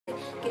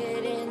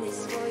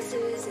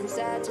and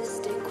sad to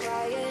stay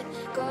quiet.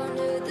 Gone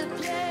to the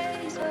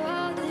place where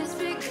all this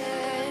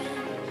began.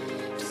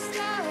 Just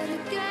start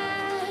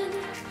again.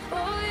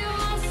 Oh, you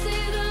won't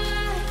see the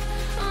light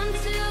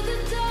until the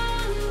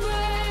dawn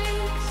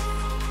breaks.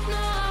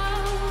 No,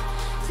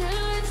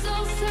 till it's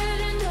all said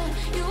and done,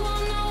 you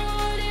won't know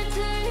what it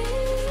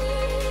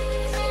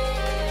takes.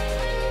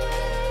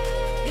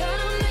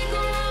 Gotta make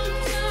a wrong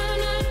turn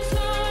and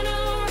turn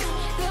around.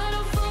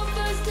 Gotta fall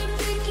fast to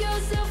pick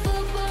yourself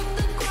up off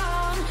the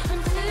ground.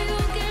 Until you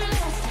get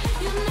lost,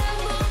 you'll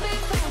never be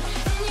found.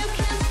 And you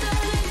can't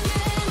start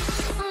again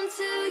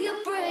until you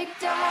break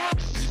down.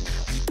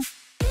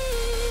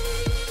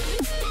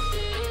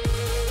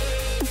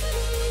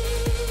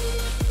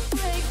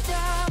 Break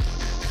down.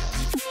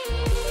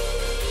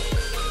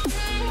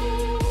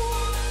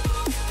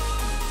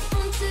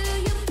 Until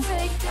you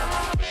break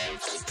down.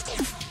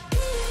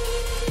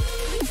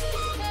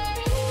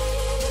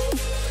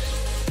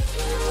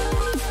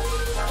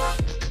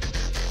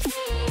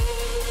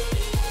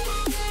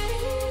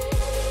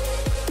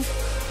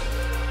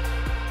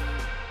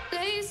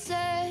 They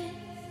said,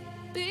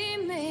 be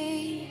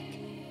meek.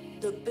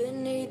 Look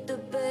beneath the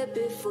bed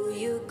before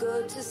you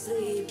go to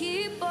sleep.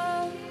 Keep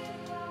on,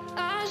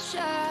 I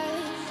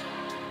shine.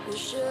 You'll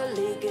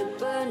surely get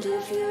burned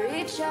if you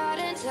reach out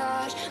and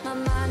touch. My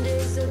mind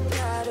is a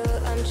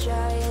battle, I'm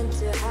trying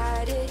to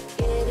hide it.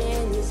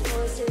 Getting these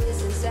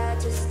voices inside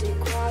to stay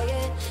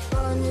quiet.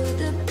 Gone to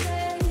the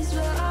place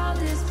where all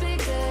this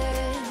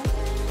began.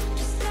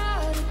 Just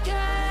start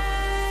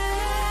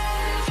again.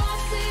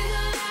 Won't see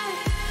the light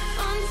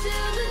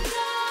until the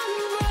dawn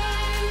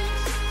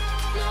breaks.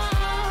 No,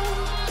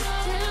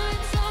 till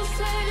it's all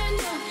said and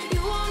done,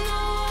 you won't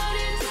know what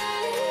it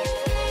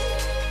takes.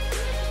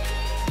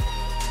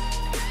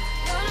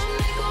 Gotta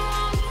make a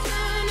wrong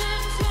turn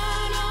and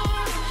turn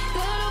around.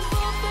 Gotta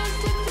fall fast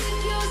to pick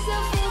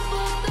yourself up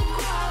off the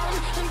ground.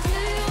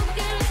 Until you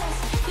get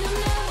lost, you'll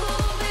never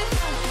be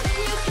found. And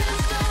you can't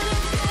start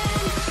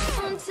again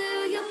until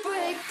you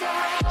break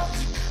down.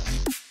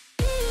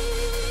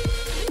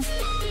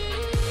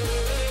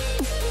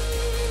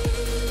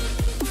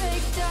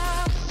 Break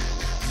down.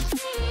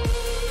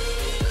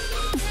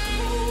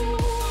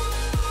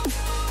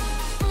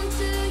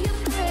 Until you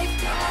break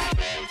down.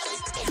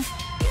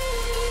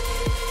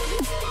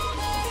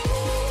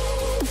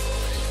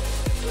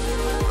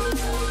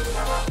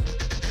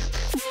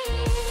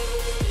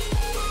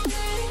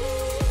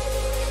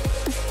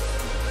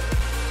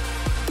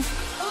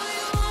 Oh,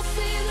 you won't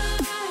see the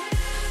light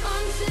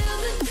until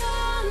the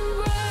dawn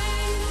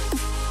breaks.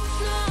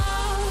 No,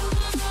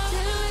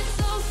 till it's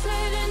all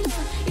said and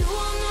done, you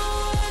won't know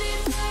what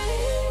it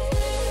takes.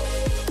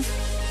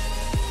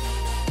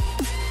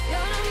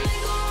 Gotta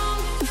make a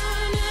wrong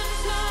turn and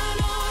turn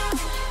around.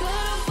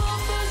 Gotta fall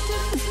fast to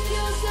pick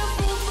yourself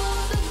up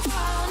off the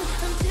ground.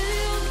 Until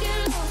you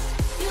get lost,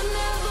 you'll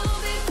never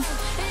be found.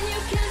 And you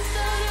can't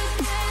start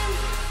again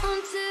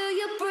until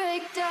you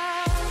break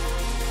down.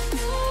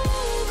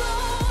 Hold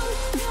on,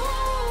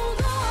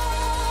 hold on.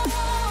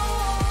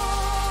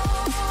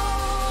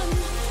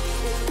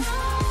 You're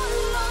not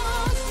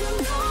lost, you're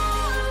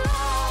not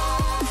lost.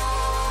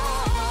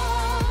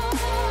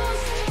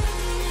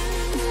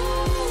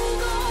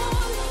 Hold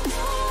on,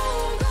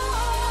 hold on.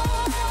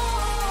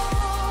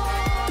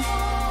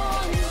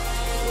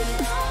 You're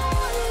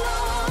not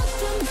lost,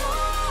 you're not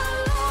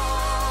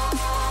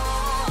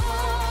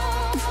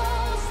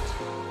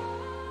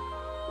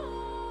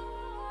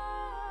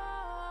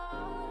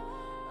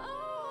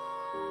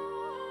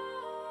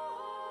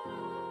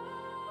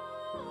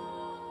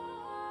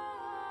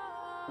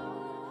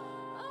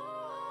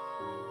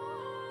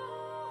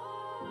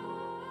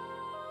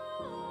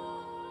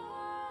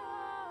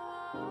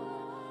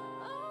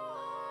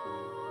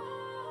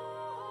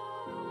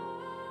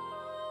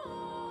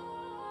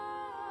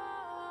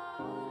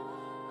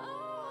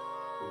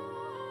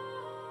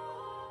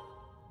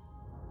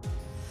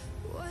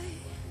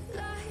white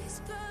lies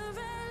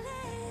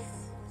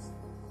paralyzed,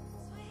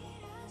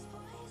 sweet as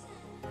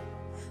poison.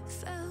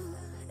 Fell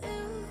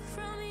ill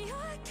from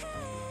your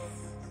kiss.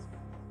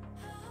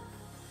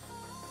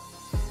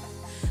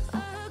 I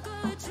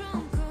got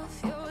drunk off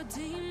your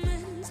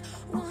demons.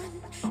 One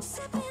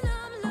sipping,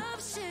 I'm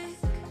lovesick.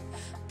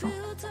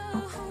 Built a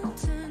home,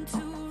 turned to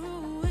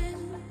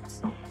ruins.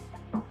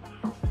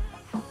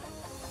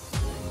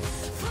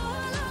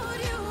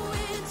 Followed you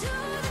into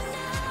the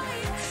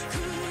night.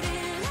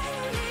 Couldn't let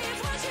you leave,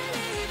 watch you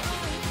leave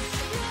on.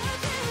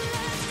 Nothing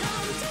left,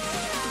 come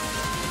daylight.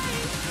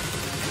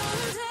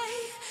 Come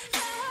daylight.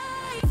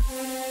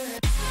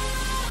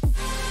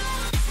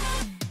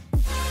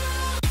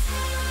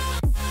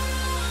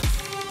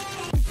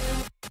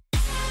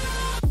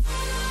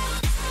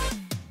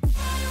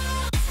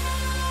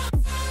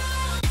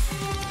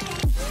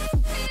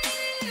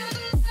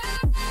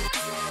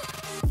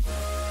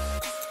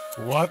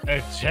 What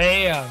a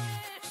jam!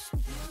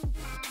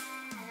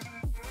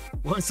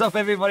 What's up,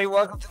 everybody?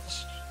 Welcome to the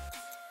show.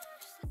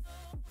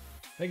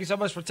 Thank you so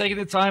much for taking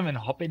the time and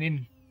hopping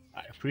in.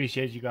 I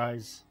appreciate you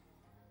guys.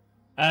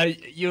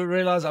 You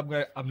realize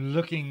I'm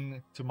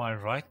looking to my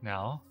right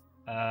now.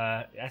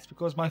 That's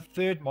because my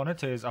third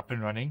monitor is up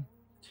and running.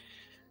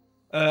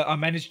 I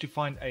managed to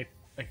find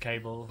a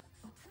cable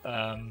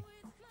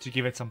to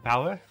give it some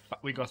power,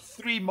 but we got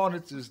 3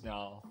 monitors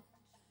now.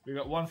 We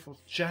got one for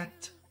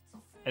chat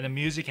and the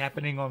music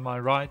happening on my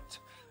right.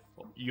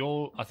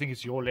 I think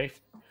it's your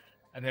left.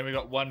 And then we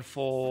got one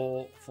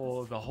for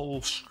the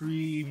whole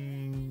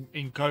stream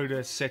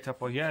encoder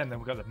setup on here, and then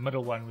we got the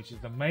middle one, which is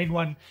the main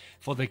one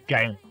for the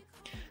game.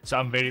 So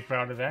I'm very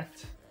proud of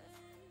that.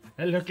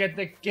 And look at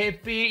the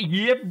kepi,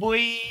 yeah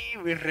boy,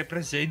 we're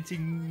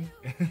representing.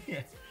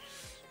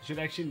 Should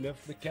actually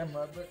lift the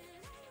camera a bit.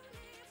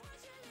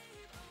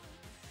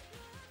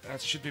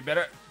 That should be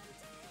better.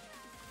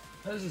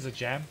 This is a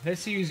jam.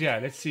 Let's see who's here.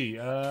 Let's see.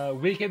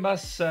 Weekend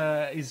Bus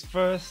is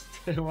first.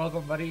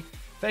 Welcome, buddy.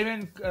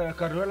 Fabian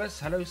Carolas,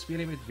 hello,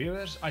 speaking with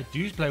viewers. I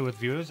do play with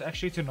viewers.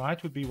 Actually,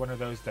 tonight would be one of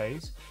those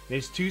days.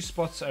 There's 2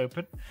 spots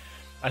open.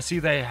 I see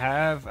they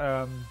have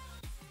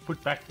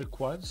put back the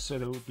quads, so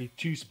there will be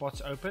 2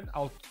 spots open.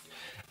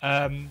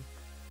 I'm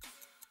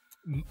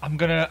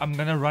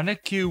gonna run a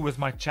queue with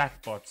my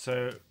chat bot.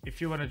 So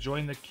if you want to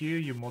join the queue,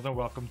 you're more than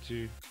welcome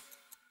to.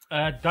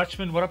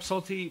 Dutchman, what up,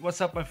 Salty?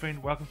 What's up, my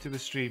friend? Welcome to the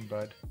stream,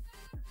 bud.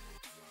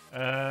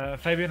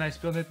 Fabian, I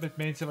speel net met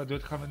mense wat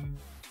doodgaan in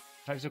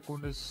 5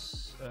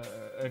 secondes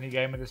in die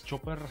game met this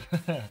chopper.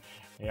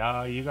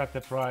 Yeah, you got the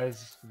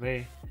prize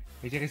there.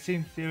 Het jy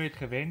gesien Theo het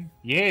gewen?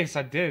 Yes,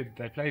 I did.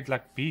 They played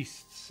like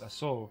beasts. I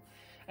saw.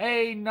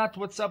 Hey, Nut,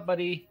 what's up,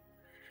 buddy?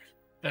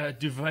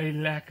 Dubai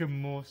lekker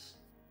mos.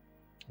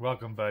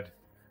 Welcome, bud.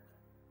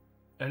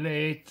 Hulle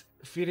het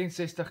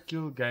 64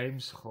 kill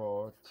games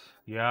gehad.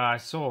 Yeah, I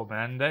saw,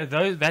 man.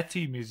 That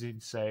team is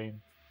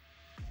insane.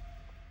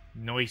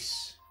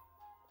 Nice.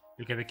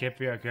 Look at the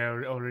cappy. Okay,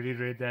 I already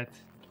read that.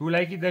 Hoe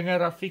lyk die dinge,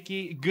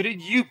 Rafiki? Good at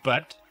you,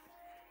 bud.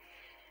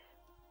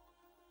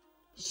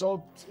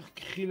 Salt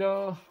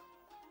Gila.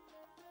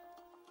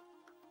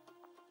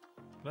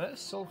 Wat?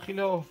 Salt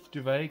Gila of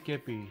Dubai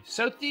Cappy?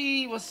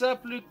 Salty, what's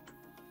up, Luke?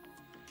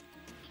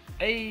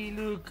 Hey,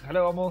 Luke.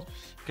 Hello, almal.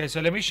 Okay,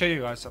 so let me show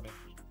you guys something.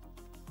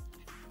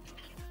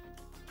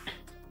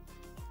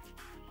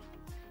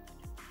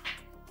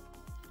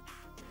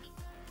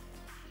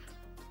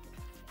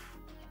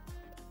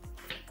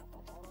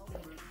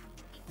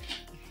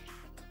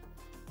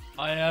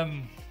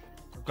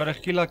 I've got a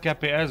killer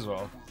cappy as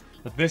well,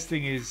 but this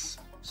thing is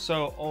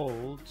so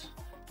old,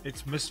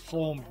 it's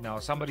misformed now.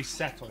 Somebody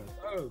sat on it.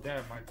 Oh,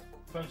 damn, my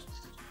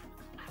posters.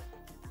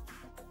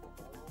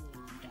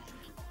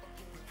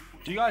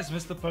 Do you guys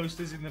miss the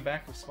posters in the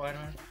back of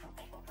Spider-Man?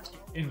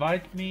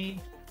 Invite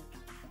me,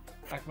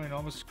 like my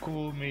numbers,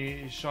 call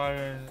me,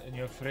 Sharon and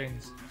your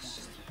friends.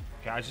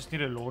 Okay, I just need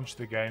to launch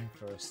the game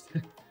first.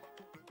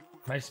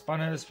 My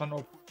spanner is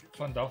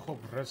vandag op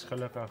rus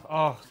gelukkig.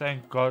 Oh,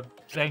 thank God.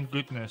 Thank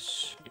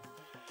goodness.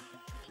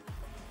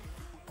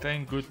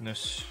 Thank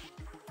goodness.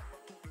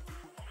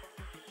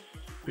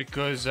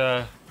 Because,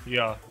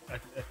 yeah,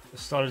 it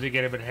started to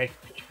get a bit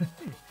hectic.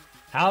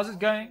 How's it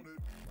going?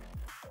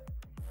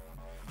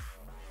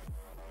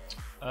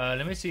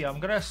 Let me see. I'm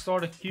gonna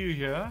start a queue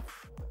here.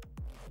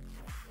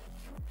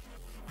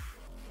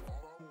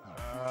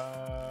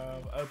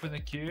 Open the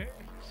queue.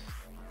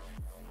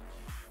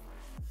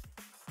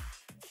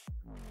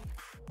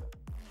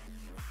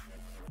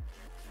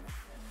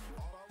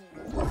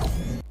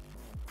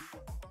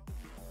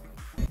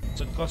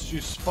 So it costs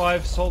you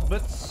 5 salt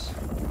bits.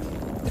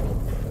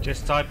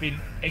 Just type in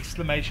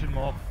exclamation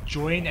mark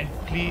join and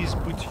please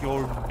put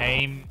your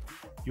name,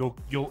 your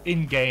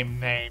in-game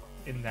name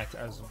in that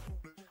as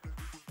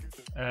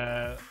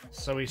well.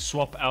 So we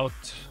swap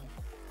out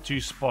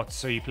 2 spots,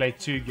 so you play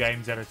 2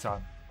 games at a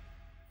time.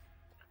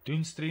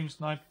 Doen stream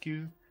snipe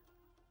queue.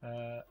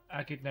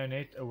 Ek het nou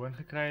net 'n win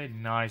gekry.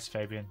 Nice,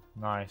 Fabian.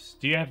 Nice.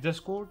 Do you have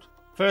Discord?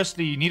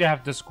 Firstly, you need to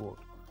have Discord.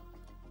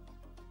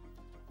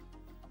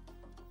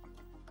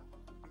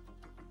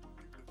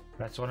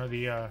 That's one of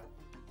the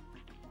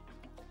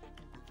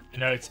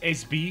no, it's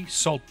SB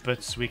Salt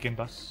Bits Weekend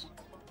Bus.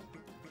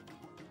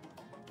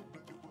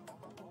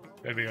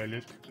 There we go,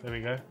 Luke. There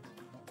we go.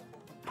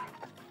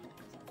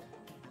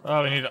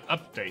 Oh, we need an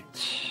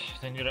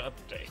update. They need an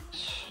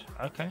update.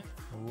 Okay,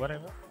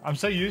 whatever. I'm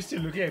so used to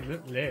looking at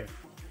it left.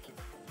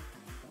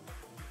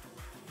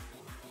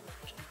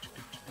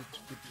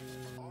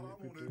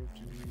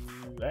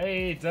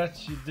 Hey,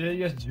 Dutch, you do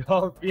your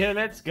job. Yeah,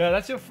 let's go.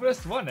 That's your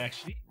first one,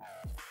 actually.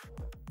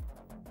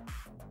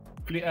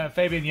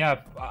 Fabian,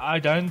 yeah, I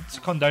don't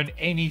condone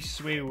any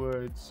swear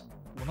words.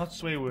 Well, not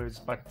swear words,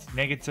 but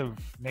negative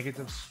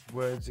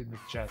words in the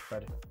chat.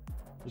 But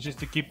it's just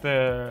to keep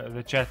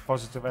the chat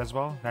positive as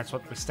well. That's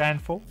what we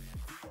stand for.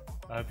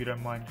 I hope you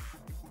don't mind.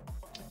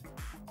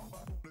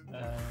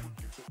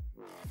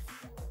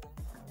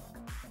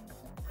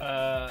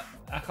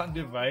 I can't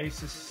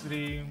devise a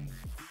stream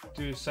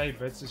to say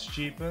bits is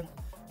cheaper.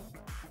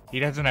 He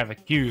doesn't have a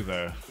queue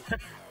though.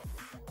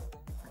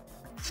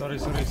 Sorry,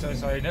 so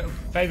sorry. No,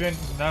 Fabian,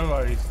 no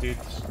worries, dude.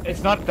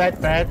 It's not that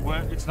bad.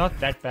 It's not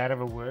that bad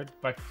of a word,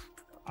 but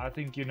I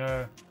think you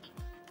know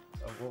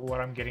what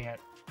I'm getting at.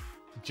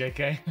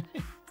 JK.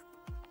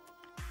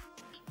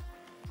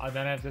 I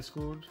don't have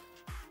Discord.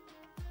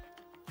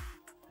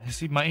 You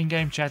see, my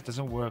in-game chat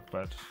doesn't work,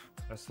 but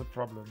that's the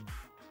problem.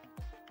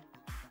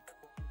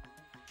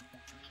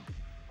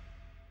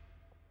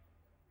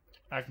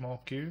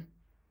 Mark Q.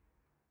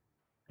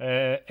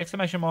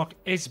 Exclamation mark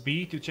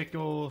SB to check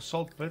your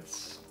salt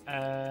bits,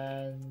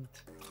 and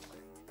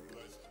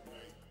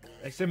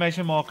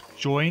exclamation mark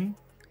join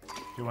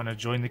if you want to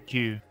join the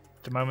queue.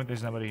 At the moment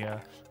there's nobody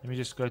here. Let me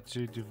just go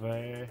to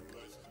Duvet.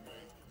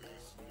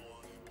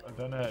 I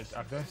don't know,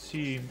 I don't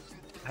see him.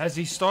 Has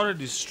he started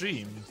his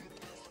stream?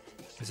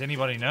 Does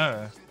anybody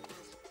know?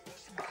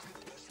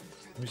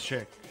 Let me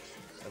check.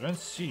 I don't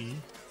see.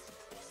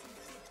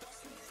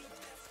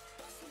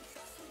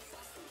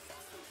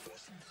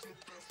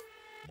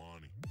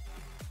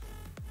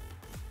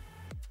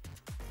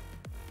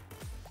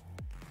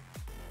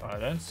 I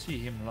don't see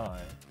him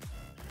live.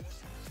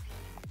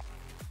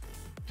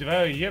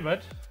 Duvet, are you here,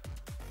 bud?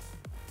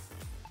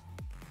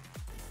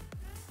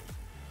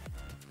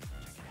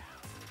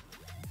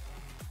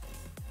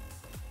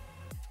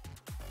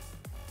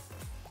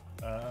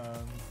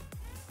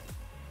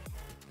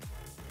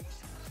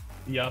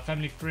 Yeah,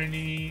 family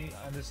friendly,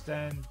 I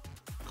understand.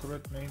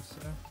 Correct means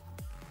so.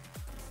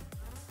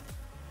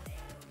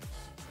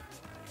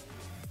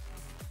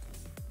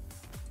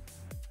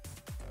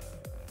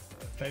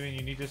 Fabian,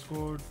 you need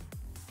Discord.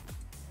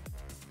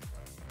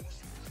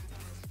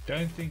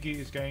 Don't think he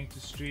is going to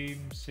stream.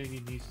 Said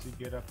he needs to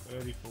get up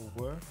early for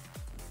work.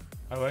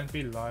 I won't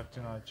be live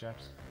tonight,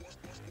 chaps.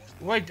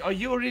 Wait, are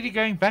you already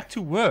going back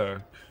to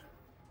work?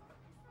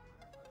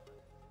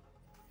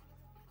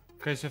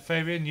 Okay, so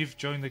Fabian, you've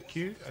joined the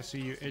queue. I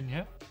see you in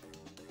here.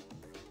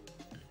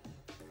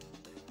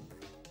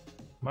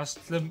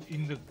 Muslim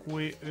in the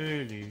queue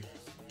early.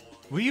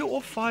 Were you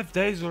off 5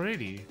 days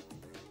already?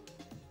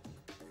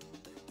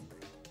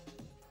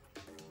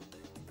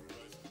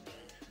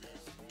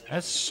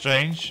 That's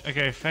strange.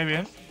 Okay,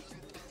 Fabian.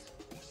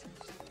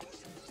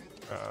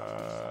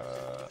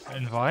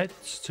 Invite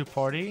to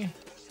party.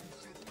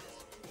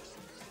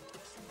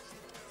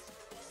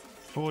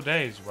 4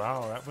 days.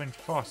 Wow, that went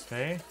fast,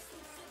 eh?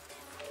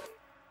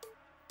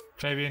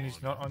 Fabian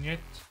is not on yet.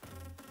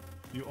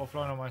 You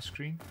offline on my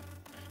screen.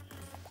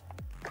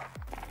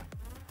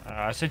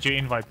 I sent you an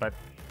invite, but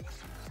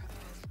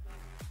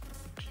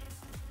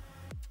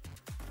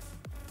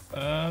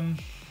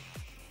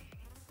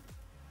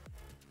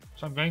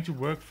so I'm going to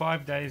work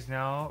 5 days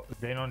now,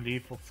 then on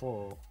leave for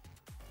 4.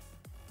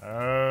 Oh,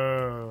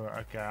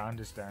 okay, I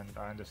understand.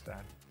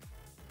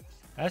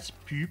 That's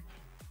poop.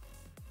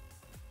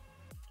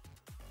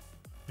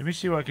 Let me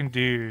see what I can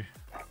do.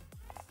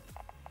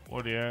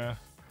 Audio.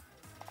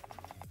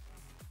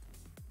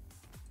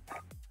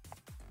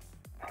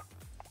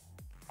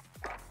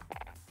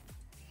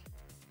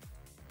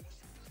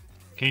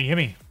 Can you hear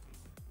me?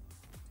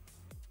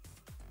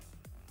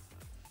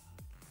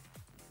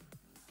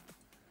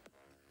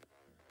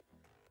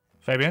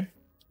 Fabian?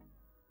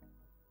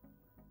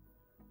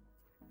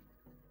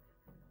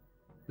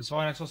 Dis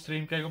fine, ek sal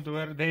stream kyk om te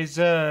hoor.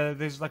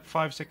 There's like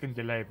 5-second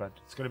delay, but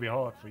it's gonna be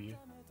hard for you.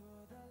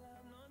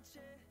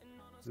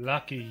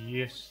 Lucky,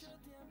 yes.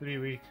 3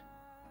 weeks.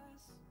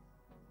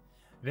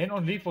 Then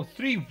on leave for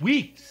 3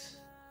 weeks.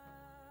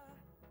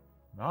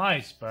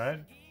 Nice,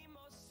 bud.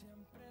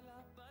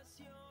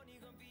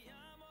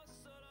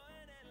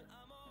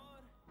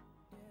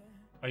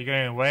 Are you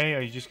going away?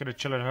 Are you just gonna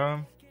chill at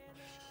home?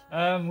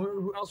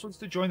 Who else wants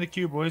to join the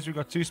queue, boys? We've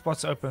got 2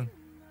 spots open.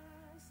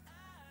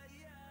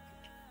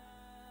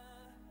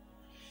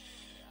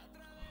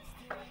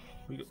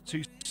 We got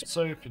 2 spots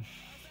open.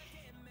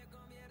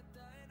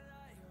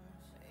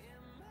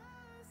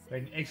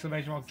 An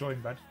exclamation mark join,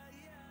 bud.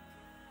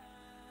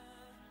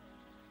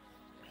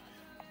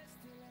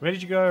 Where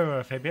did you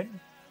go, Fabian?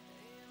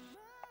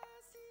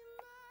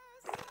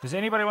 Does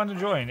anybody want to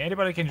join?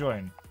 Anybody can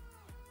join.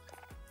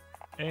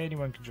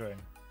 Anyone can join.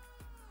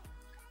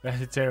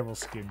 That's a terrible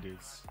skin,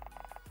 dudes.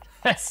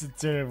 That's a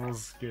terrible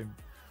skin.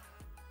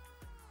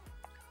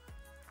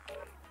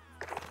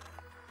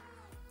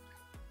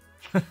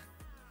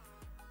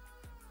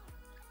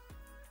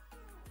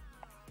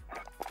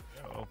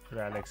 I'll put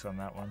Alex on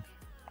that one.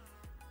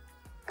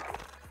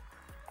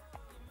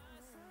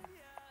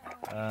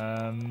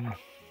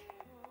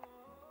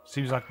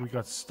 Seems like we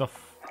got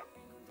stuff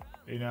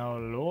in our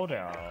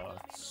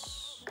loadouts.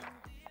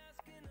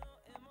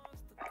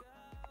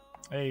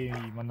 Hey,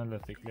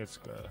 monolithic, let's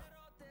go.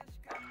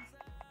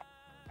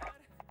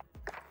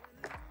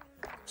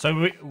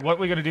 So what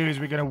we're gonna do is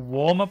we're gonna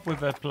warm up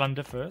with a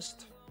plunder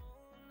first.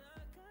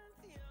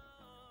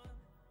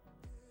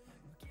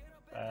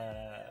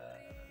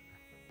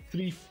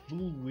 3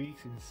 full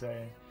weeks,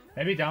 insane.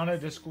 Maybe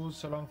download Discord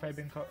so long,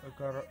 Fabian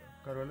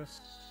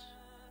Carolus.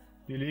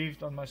 You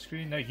left on my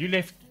screen. No, you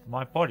left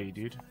my party,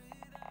 dude.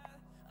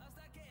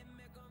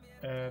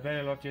 Played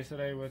a lot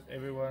yesterday with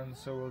everyone,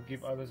 so we'll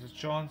give others a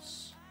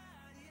chance.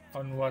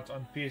 On what?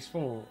 On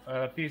PS4?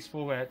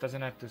 PS4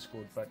 doesn't have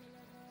Discord, but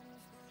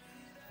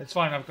It's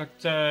fine. I've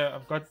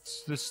got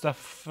this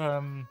stuff.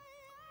 I've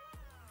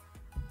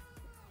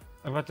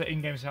got the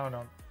in-game sound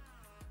on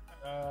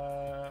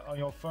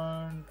your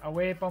phone.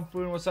 Away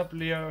Pampoon. What's up,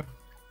 Leo?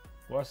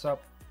 What's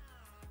up?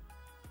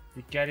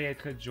 The caddy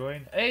had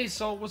joined. Hey,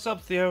 Sol. What's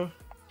up, Theo?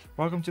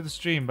 Welcome to the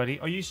stream, buddy.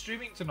 Are you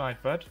streaming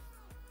tonight, bud?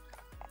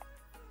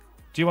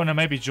 Do you want to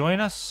maybe join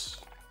us?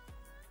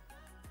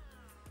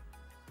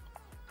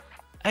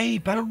 Hey,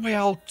 Battle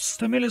Royale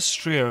Stimulus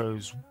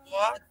Trios.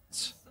 What?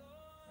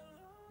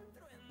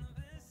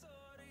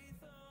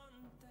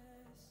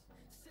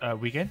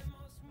 Weekend?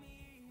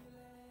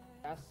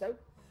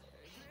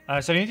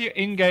 So you need your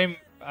in-game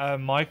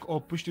mic or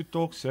push to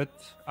talk set.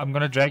 I'm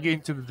gonna drag you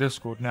into the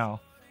Discord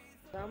now.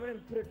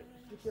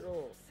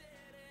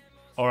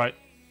 Alright.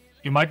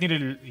 You might need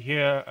to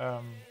hear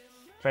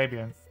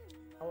Fabian.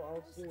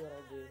 I'll see what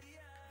I'll do.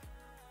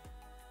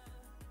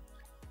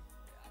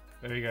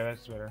 There we go,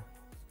 that's better.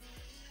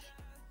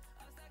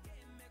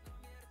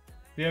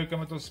 Theo,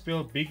 come to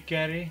speel Big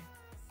Carry.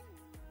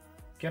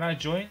 Can I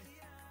join?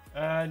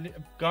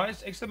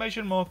 Guys,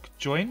 exclamation mark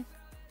join.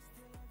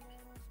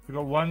 We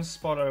got one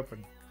spot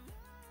open.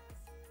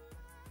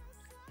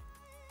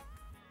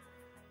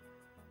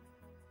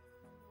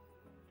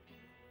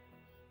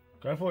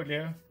 Go for it,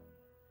 Leo.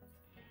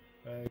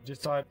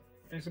 Just type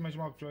exclamation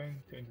mark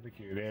join to enter the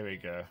queue. There we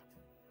go.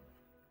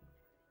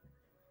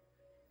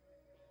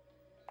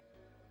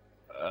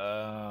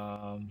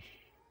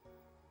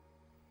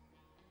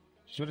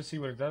 Just want to see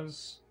what it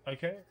does.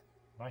 Okay.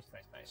 Nice.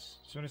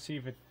 Just want to see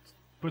if it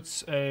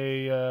puts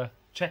a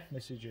chat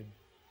message in.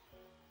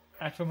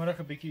 Ek vanmiddag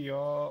 'n bietjie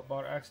ja,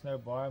 maar ek's nou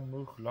baie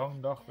moeg,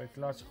 lang dag by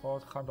klas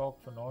gehad, gaan dalk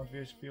vanaand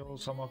weer speel,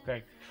 sal maar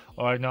kyk.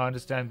 Alright, now I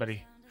understand,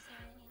 buddy.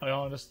 I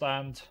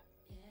understand.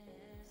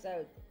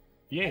 So,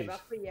 yes. Hy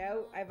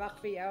wag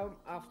vir jou om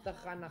af te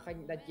gaan, dan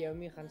gaan dat jy hom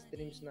nie gaan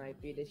stream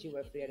snipe. Dis jou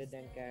vrede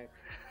dink ek.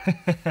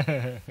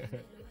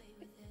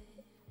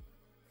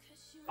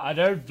 I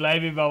don't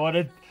blame him. I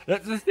wanted.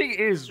 The thing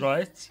is,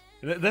 right?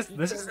 This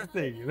is the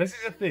thing. This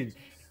is the thing.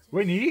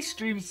 When he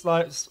stream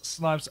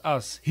snipes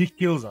us, he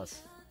kills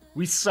us.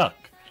 We suck.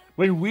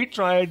 When we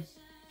try and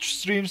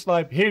stream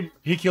snipe him,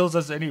 he kills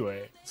us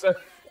anyway. So,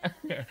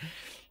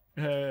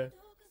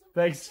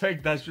 thanks,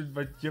 Dashman.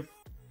 But yep,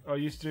 are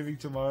you streaming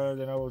tomorrow?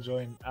 Then I will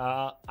join.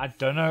 I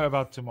don't know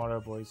about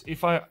tomorrow, boys.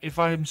 If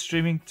I'm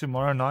streaming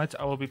tomorrow night,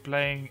 I will be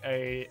playing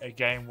a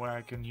game where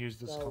I can use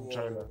this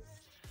controller.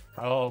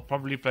 I'll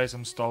probably play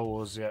some Star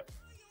Wars. Yeah.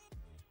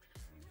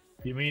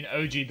 You mean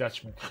OG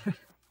Dutchman?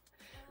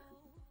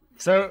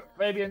 So,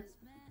 Fabian,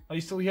 are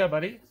you still here,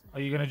 buddy? Are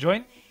you gonna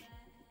join?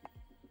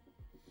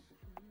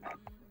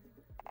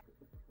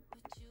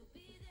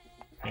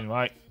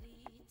 Invite.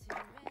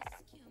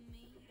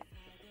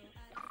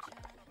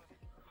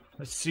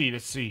 Let's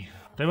see.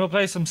 Then we'll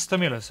play some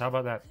Stimulus. How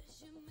about that?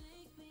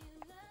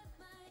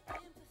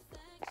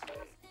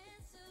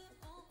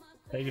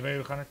 Hey,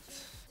 we gaan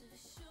het.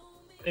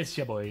 It's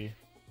your boy.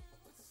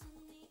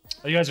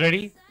 Are you guys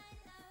ready?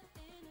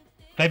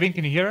 Fabian,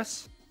 can you hear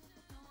us?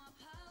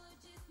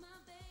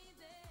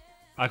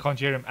 I can't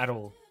hear him at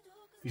all.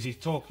 Is he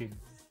talking?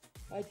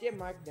 Hy het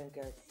mic dink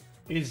ek.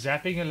 Is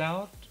zapping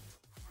allowed?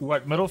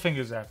 What, middle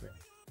finger zapping?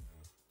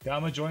 Yeah,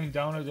 I'm gonna join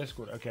download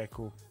Discord. Okay,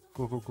 cool.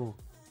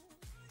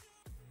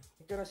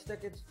 Ek kan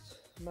stick it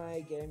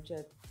my game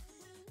chat.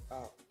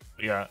 Oh.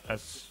 Yeah,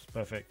 that's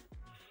perfect.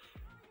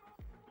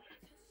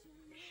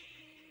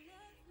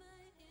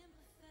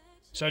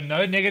 So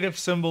no negative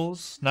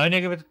symbols, no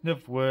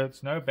negative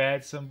words, no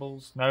bad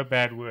symbols, no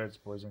bad words,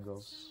 boys and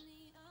girls.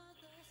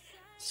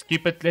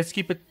 Let's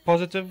keep it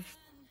positive.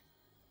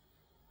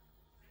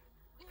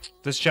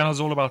 This channel is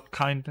all about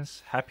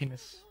kindness,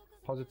 happiness,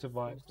 positive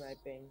vibes.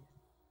 Sniping.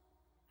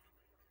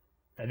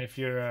 And if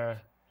you're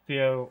a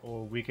Theo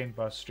or Weekend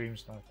Bus stream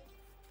sniper.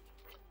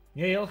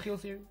 Yeah, heel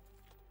Theo.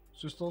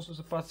 So stos as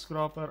a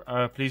padskraper.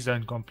 Please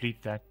don't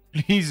complete that.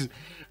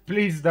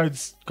 Please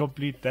don't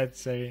complete that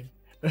saying.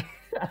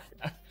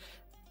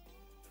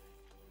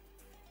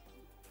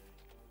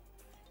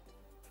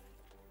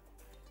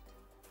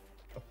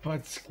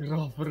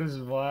 Padskraper is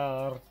baie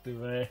hard to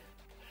me.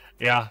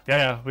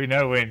 Yeah, we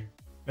know when.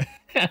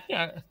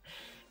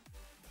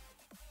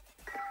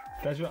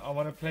 That's what I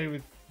want to play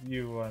with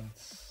you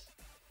once.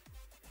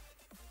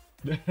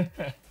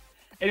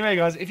 Anyway,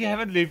 guys, if you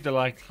haven't left a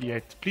like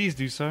yet, please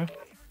do so.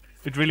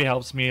 It really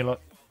helps me a lot.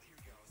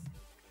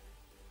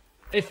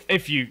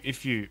 If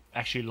you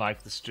actually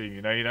like the stream,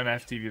 you know, you don't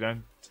have to if you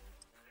don't.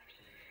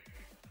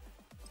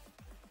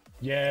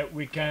 Yeah,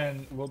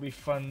 will be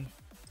fun.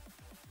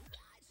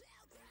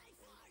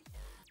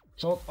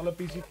 Salt alle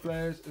PC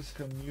players is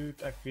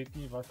gemute, ek weet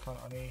nie wat gaan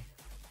aan nie.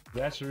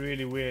 That's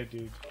really weird,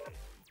 dude.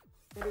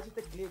 Is it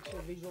a glitch,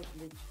 a visual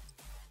glitch?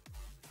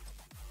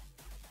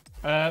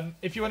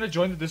 If you want to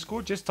join the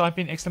Discord, just type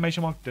in !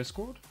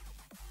 Discord.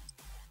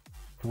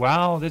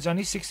 Wow, there's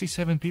only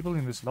 67 people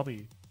in this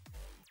lobby.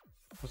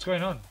 What's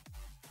going on?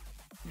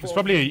 It's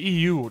probably a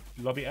EU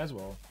lobby as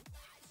well.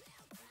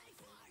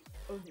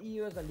 Oh, the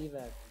EU is a leave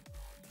out.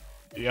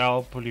 Yeah,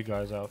 I'll pull you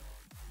guys out.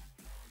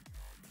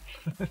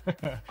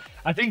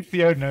 I think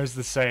Theo knows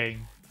the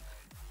saying.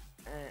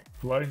 Uh,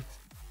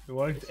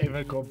 Won't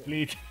ever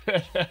complete.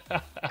 Form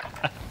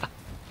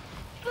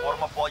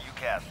up while you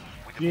can.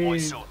 We deploy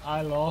Jeez, soon.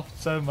 I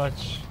laughed so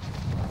much.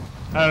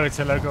 Oh, it's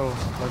a local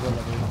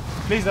lobby.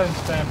 Please don't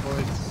stand,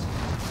 boys.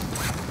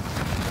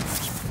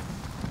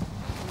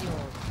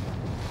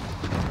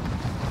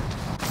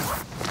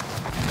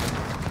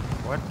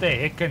 What the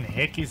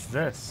heck is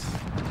this?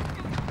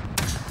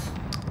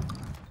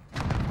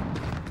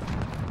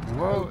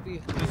 Whoa!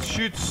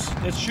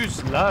 It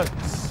shoots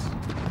lugs.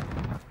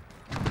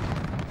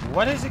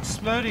 What is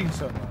exploding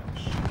so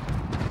much?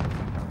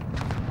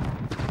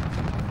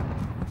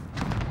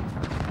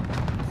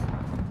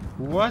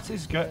 What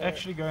is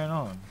actually going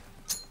on?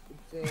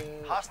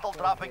 Hostile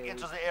dropping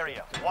into the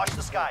area. Watch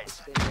the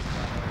skies.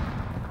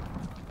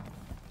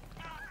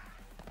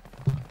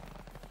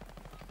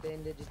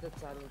 Then they just let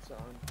silence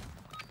on.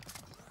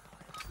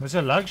 There's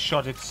a lug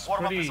shot, it's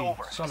Warm up pretty is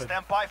over. solid.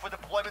 Stand by for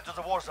deployment to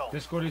the war zone.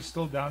 Discord is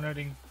still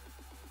downloading.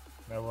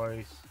 No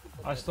worries.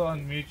 I still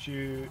unmute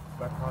you,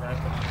 but not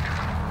happening.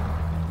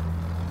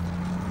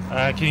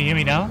 Can you hear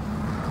me now?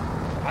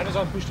 I just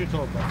on push to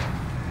talk, man.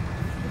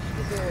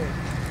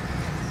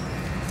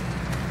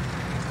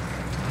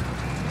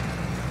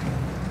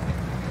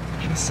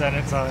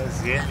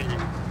 Sanitize, yeah.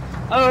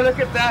 Oh, look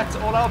at that!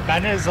 All our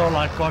banners are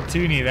like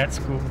cartoony. That's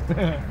cool. I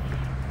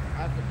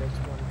have the best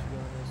one, to be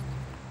honest.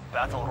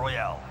 Battle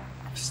Royale.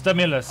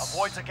 Stimulus.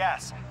 Avoid the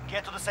gas.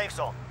 Get to the safe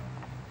zone.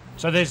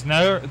 So there's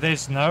no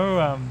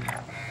gulag,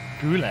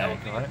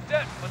 right?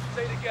 Dead. Let's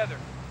stay together.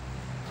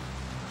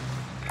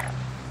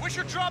 We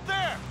should drop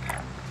there.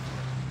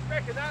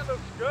 Reckon that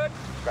looks good.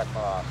 But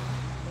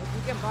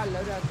we can buy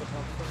loadouts for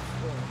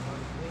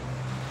honestly.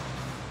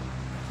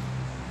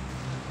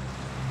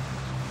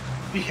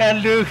 Yeah,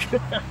 Luke.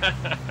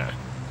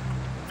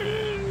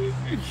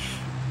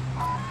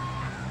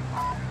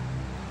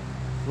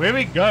 Where are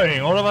we going?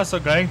 All of us are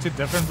going to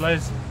different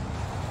places.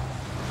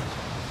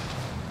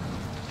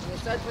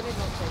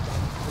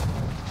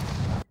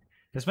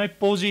 Dis my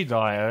posie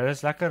daai,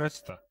 dis lekker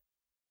rustig.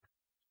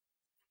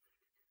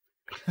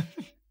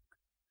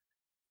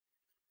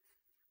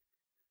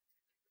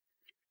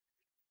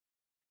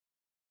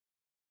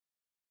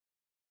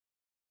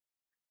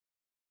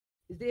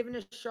 Is there even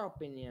a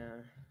shop in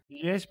here?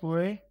 Yes,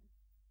 boy.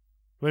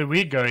 Where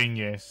we going?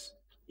 Yes.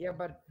 Yeah,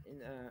 but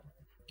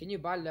can you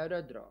buy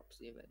loadout drops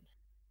even?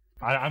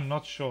 I'm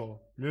not sure.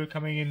 Lure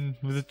coming in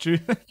with the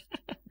truth.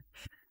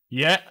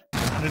 Yeah,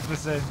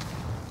 100%.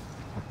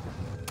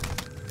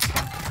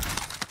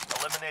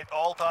 Eliminate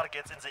all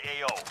targets in the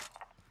AO.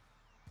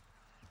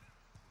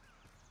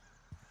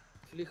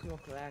 Vlieg nog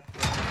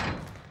lekker.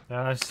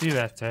 Yeah, I see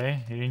that, eh?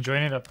 You're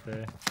enjoying it up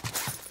there.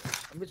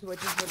 I'm just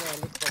waiting for the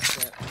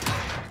helicopter.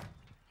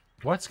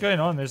 What's going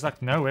on? There's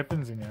like no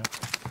weapons in here.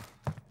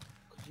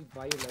 Could you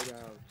buy your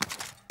loadout?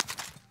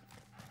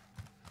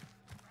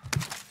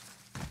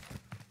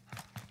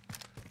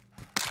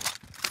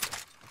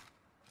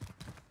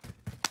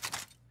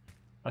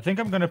 I think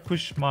I'm gonna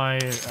push my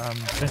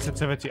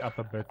sensitivity up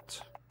a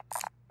bit.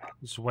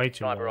 It's way too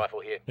Sniper low. rifle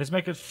here. Let's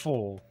make it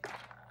 4.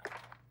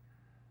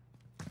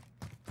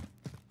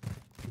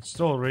 It's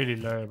still really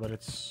low, but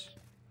it's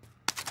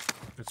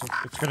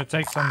gonna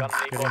take some Gun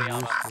need getting body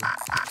used armor.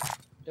 to.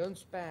 Don't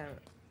spam.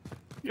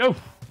 Yo!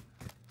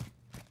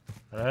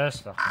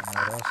 Rustig,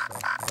 man,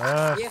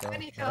 rustig, Je gaat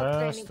niet geld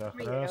training rustig,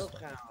 voor je rustig.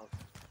 geld gehaald.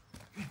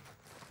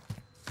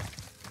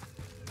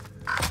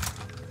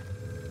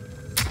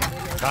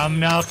 Calm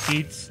now,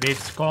 kids.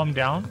 Let's calm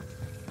down.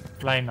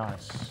 Play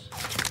nice.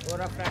 Hoor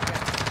dat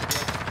vraag.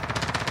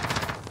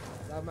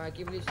 Laat maar, ik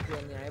heb niet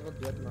spelen. Ja, hij wil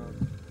dood, man.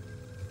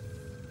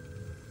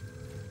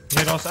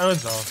 Nee, daar's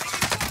ouens al.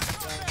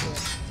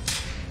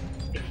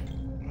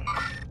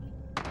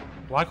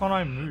 Why can't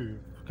I move?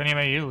 Kan jy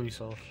my heal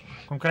hierself?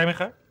 Kom kry my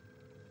gou.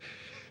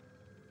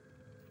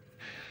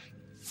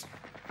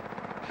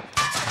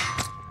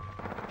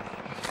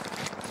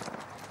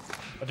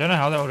 I don't know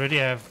how they already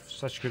have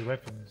such good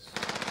weapons.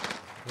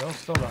 Well,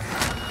 still done.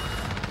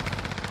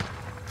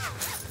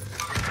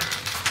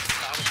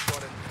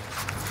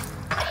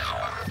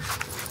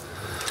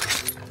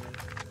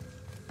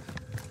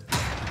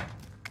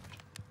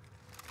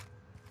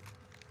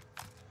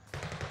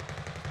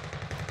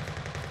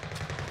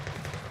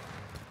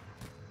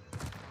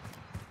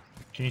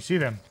 Can you see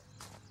them?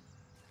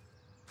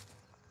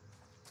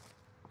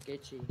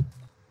 Sketchy.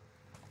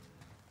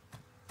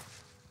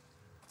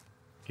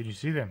 Can you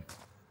see them?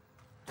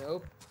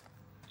 Nope.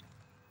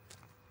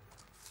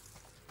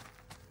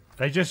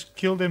 They just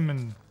killed him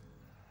and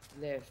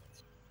Left.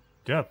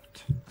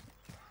 dipped.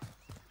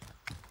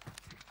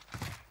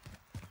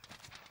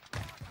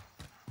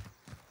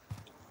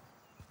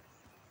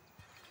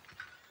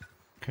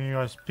 Can you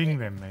guys ping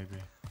them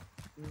maybe?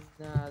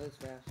 Nah, dat is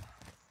weg.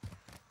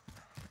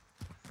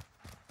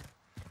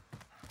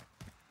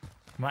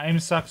 My aim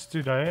sucks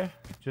today.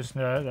 Just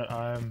know that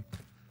I'm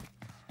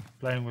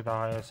playing with a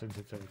higher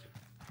sensitivity.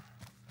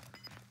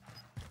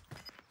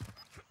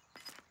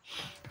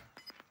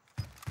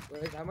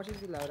 Wait, how much is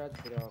the loadout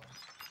drop?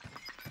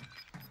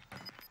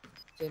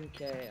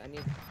 10k. I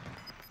need.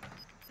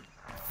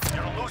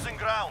 You're losing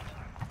ground.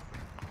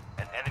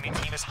 An enemy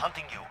team is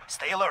hunting you.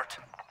 Stay alert.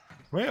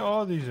 Where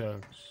are these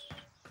oaks?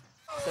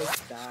 So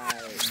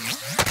die.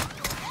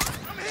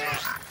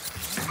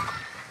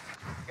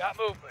 Got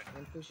movement.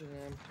 I'm pushing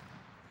him.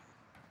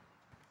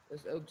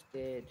 This oak's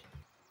dead.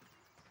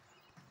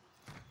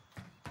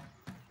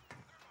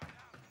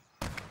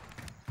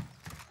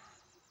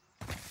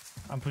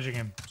 I'm pushing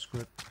him.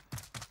 Screw it.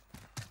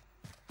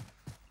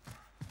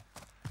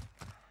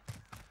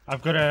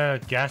 I've got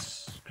a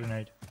gas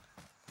grenade.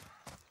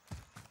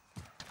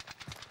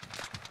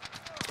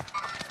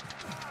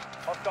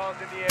 Hostiles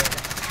in the area.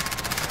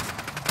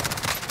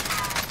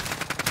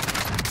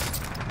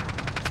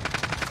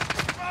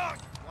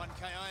 One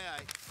KIA.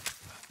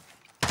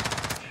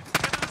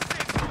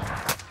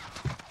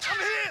 I'm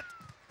hit.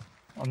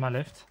 On my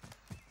left.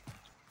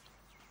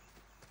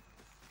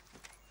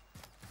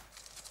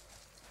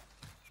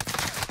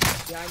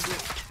 Behind you.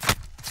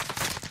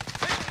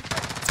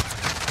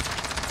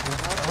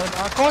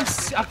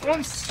 I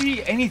can't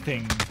see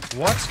anything.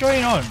 What's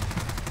going on?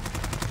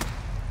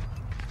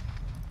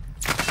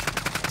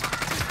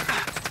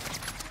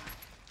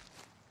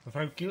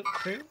 Without kill?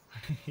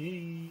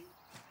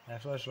 I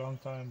flash long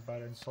time,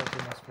 but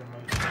insulting must be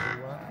most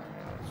everyone.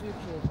 2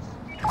 kills.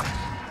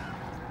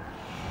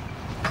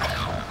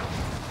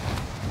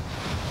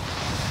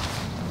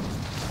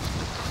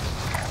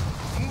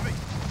 Moving.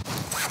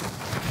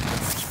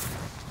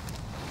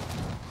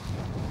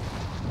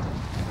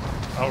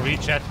 I'll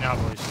re-chat now,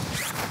 boys.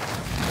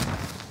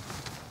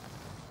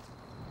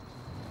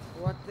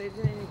 What? There isn't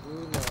any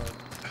gulag.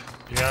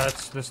 Yeah,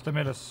 it's the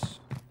stimulus.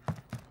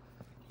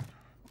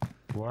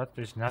 What?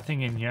 There's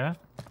nothing in here?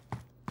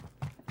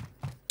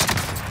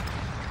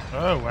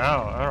 Oh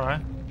wow,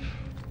 alright.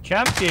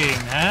 Camping,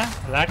 huh?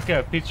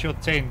 Lekker, pitch your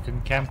tent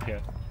and camp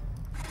here.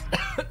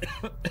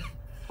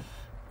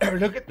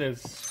 Look at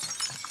this.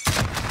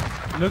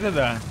 Look at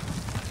that.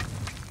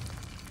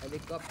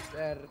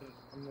 Helicopter.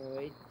 I'm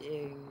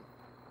waiting.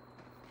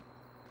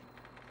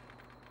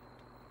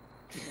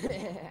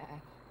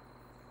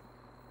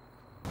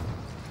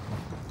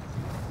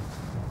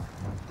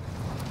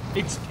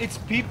 It's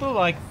people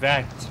like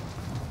that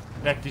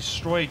that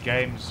destroy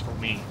games for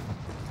me.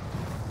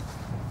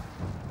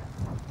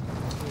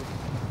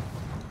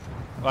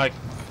 Like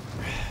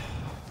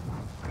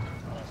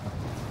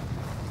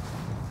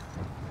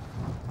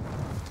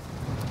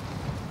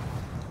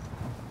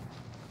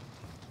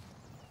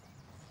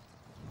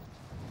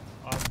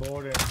I'm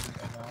bored and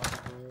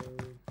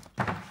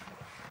I'm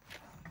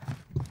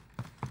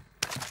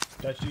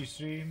Dutch you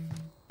stream.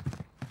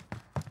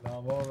 No,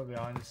 I'm more of a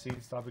behind the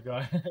scenes type of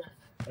guy.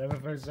 I never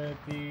first said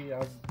the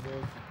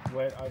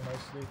where I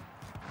mostly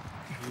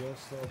feel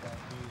still about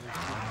music.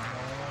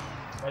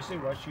 Mostly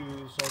watch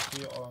you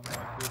salty on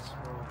like this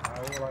for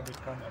how will I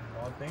become a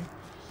mod thing.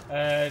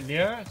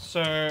 Yeah,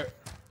 so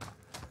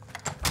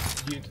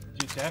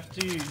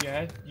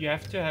you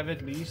have to have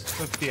at least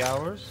 50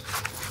 hours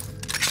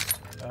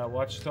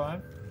watch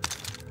time.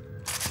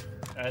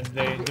 And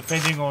then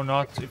depending or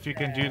not, if you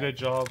can do the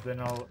job, then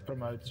I'll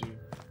promote you.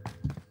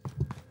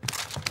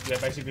 Yeah,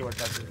 basically what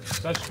that is.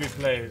 Such good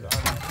players.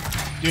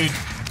 Dude,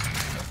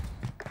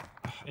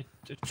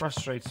 it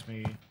frustrates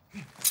me.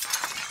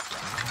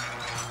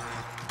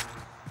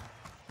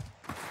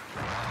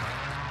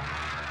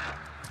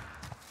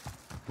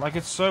 Like,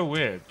 it's so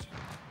weird.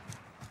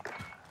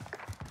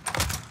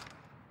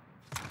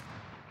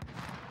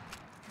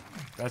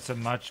 That's a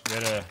much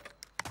better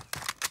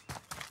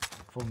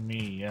for me,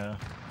 yeah.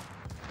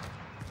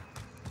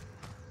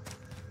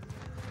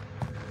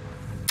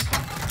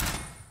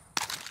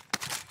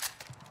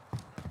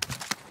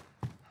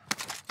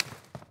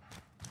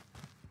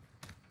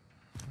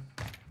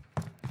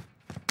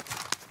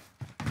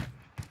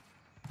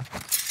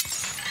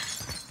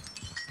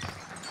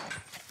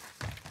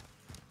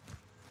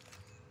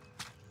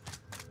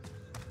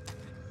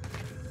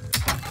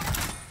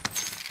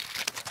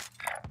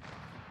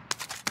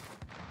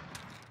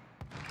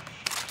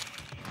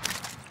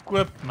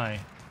 Equip me.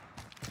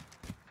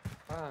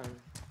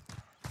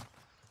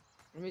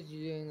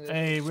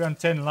 Hey, we're on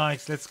 10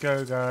 likes. Let's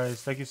go,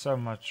 guys. Thank you so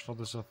much for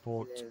the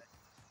support.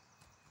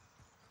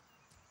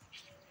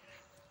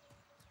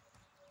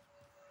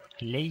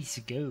 Let's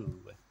go.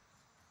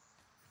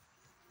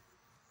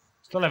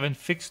 Still haven't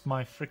fixed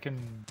my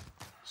freaking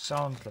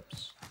sound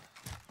clips.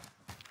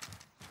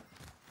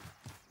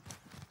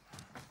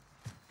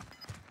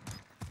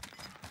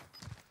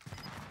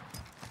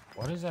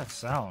 What is that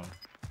sound?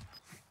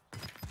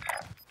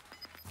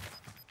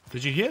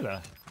 Did you hear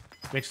that?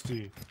 Next to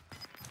you.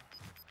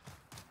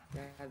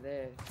 Yeah,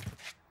 there.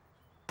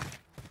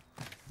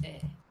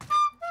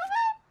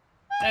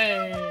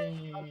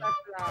 Hey!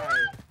 Butterfly!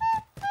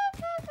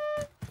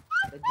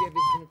 The Jeff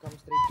is gonna come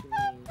straight to me.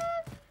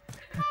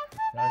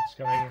 No, it's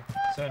coming.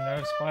 So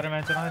no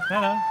Spider-Man tonight?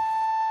 No.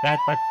 That,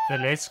 but the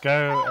Let's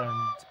Go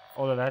and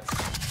all of that.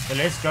 The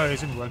Let's Go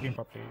isn't working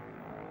properly.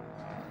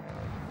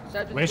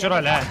 Where should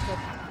I land?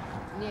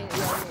 Nee, ja,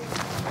 nee.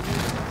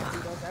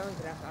 Die was ouwens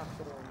recht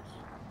achter ons.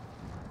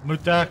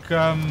 Mutak,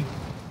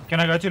 can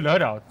I go to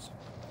loadout?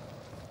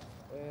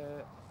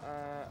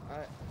 I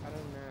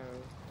don't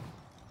know.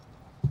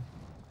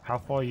 How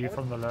far are you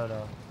from the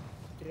loadout?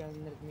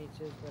 300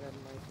 meters, but I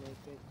might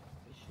make it.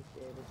 You should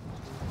be able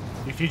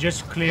to. If you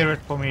just clear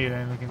it for me,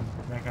 then we can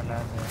make a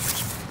land there.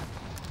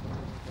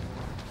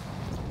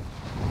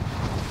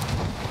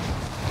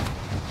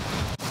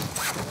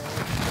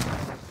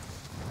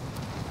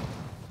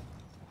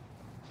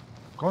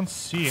 Can't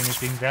see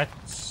anything. That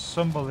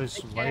symbol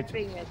is waiting.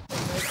 Capping it.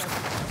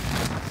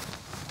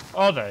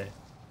 Are they?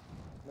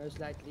 Most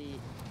likely,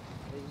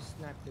 they just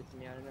snapped at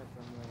me. I don't know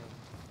from where.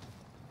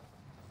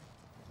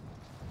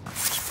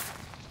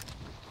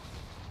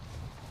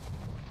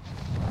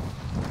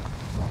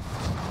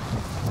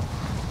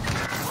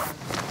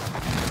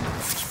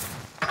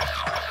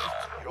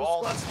 You're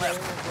all that's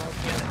left.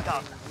 Get it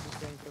done. I'm just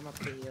going from up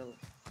the hill.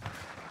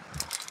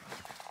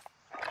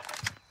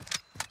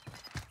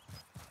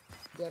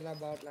 They're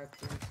about like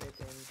 10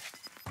 seconds.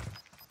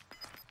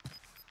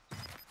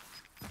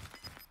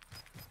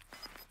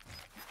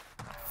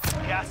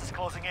 Gas is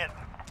closing in.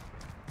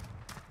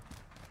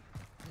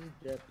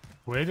 Drip.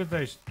 Where did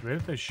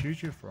they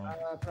shoot you from?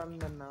 From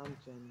the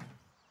mountain.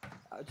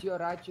 To your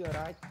right,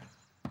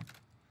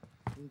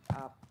 and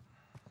up.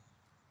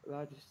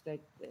 Well, just stay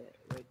there.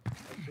 Wait, I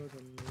saw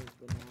them move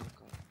the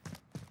marker.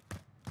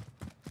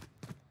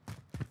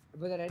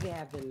 But I already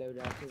have the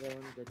loadout, so they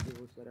won't get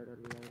people that are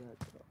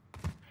loadout.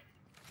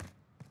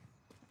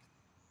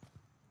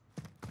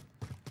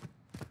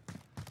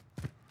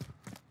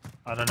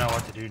 I don't know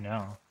what to do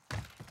now.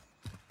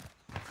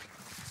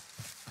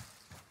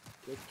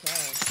 Good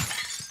cash.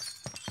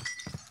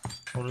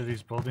 All of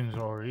these buildings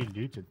are already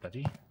looted,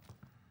 buddy.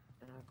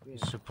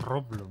 It's a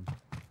problem.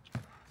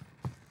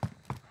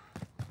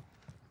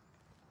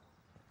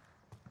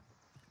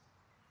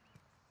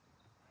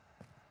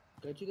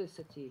 Go to the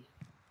city.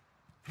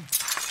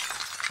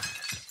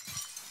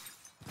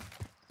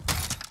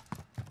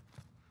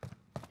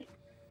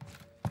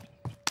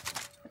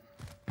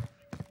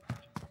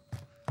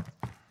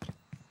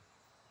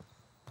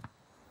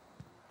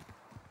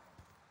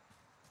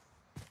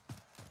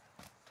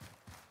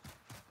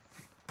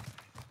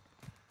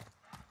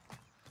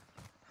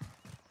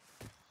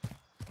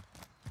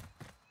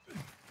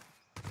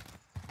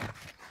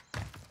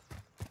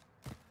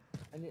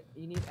 And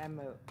you need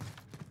ammo.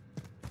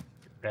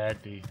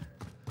 Badly.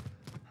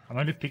 I'm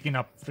only picking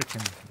up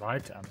freaking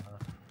light ammo.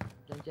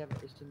 Don't you have an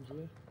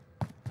SMG?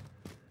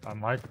 I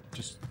might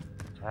just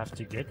have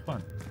to get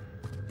one.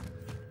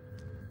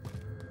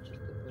 Just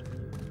a bunny.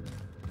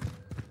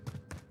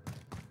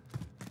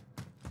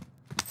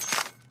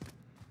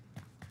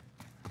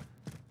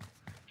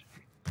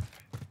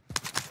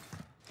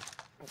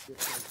 Up your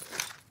front.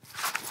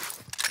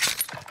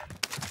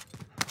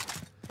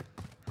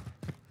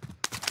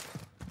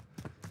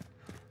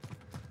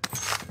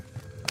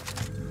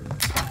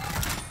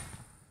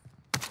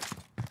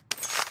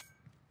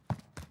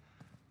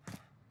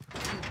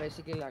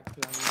 Basically like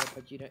plunder,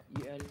 but you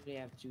only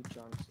have 2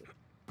 chances.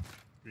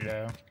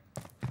 Yeah.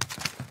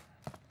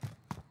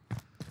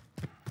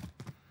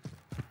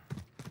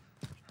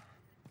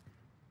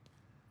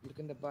 Look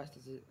in the bust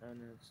is it? Oh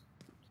no, it's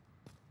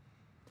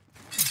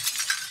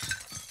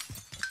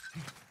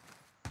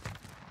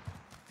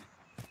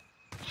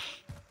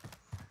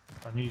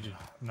I need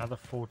another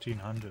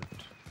 1400.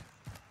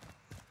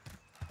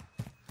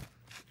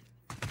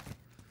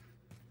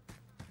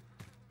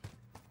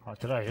 Oh,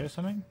 did I hear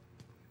something?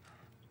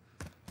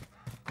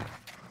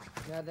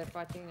 no, they're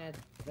fighting at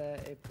the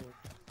airport.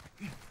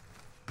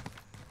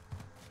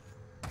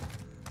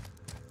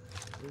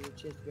 There's a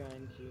chest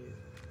behind you.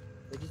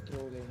 They're just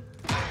rolling.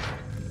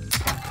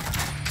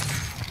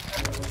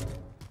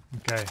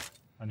 Okay,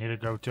 I need to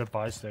go to a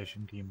buy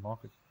station to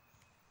market.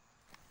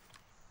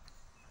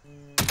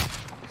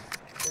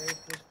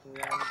 Safest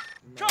one.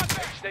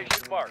 Contact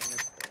station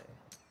marked.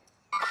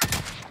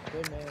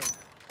 Good man.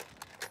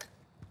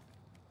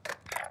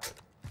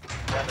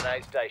 Seven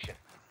A station.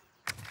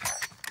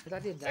 But I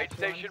did that Aid one.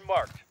 station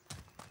marked.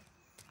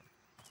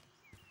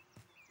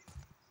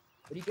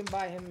 But you can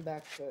buy him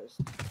back first.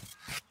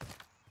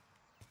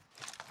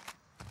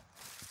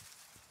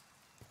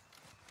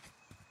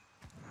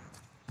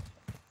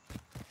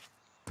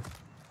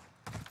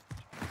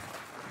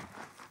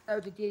 Oh,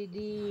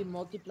 die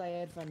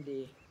multiplayer van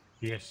die.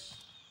 Yes.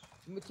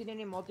 Je moet zien in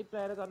die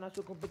multiplayer dan nou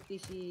so 'n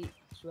kompetisie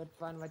soort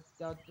van wat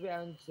daar 2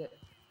 ouens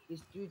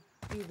is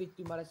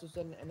 2v2 maar dit is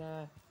in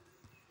 'n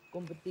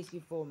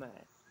competitie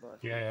format.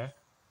 Yeah, yeah.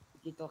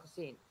 Heb je het al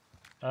gezien?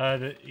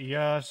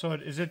 Yeah, so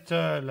is it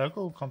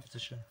local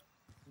competition?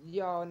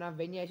 Ja, dan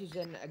wen jy soos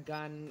 'n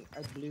gun,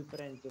 'n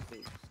blueprint of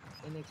iets.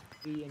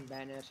 NXP en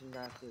banners en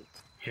dat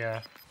goed.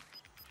 Yeah.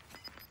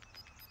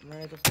 Maar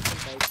het is toch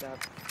een beetje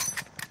up.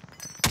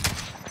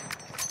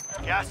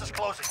 Gas is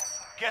closing.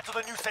 Get to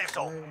the new safe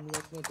zone. Nee, nu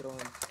ook niet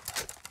rond.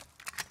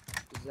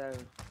 Zo.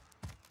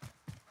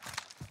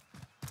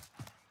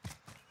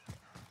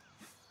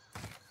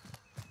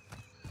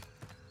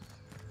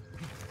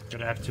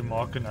 Gonna have to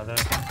mark another.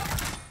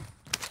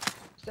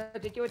 Stel So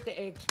did you with the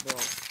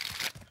Xbox?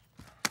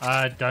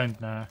 I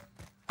don't know.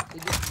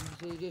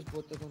 You just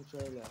bought the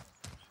controller.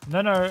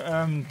 No,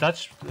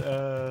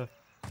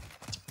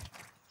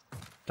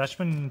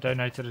 Dutchman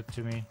donated it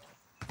to me.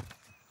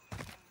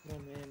 No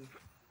man.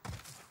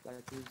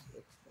 Like his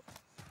Xbox.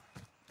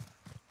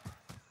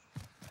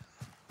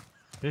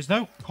 There's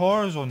no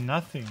cars or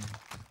nothing.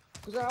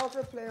 Because I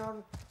also play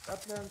on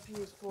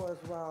PS4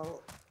 as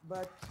well,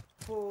 but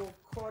for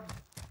COD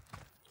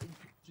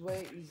it's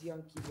way easier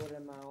on keyboard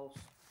and mouse.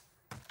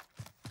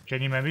 Can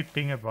you maybe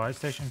ping a buy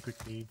station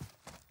quickly?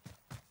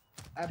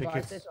 A buy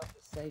Tickets. station is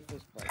the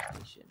safest buy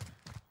station.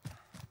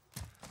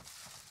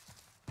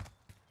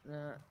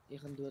 Nou, je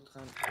gaat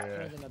doodgaan. Ja. Ik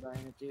ben er naar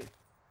bij natuurlijk.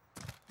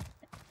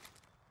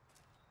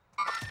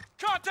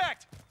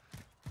 Contact!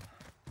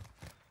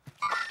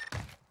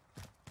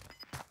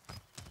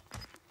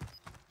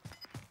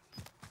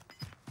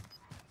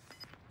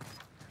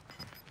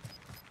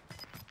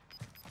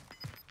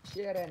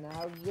 Sharon,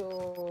 how's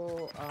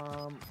your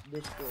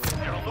Discord?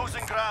 You're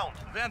losing ground.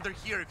 Vendor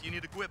here if you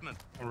need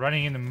equipment.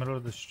 Running in the middle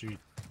of the street.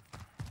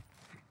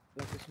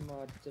 Like a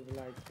smart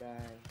civilized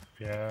guy.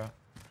 Yeah.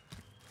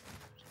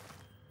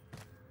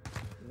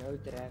 No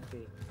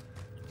traffic.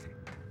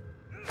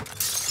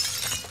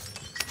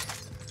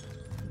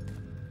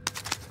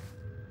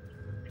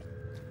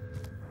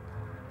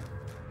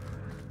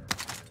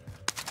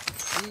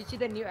 Did you see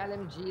the new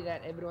LMG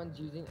that everyone's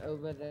using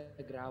over the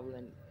Growl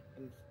and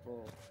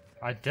M4?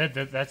 I did.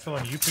 That's the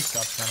one you picked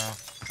up, now.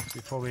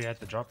 Before we had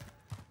the drop.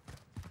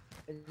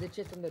 Is the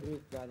shit on the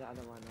roof by the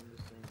other one? I'm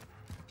just saying.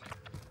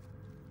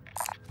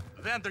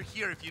 Vendor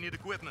here if you need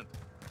equipment.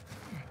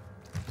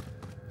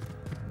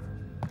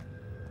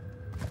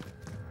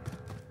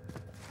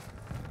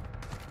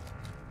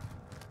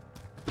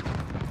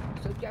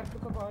 So you have to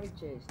come out of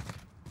chase.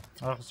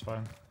 Oh, it's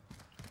fine.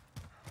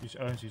 Use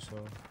owns you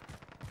so.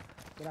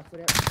 Get up for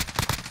it.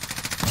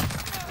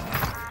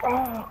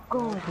 Oh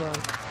god,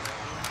 man.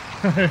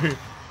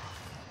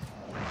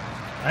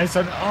 I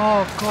said,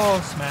 oh, of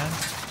course, man.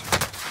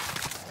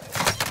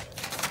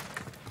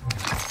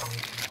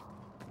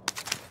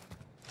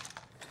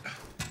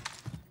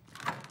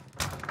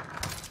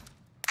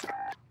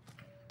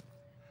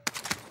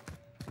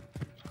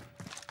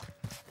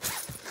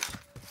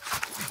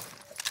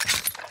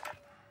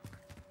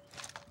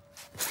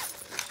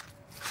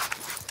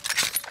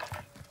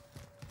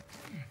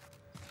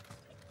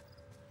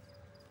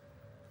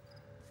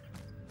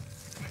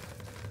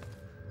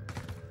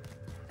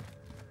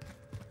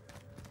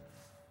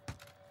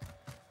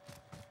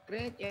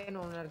 Great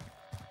 100.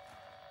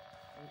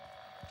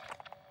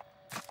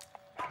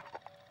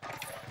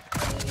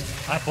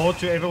 I bought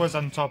whoever was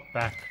on top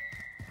back.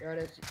 Ja,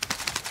 dat is...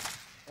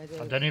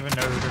 I don't even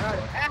know who this was.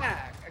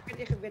 Ah, ik kan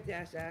niet gebeten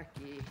aan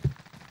Saki.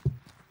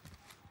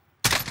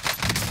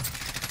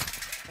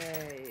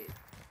 Hey,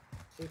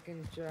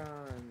 second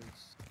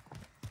chance.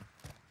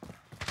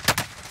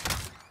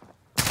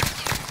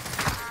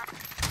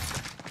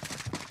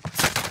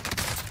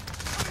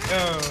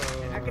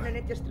 Ik kan er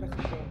netjes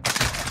teruggekomen.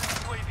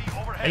 UAV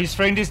overhead. His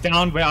friend is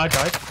down where I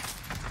died.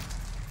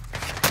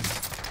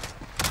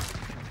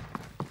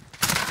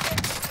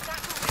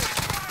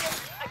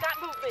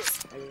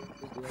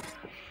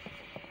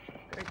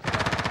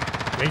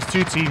 There's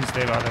two teams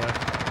there, by the way.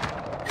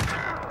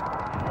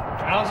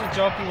 How's it,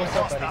 Jockey? What's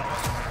up, buddy?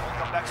 We'll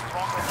come back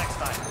stronger next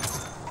time.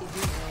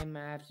 Amazing aim, I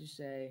have to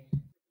say.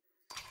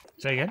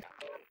 Say again?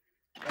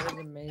 That was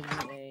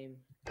amazing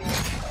aim.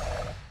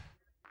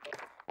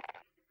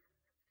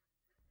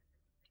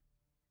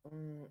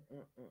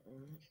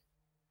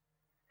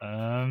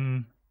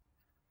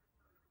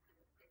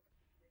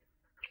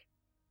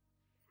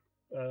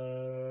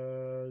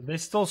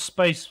 There's still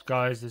space,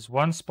 guys. There's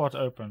one spot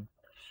open.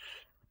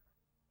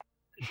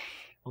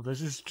 Well,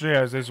 this is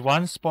true. There's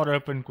one spot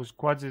open because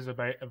Quads is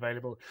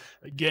available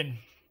again.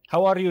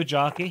 How are you,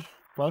 Jockey?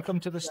 Welcome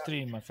to the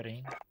stream, my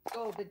friend.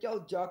 So, dat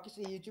jouw Jockey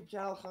zijn YouTube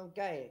channel gaan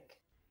kijken?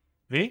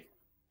 Wie?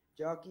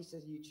 Jockey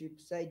says YouTube,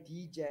 say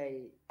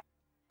DJ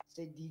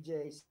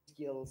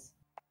skills.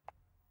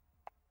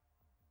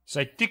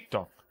 Say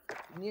TikTok.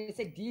 Nee,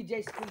 say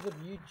DJ skills op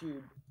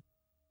YouTube.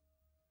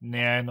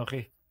 Nee, nog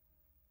niet.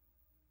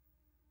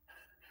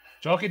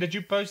 Jockey, did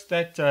you post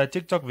that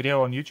TikTok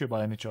video on YouTube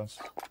by any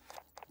chance?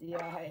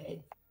 Yeah,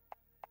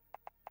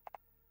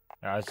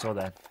 Yeah, I saw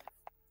that.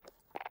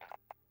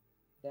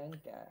 Dank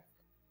je.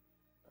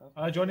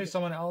 Joining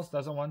someone else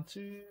doesn't want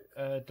to.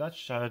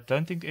 Dutch, I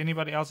don't think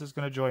anybody else is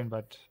going to join,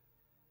 but...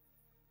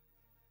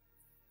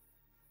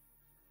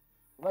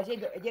 Heb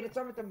jij dit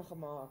samen met hem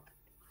gemaakt?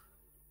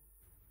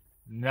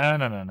 No.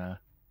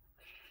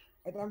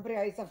 Het amper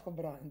huis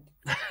afgebrand.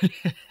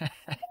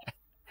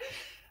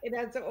 En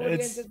dan zijn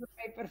audience is een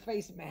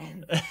paperface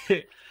man.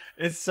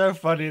 It's so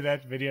funny,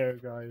 that video,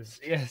 guys.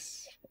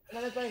 Yes.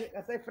 En dan is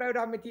zijn vrouw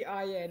daar met die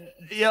iron.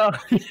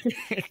 Ja. En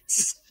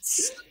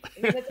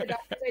dan is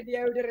hij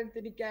deodorant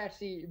in die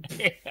kersie.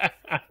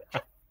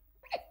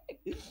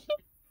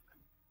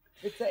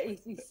 It's a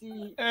ACC.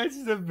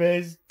 It's the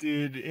best,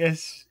 dude.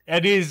 Yes.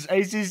 It is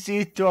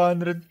ACC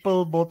 200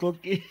 pill bottle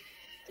key.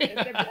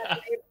 It's a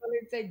black label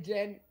inside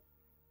Jen.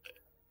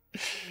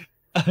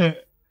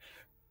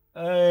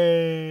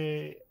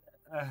 Hey,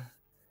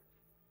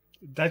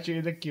 that you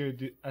in the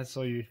queue. I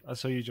saw you. I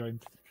saw you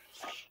joined.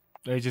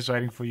 They're just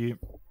waiting for you.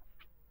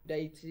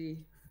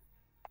 Daisy.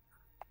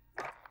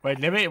 Wait,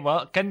 let me.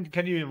 Well, can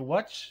you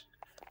watch?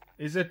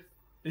 Is it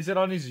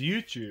on his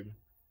YouTube?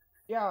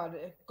 Ja,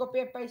 copy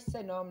en paste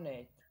sy naam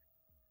net.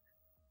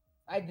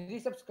 Hy het 3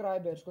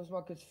 subscribers, kom ons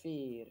maak dit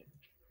 4.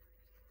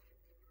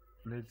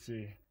 Let's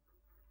see.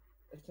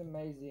 It's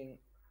amazing.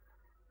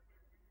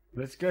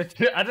 Let's go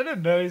to. I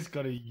didn't know he's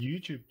got a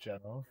YouTube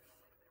channel.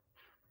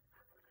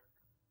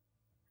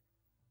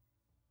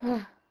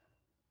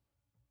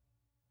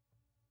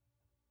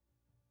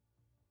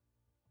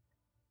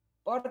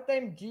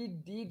 Part-time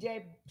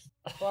DJ,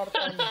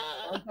 part-time.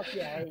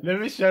 Let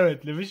me show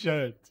it. Let me show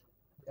it.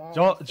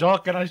 Joe,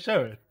 can I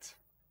show it?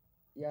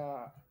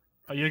 Yeah.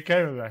 Are you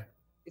okay with that?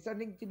 It's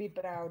something to be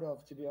proud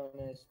of, to be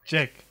honest.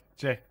 Check.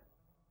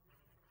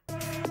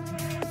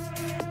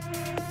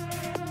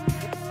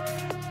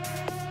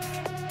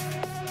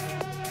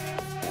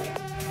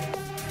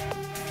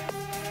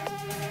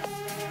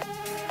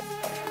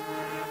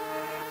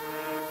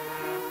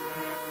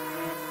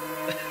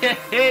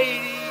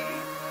 Hey!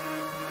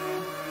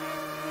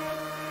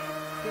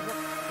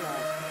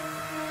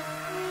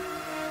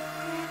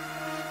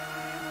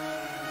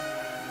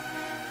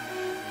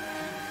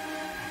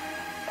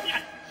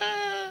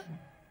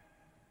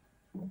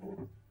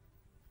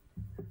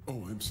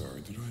 Oh, I'm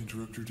sorry. Did I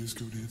interrupt your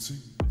disco dancing?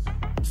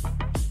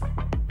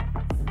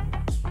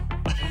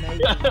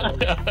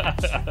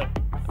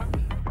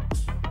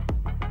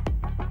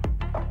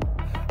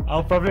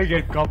 I'll probably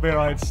get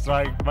copyright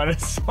strike, but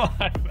it's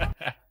fine.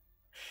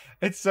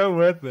 It's so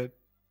worth it.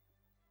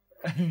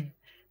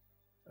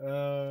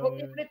 Ook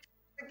jy net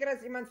seker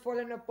as iemand vol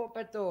in 'n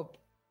poppet op.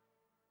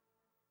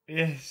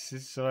 Yes,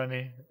 it's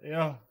funny.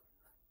 Yeah.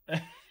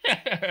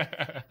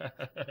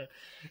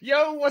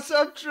 Yo, what's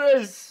up,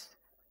 Tris?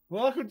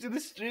 Welcome to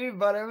the stream,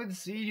 but I haven't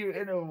seen you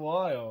in a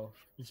while.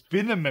 It's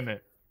been a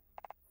minute.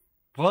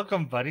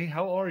 Welcome, buddy.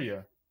 How are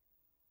you?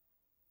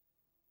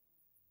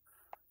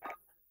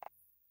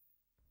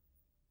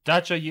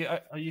 Dutch, are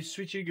you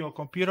switching your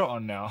computer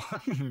on now?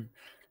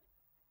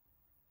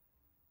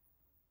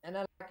 And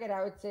I like it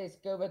how it says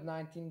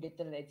COVID-19 get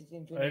the latest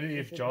information. Only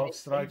if job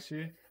strikes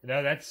you.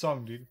 No, that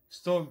song, dude.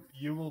 Still,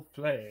 you will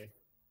play.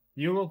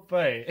 You will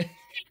pay.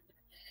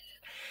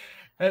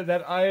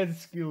 That iron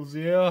skills,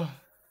 yeah.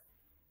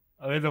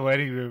 I'm in the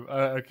waiting room.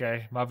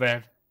 Okay, my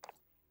bad.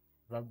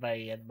 My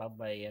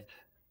bad.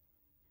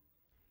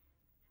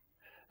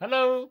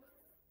 Hello.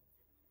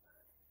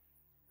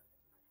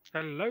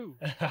 Hello.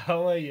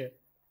 How are you?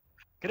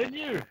 Good on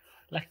you.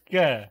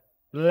 Lekker.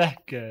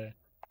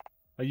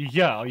 Are you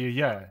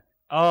here?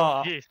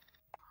 Oh. Yes.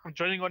 I'm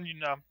joining on you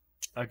now.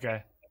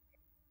 Okay.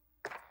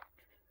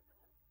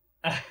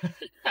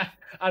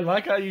 I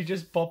like how you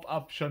just pop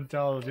up,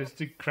 Chantal, just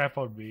to crap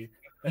on me.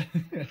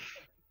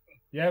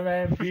 Yeah,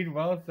 man, been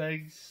well,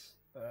 thanks.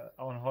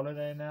 On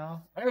holiday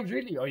now. Oh,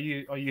 really? Are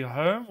you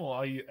home or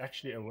are you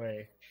actually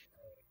away?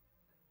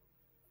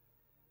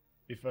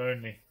 If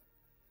only.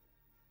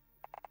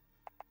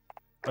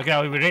 Okay,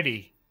 are we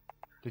ready?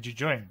 Did you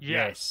join?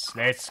 Yeah. Yes,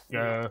 let's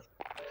go.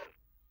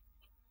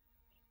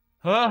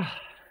 Ah.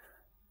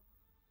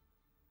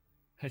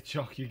 Hey,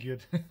 Jock, you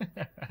good?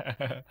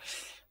 That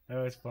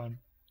was fun.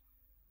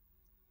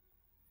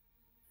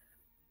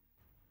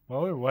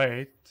 While we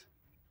wait,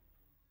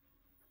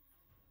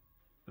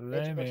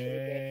 let's.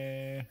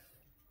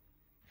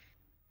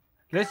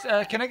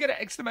 Can I get an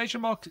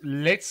exclamation mark?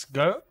 Let's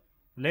go.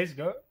 Let's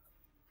go.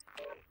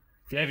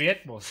 Yeah,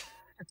 Vietmos.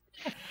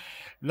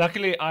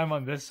 Luckily, I'm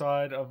on this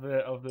side of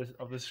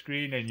the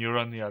screen, and you're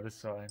on the other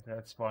side.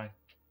 That's fine.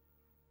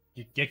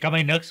 Jy kan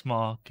my niks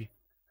maak.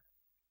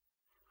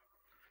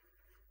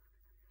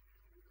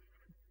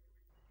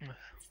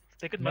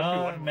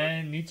 No,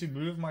 man, need to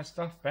move my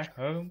stuff back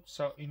home.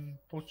 So in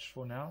Potch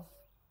for now.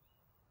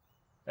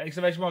 The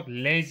exclamation mark,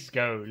 let's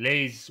go.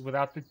 Les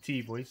without the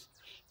T, boys.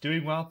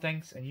 Doing well,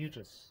 thanks, and you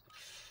just.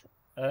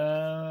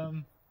 So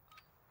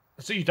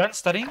you done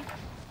studying?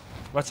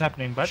 What's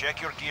happening, bud? Check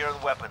your gear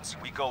and weapons.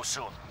 We go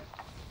soon.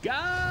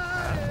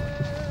 God!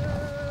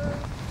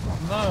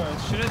 No,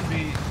 it shouldn't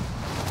be.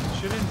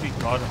 Shouldn't be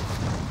God.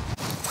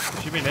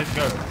 It should be let's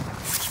go.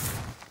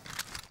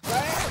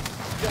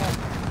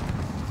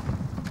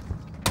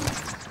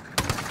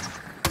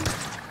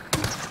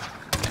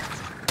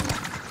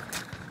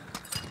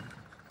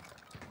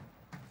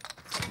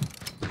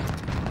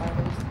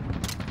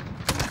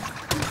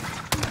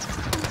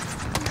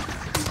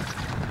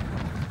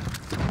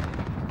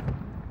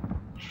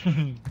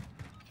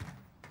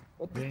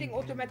 What this thing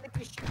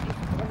automatically shoots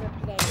from the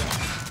player.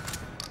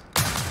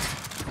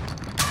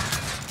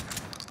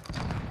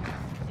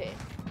 Okay.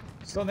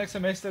 Still next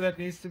semester that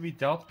needs to be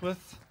dealt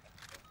with.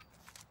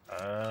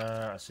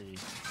 I see.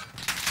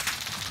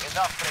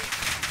 Enough training.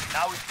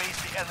 Now we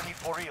face the enemy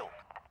for real.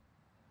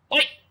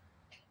 Oi!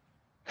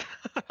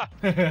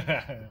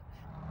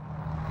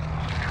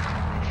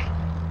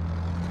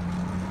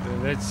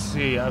 Let's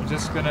see. I'm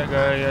just gonna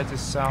go here to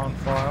sound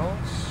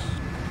files.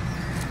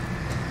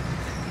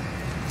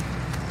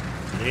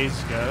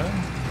 Let's go.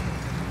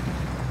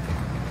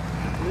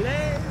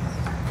 Let's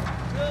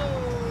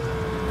go.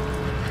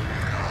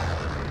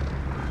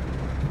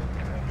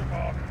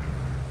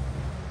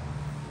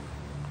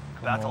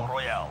 Battle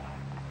Royale.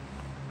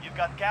 You've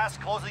got gas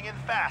closing in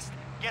fast.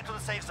 Get to the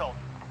safe zone.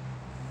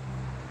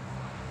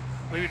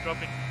 Where are we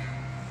dropping?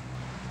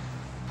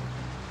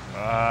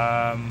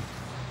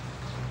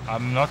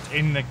 I'm not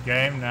in the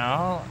game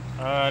now.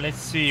 Let's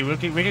see. We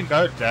can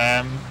go.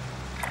 Damn.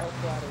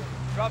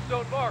 Drop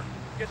zone marked.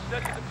 Get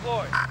set to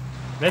deploy.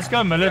 Let's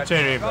go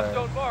military, Drop bro.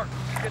 zone marked.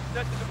 Get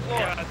set to deploy.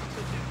 Yeah, I think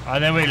so too.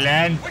 And then we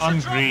land We on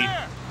should drop green.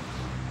 there.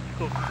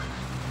 Cool.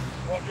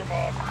 Roger,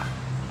 Mark.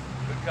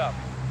 Good copy.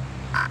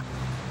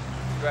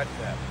 Scratch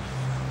that.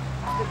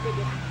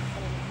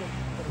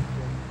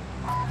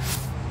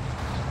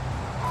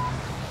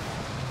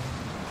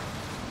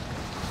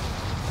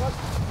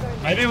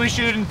 Maybe we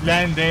shouldn't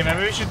land there.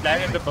 Maybe we should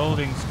land in the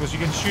buildings because you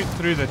can shoot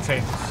through the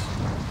tents.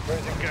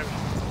 Where's it go?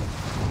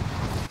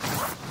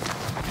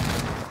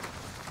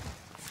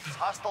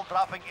 Hostile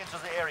dropping into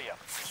the area.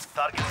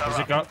 Targets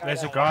are up.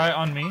 There's a guy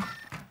on me.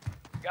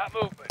 Got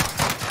movement.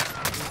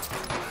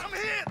 I'm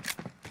hit.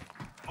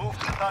 Move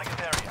to the target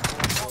area.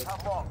 Don't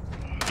have long.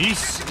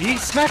 He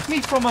smacked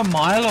me from a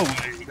mile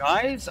away,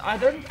 guys. I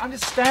don't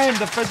understand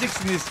the physics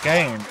in this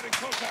game.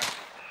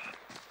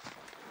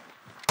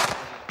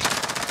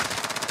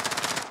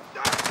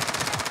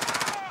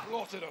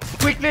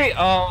 Quickly!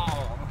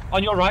 Oh,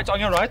 on your right, on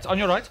your right, on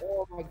your right.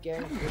 Oh my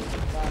god.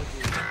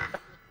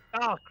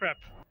 Oh crap.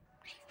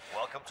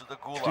 Welcome to the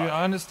gulag. Dude,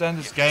 I understand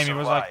this If game. you It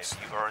was like,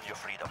 survive, you earn your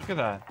freedom. look at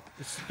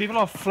that. People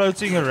are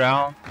floating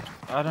around.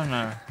 I don't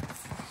know.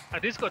 I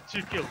just got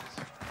 2 kills.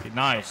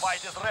 Nice.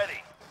 Fight is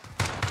ready.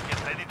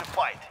 Get ready to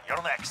fight.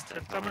 You're next.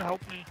 Can someone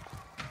help me?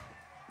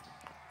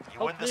 You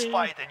win this me.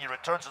 fight and you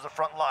return to the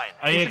front line.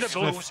 I Open the X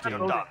door, 50.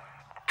 open the door.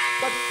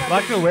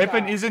 Like the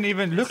weapon isn't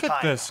even. Look at time.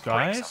 this, Break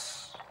guys.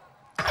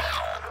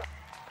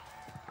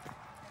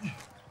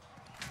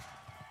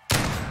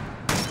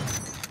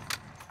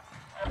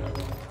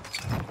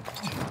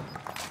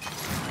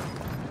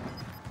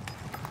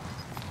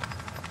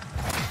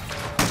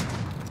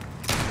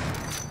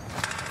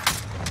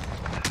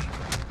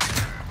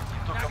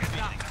 Took a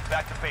beating.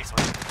 Back to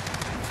basement.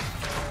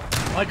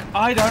 Like,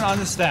 I don't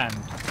understand.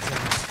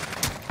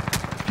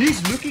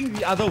 He's looking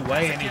the other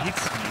way and he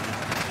hits me.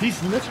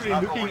 He's literally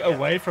Not looking over yet.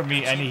 away from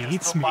me and he You can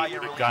hits still me buy with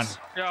your a gun. release.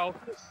 Yeah, I'll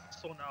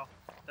saw now.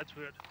 That's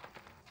weird.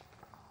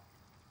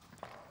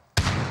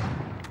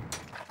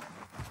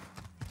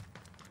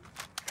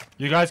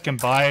 You guys can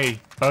buy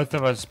both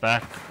of us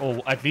back,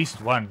 or at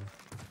least one.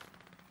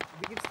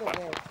 We can still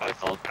go. I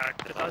felt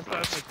back that I was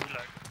going to be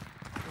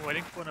like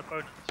waiting for an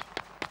opponent.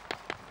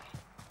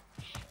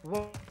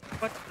 What?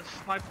 The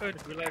sniper in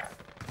Gulag?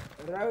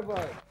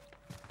 Robo.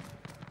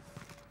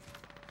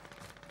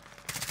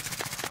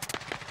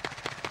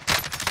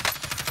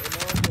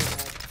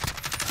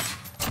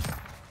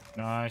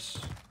 Nice.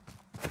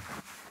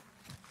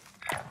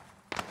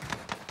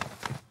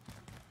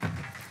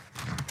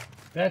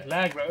 That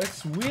lag, bro,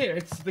 it's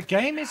weird. The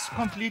game is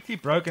completely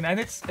broken, and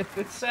it's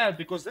sad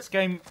because this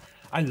game,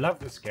 I love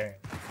this game.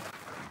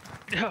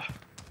 Yeah.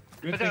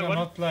 Good But thing that I'm one-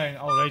 not playing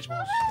All Rage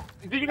Mods.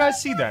 Did you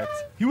guys see that?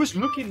 He was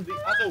looking the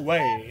other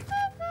way,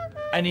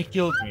 and he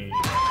killed me.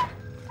 I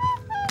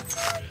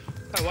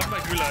won my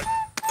Gulag.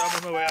 So I'm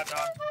on my way out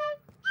now.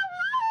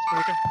 So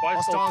we can buy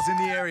Hostiles in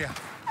the area.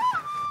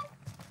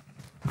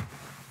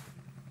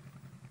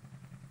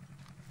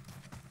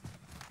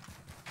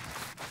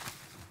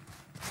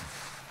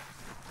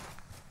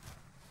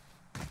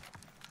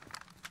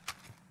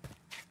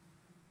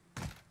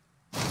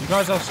 You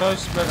guys are so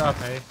split up,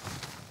 hey?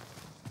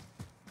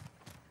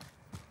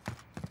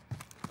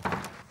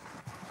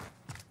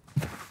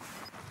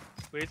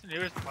 Where's the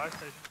nearest fire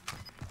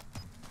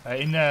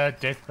station? In the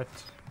death pit.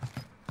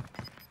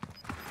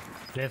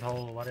 Death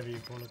hole, whatever you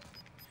call it.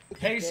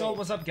 Hey Soul,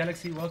 what's up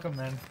Galaxy? Welcome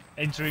man.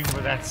 Entering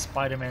with that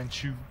Spider-Man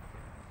shoe.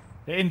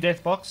 They're in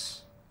death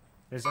box.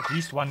 There's at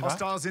least one guy.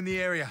 Hostiles in the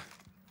area.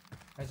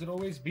 Has it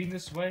always been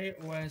this way,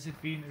 or has it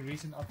been a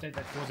recent update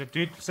that caused it?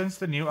 Dude, since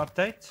the new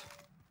update,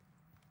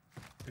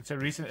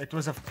 it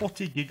was a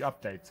 40 gig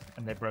update,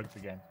 and they broke the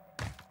game.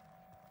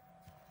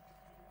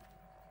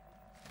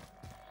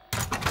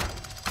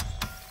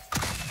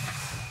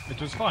 It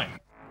was fine.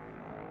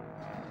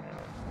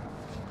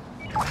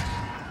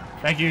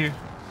 Thank you.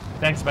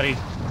 Thanks, buddy. We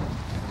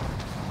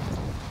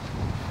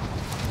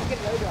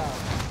can load out.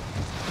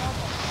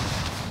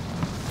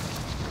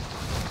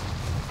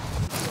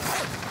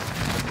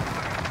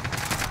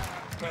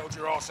 Bailed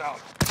your ass out.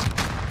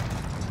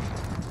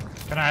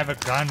 Can I have a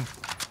gun?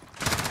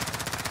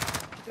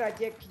 Try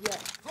check here.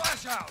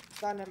 Flash out.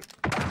 Staan hem.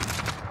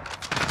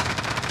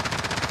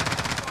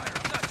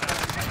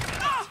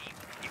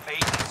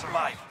 Evade and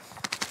survive.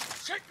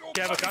 Check your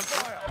You have a bloody gun?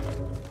 fire.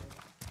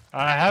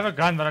 I have a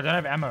gun, but I don't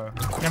have ammo.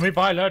 Can we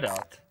buy a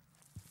loadout?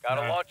 Got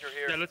a No. launcher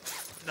Yeah, here.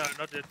 let's. No,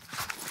 not yet.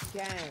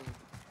 Can.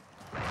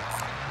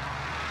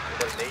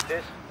 Anybody need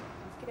this?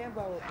 You can't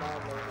buy no.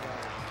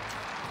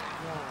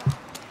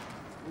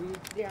 We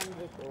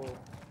 300 or...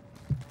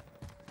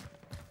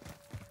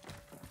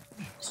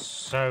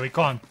 So we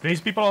can't.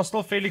 These people are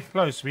still fairly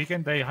close.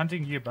 They're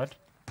hunting you, bud.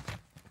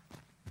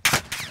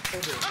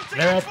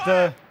 They're at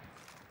the...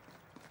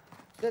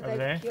 That Over I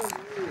there. kill you.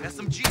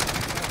 SMG.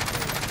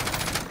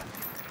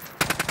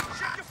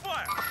 Check your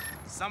fire.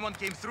 Someone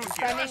came through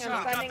here. I'm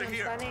Helicopter stunning.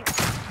 here.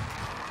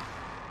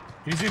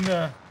 He's in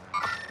the...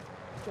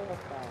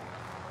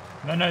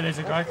 No, there's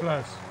a guy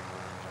close.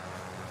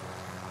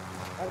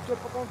 Chopper,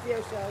 come for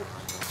yourself.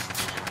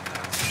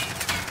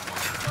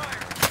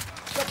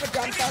 Chopper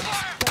jump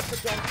out.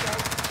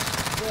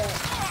 There.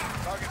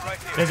 Target right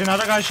here. There's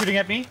another guy shooting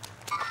at me.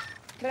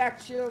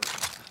 Crack shield.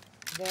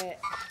 There.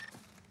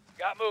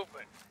 Got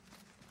movement.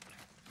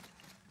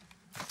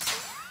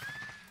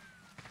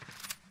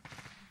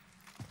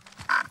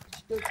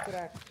 Still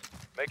cracked.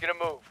 Making a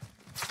move.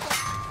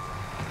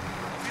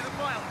 See the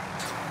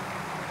violence.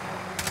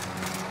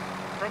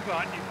 From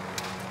behind you.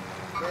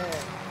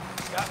 There.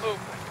 Got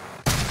movement.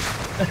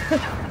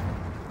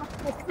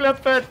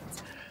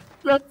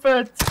 Flip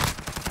it.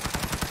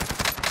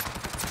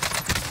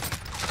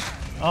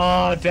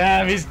 Oh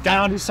damn, he's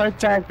down. He's so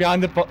tagged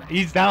behind the.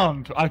 He's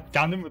down. I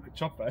downed him with the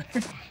chopper.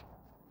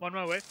 On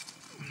my way.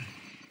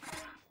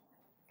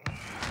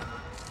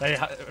 They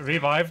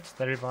revived.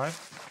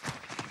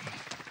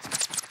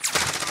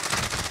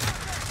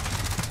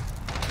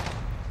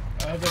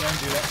 Oh, they don't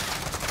do that.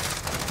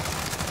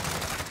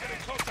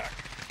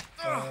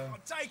 I'm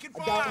taking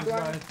I fire. downed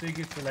I one. think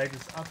it's the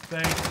latest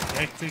update.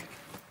 Hectic.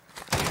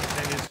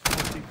 There is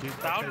 40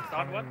 gig Down update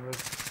one. coming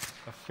with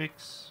a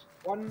fix.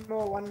 One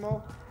more.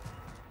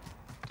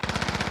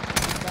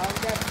 Down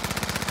that.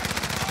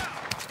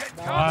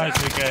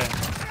 Nice,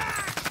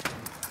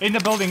 okay. In the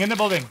building.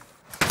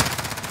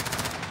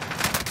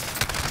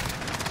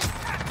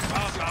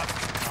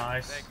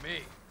 Nice. Thank me.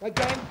 My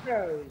game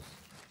froze.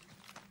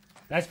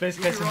 That's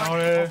best case You're right,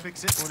 scenario. I'll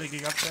fix it. 40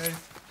 gig update.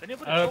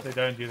 Anybody I hope talk?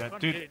 they don't do that.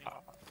 Can't Dude, hear any.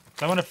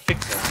 I want to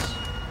fix this.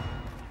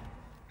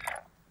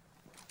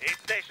 Aid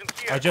station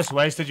here. I just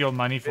wasted your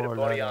money Bit for of a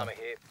body loader. armor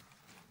here.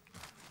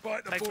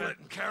 Bite the Thanks, bullet man.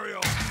 and carry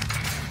on.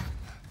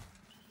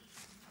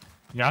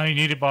 Now you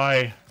need to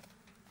buy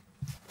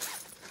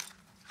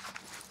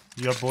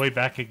your boy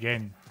back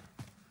again.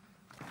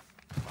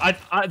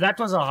 That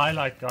was a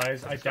highlight,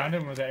 guys. I downed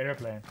him with the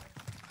airplane.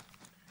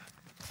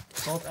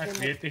 Salt at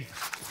Vieti.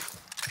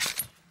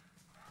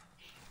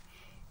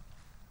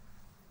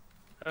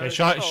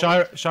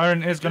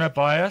 Sharon is gonna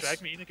buy us.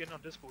 Drag me in again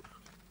on Discord.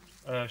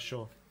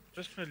 Sure.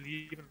 Just gonna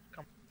leave and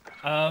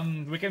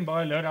come. We can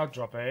buy a loadout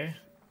drop, eh?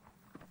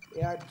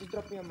 Yeah, just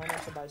drop me your money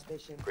at the buy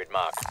station. Grid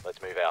mark. Let's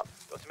move out.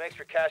 Got some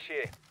extra cash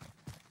here.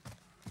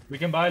 We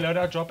can buy a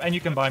loadout drop and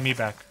you can buy me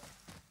back.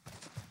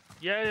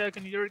 Yeah, I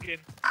can hear it again.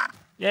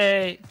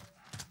 Yay!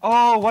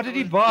 Oh, what did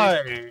he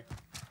buy?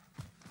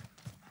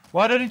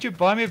 Why didn't you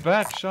buy me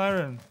back,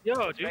 Sharon? Yeah,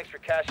 Some dude. extra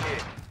cash here.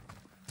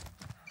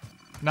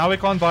 Now we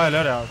can't buy a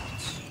loadout.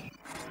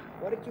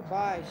 What did you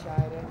buy,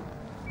 Sharon?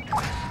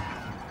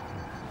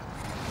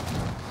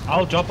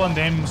 I'll drop on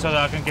them so that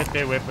I can get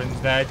their weapons.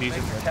 They're Some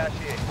decent extra weapons.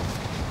 cash here.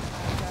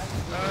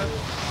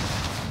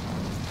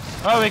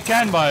 Oh, we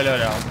can buy a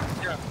loadout.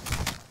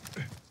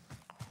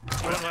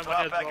 Friendly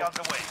Drop back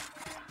underway.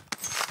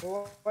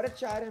 Well, what did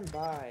Sharon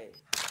buy?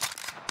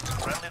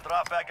 Friendly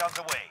drop back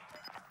underway.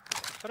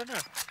 I don't know.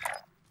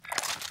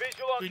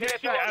 Visual on We care need to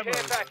get ammo.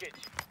 package.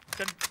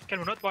 Can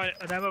we not buy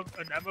an ammo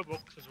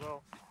box as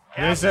well?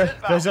 There's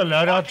a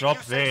loadout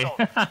drop there.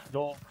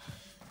 No.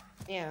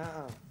 Yeah,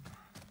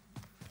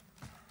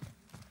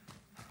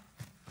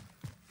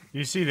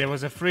 You see, there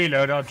was a free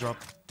loadout drop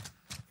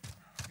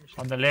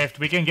on the left.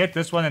 We can get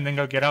this one and then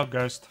go get our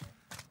ghost.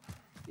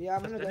 Yeah,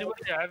 I'm Does gonna go.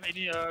 anybody have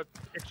any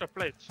extra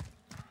plates?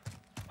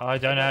 I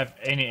don't have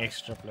any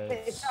extra It's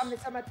plates.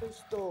 some at the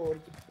store.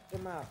 You put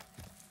them up.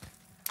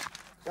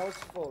 That was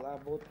full. I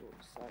bought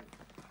some.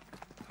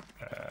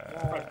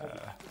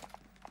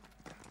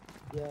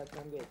 Yeah,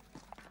 come get.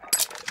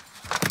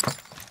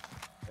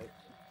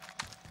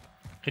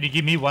 Can you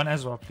give me one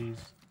as well, please?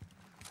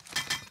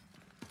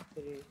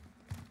 Three.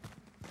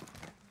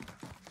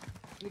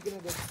 We're gonna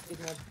get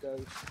kidnapped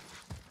ghost.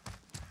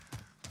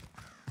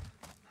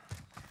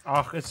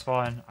 Ah, it's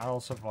fine. I'll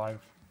survive.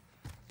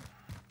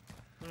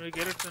 When we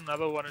get it,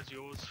 another one is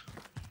yours.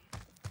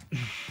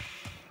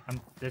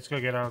 Let's go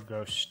get our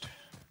ghost.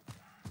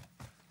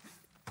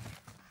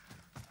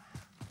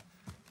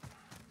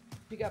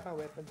 Pick up my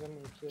weapons on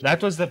me.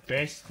 That was the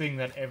best thing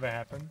that ever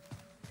happened.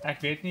 Ek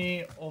weet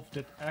nie of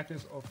dit ek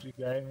is of die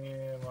game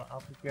nie, maar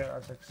elke keer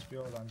as ek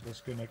speel dan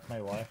disconnect my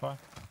wifi.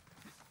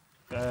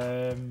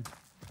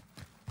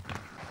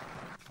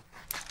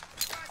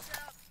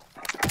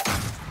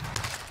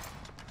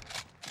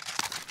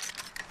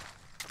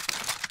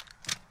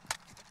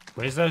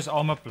 Where's those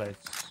armor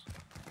plates?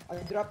 I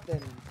dropped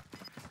them.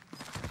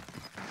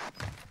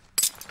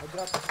 I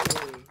dropped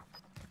three.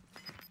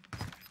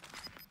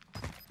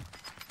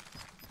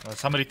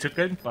 Somebody took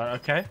it, but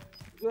okay.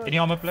 Good. Any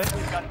armor plates?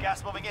 Got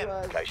gas moving in.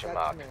 Good, Location that's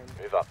mark. man.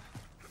 Move up.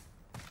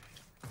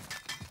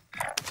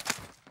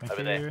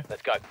 you. there.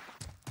 Let's go.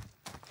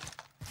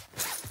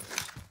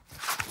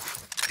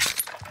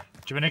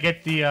 Do you wanna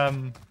get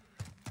the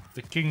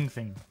king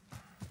thing?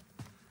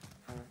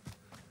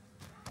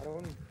 I don't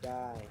want to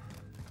die.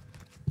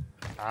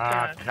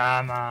 Ah,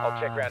 come on. I'll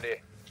check around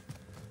here.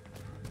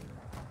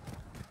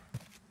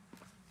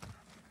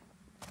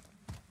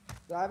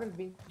 So I haven't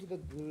been to the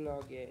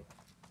gulag yet.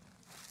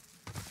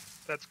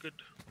 That's good.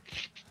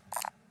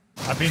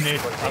 I've been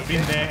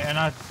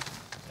there,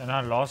 and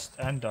I lost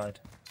and died.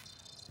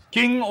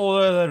 King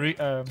or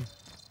the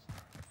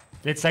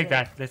let's take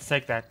that. Let's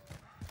take that.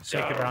 Let's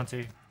take the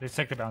bounty. Let's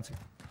take the bounty.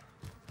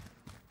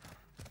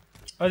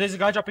 Oh, there's a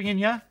guy dropping in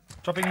here.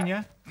 Dropping in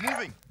here.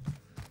 Moving.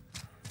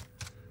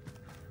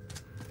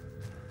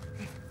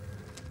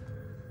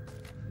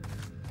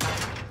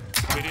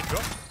 Where did it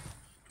drop?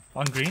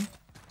 On green.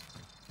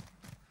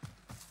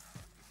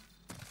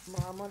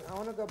 I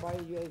want to go buy a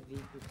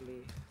UAV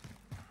quickly.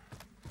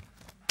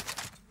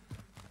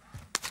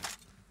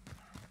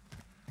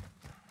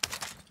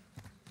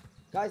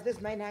 Guys,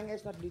 this main hangar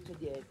is not looted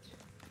yet.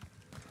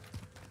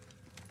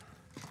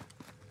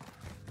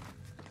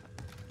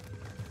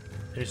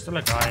 There's still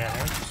a guy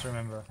ahead, just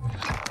remember.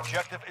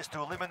 Objective is to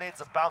eliminate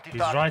the bounty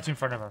He's target. right in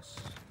front of us.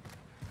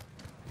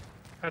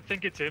 I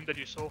think it's him that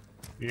you saw.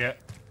 Yeah.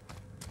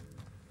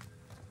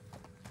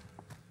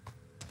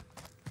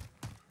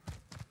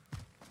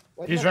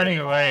 What He's must I running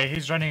buy? away.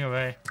 He's running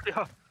away.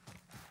 Yeah.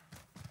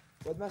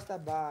 What must I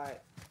buy?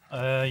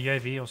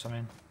 UAV or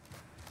something.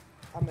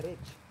 I'm rich.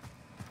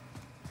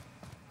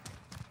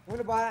 I'm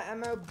gonna buy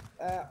an ammo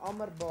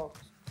armor box.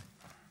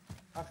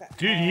 Okay,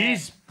 Dude,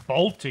 he's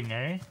bolting,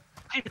 eh?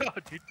 Yeah,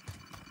 dude.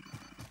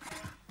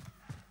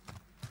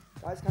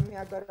 Guys, come here,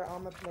 I got an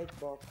armor plate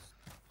box.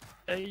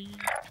 Hey.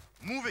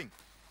 Moving.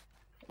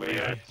 Where you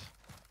at?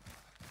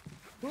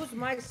 Whose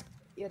mic's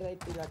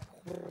irritating like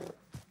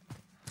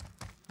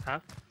Huh?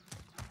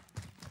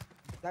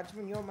 that's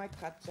when your mic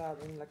cuts out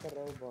in like a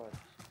robot.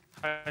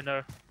 I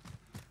know.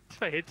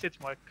 It's my headset's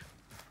mic.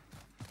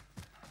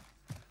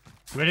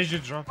 Where did you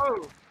drop?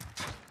 Oh!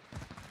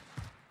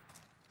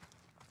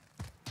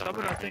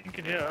 Someone I think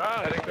in here.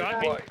 Ah, it's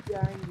behind me.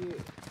 Behind you.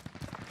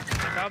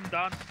 I'm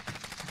down.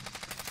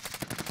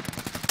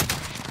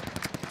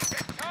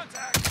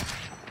 Contact.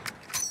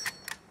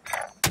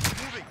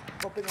 Moving.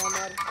 Popping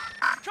armor.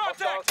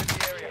 Contact.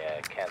 Yeah,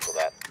 cancel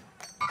that.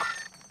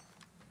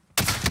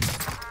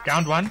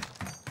 Downed one.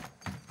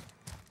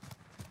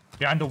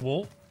 Behind the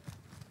wall.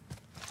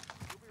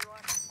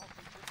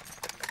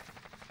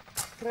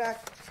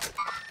 Cracked.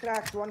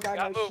 Cracked. One guy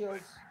Got no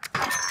movement. shields.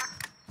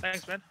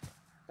 Thanks, man.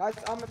 Guys,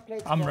 armor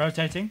plate I'm box.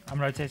 rotating. I'm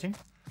rotating.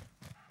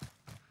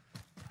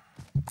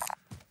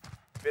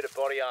 Bit of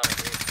body armor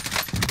here.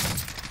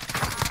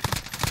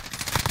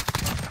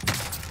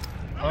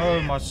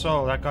 Oh my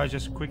soul! That guy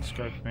just quick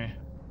scoped me.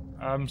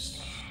 I'm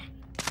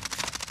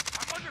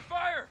under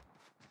fire.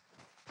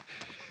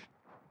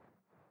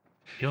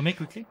 Heal me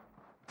quickly.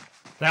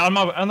 They're on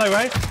their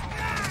way.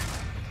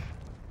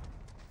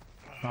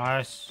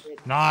 Nice,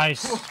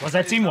 nice. Was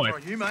that team Number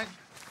wipe? you, mate.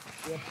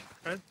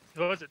 Right?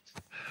 Who was it?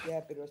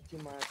 Yep, it was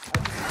teamwork.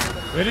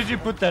 Where did you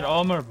put that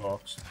armor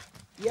box?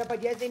 Yeah,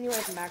 but yes, anyway,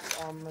 max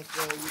armor,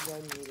 so you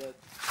don't need it.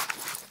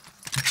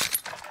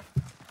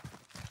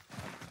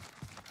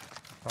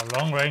 A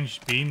long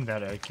range beam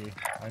that okay.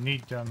 I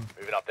need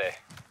Moving up there.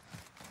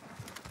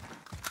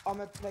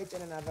 Armor plate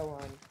and another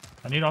one.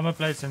 I need armor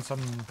plates and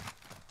some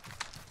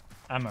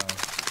ammo.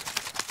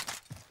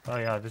 Oh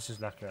yeah, this is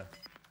like a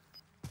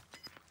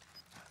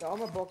The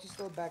armor box is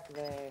still back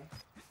there.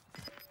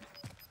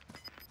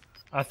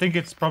 I think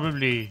it's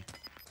probably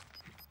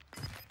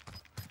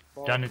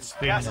done its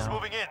thing Gas is now.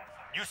 moving in.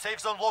 New safe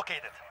zone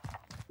located.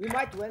 We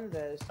might win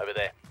this. Over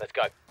there. Let's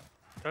go.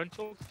 Don't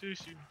talk too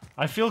soon.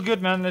 I feel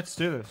good, man. Let's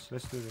do this.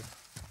 Let's do this.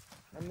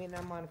 I mean,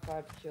 I'm on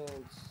 5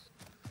 kills.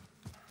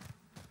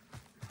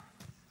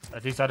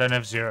 At least I don't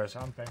have zeros.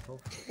 I'm thankful.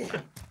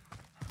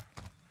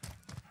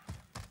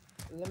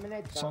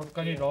 Eliminate So bounty.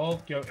 kan jy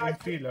dalk jou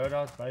MP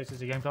loadout base as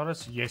die game klaar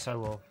is? Yes, I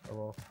will. I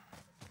will.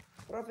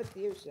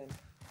 Profitation.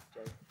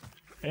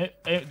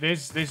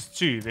 There's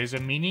two. There's a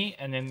mini,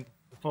 and then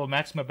for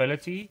max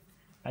mobility,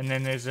 and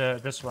then there's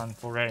this one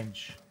for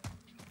range.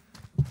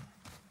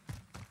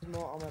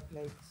 More armor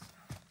plates.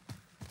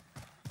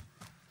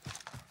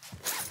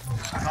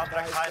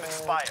 Contract time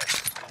expired.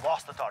 We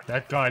lost the target.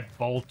 That guy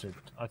bolted.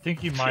 I think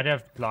he might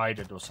have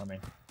glided or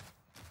something.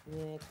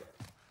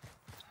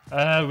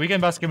 Yeah,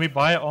 Weekend Bus, can we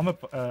buy an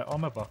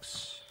armor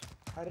box?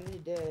 I already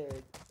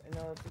did. I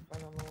know if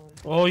another one.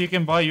 Or you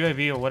can buy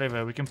UAV or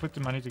whatever. We can put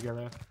the money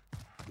together.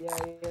 Yeah,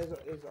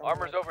 is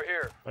Armor's over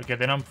here. Okay,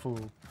 then I'm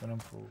full. Then I'm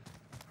full.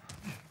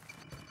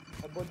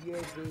 I bought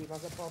UAV,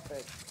 must I pop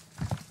it?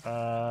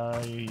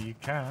 You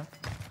can.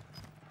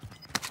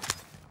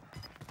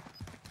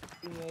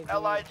 UAV,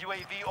 Allied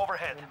UAV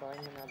overhead. I'm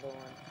buying another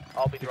one.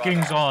 I'll be The driving.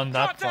 King's on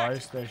that fire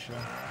station.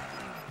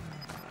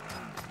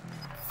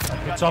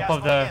 At the top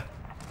of the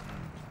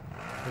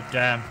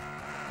dam.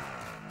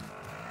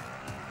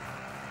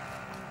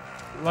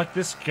 Like,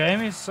 this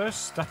game is so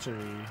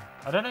stuttery.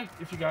 I don't know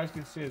if you guys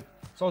can see it.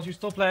 Souls, you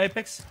still play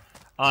Apex?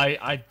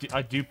 I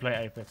do play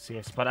Apex,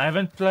 yes, but I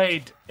haven't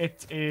played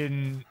it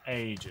in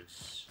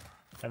ages.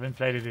 I haven't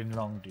played it in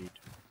long, dude.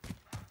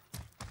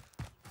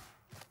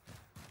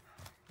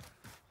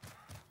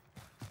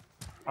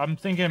 I'm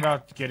thinking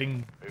about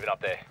getting Moving up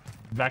there.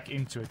 back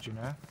into it, you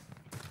know?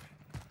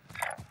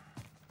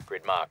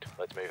 Grid marked.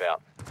 Let's move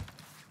out.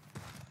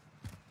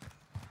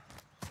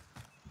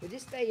 We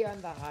just stay here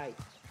on the height.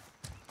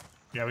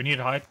 Yeah, we need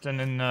height and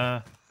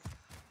then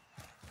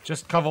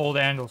just cover all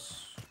the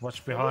angles.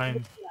 Watch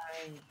behind.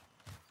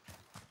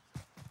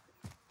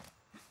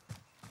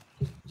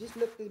 Just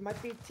look, there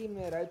might be a team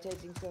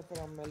rotating stuff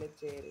from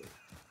military.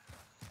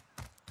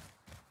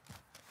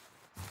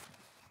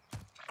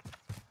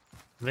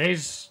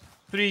 There's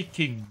 3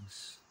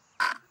 kings.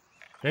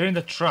 They're in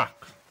the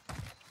truck.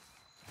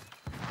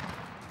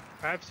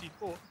 I have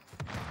C4.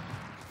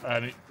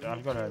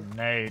 I've got a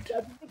nade.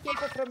 Just be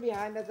careful from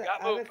behind us.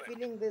 I have a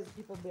feeling there's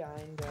people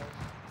behind us.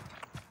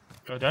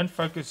 Oh, don't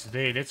focus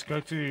there. Let's go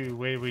to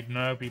where we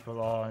know people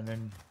are and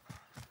then...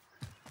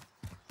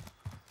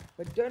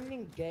 But don't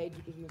engage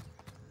because you...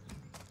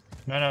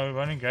 No, we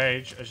won't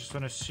engage. I just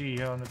want to see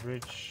here on the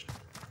bridge.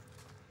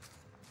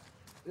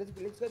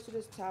 Let's go to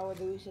this tower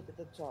that we set at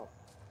the top.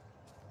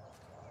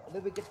 And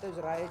then we get those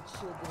riot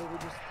shields and then we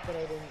just throw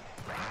them.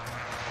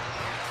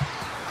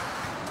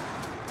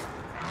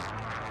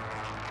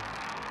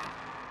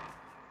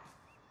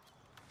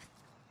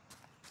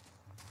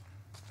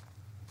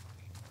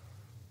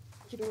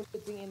 Kid was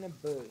sitting in a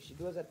bush. It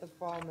was at the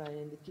farmland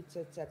and the kid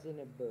sat in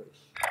a bush.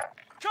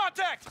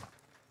 Contact!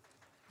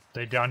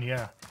 They're down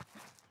here.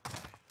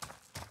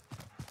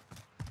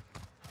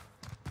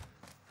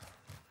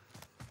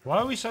 Why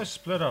are we so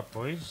split up,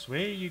 boys? Where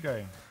are you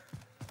going?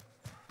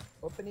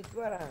 Open it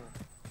warang.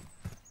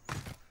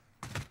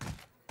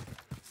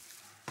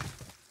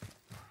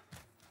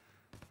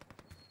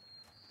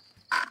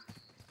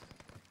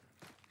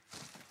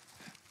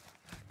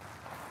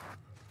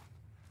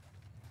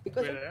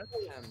 Because Where they at?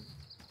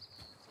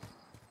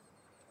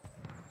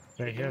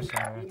 They're here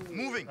somewhere.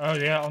 Moving. Oh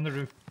yeah, on the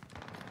roof.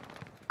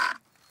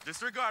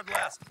 Disregard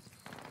last.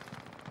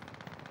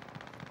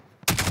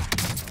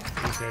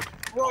 He's dead.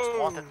 Most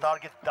wanted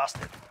target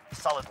dusted.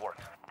 Solid work.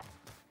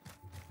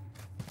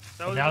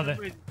 That was Now really they-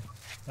 crazy.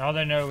 Now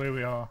they know where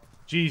we are.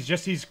 Geez,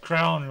 just his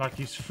crown, like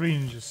his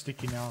fringe is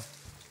sticking out.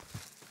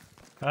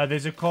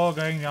 There's a car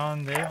going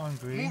down there on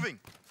green. Moving.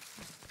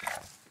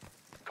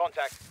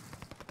 Contact.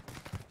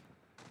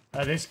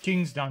 There's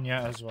kings down here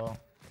as well.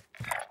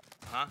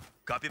 Huh?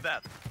 Copy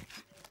that.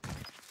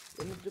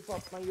 I need to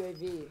pop my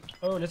UAV.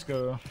 Oh, let's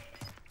go.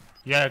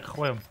 Yeah,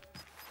 gooi hom.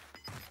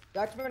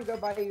 Dutchman, go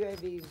buy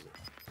UAVs.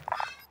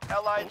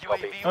 Allied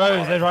Copy. UAV. Oh,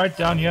 overhead. they're right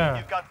down here.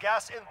 You've got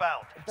gas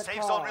inbound. The Safe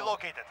car. zone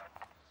relocated.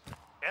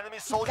 Enemy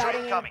soldier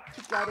Guiding incoming.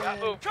 Keep guiding Got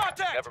in. moved.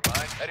 Contact! Never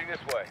mind. Heading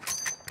this way.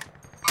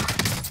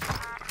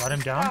 Got him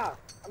down. Ah,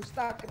 I'm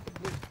stuck at the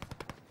bridge.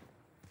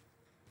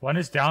 One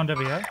is down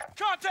over here.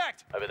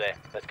 Contact! Over there.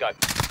 Let's go. Allied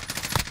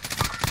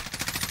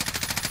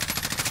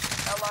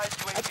I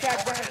UAV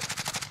tracked overhead. that.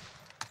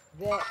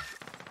 There.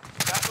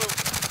 Got moved.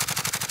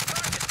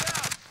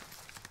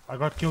 I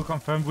got kill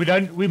confirmed.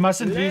 We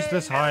mustn't lose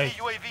this high. Enemy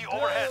UAV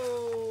overhead.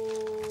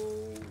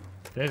 Oh.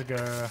 Let's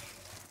go.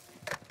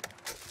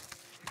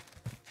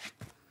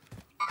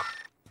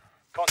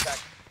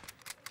 Contact.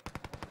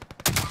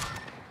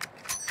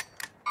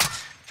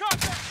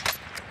 Contact!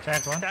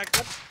 Tag one. Tag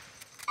that.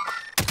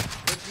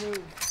 Let's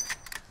move.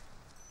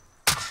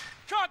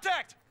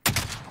 Contact!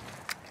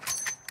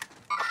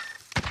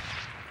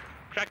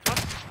 Cracked one.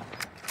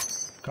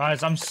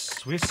 Guys,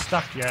 we're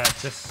stuck here.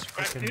 This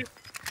Cracked freaking... two.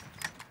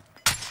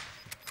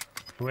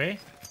 Where?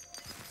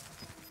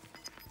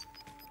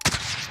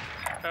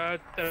 They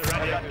We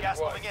ran, got gas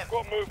moving in.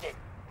 Got movement.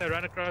 they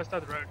ran across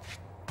that road.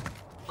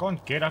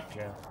 Can't get up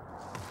here.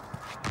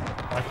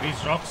 Like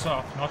these rocks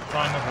are not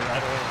climbable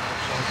at all.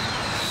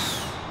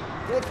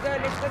 Let's go to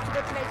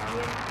the place.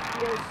 Me and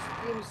Pierce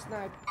team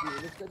snipe you.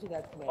 Let's go to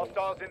that place.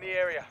 Hostiles in the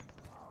area.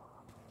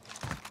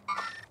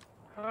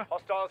 Huh?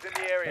 Hostiles in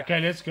the area. Okay,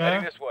 let's go.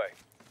 Heading this way.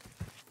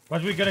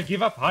 But we're gonna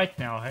give up height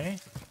now, hey?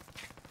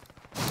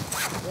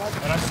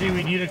 And I see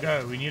we need to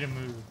go. We need to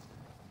move.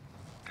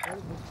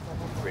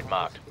 Grid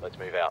marked. Let's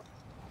move out.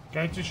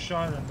 Go to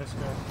Charlotte. Let's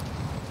go.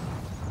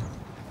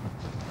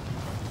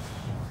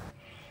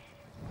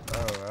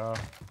 Oh well.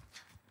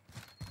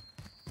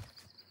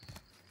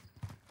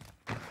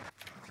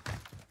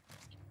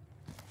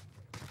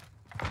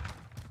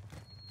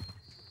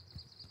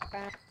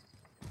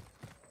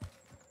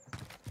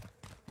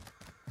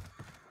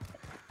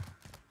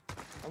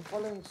 I'm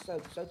following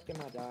Soap. Soap's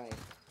gonna die.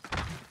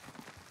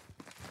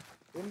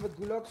 Remember,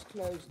 Gulag's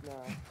closed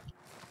now.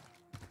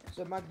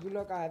 So my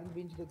Gulag, I haven't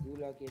been to the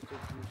Gulag yet, so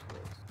it's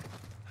useless.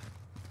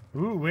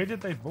 Ooh, where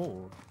did they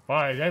board?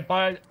 They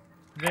by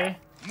there.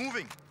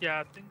 Moving. Yeah,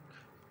 I think.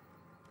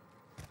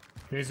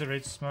 There's a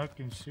red smoke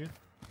and shit.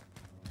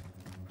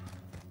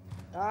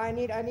 I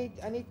need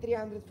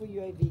 300 for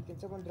UAV. Can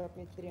someone drop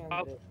me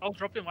 300? I'll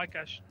drop you my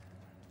cash.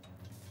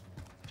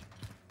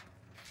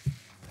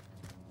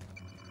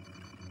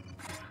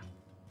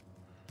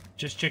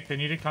 Just check. They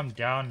need to come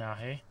down now.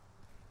 Hey.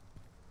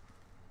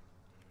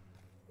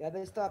 Yeah,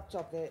 they stop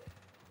top there.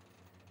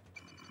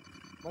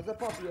 What's the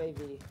pop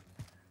UAV?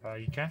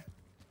 You can.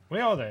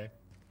 Where are they?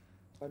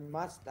 One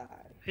must die.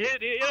 Here.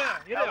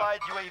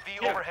 Allied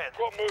UAV overhead.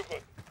 Got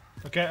movement.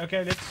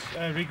 Okay. Let's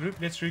regroup.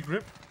 Let's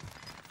regroup.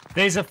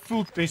 There's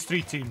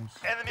 3 teams.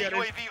 Enemy Yeah,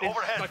 UAV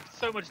overhead. Like,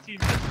 so much team.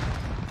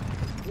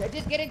 Yeah,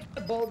 just get into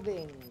the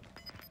building.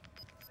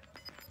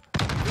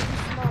 Be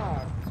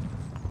smart.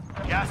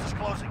 Gas is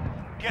closing.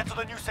 Get to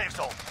the new safe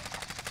zone.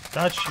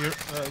 Dutch,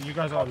 you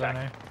guys are alone,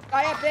 eh?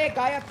 Guy up there,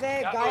 guy up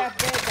there, guy up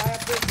there, guy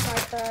up there,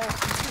 sniper.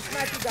 You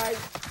snipe you guys.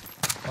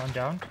 One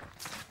down.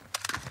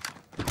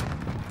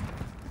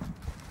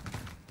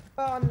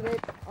 On red,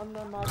 on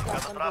the mark.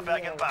 Got the drop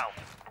back inbound.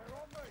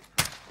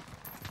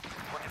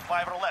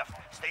 25 are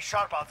left. Stay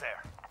sharp out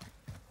there.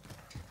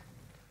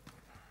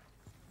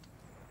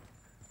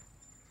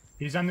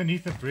 He's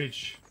underneath the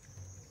bridge.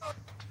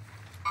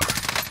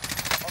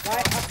 Guy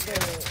up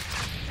there.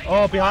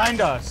 Oh,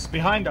 behind us.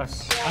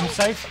 I'm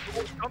safe.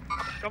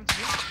 Come to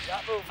me.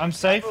 I'm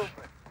safe.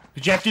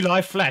 But you have to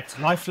lie flat.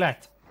 Lie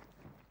flat.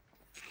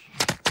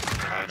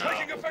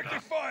 Taking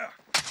effective fire.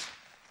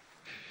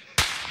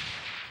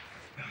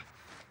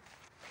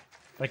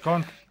 They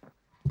can't.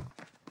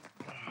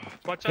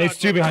 Watch out. There's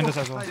 2 behind us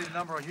as well. Made a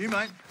number on you,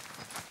 mate.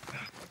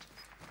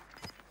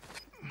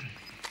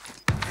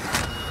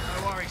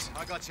 No worries.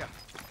 I got you.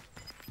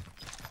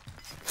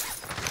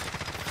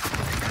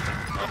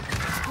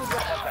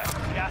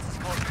 Gas is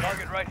close.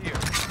 Target right here.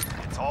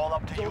 It's all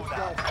up to you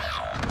now.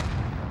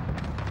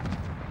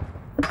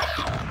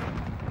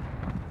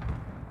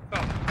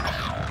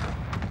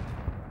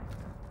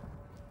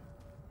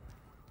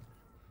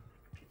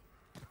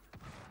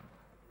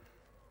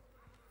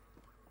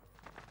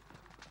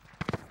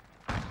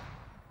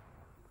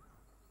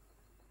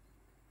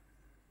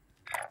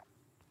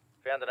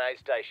 Found an aid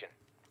station.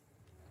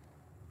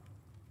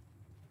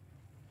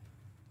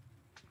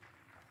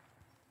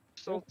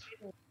 Salt.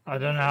 I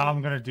don't know how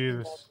I'm gonna do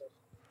this.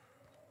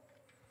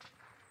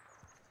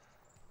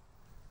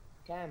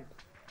 Camp.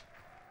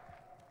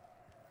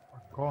 I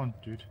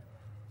can't, dude.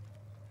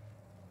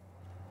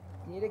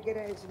 You need to get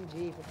an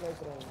SMG for close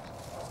range.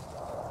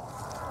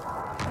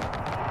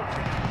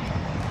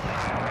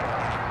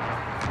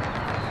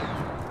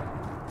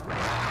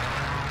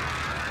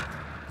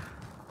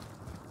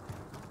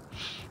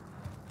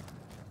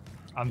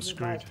 I'm You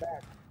screwed. guys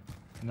back.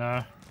 No.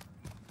 Okay.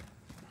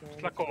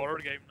 It's like a horror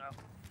game now.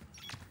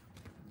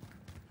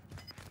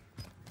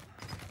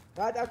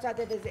 Right outside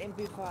there, there's an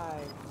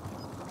MP5.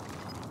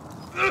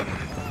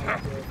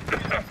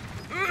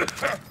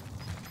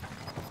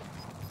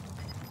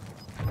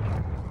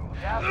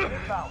 Gas is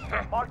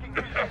inbound. Marking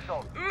new safe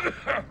zone.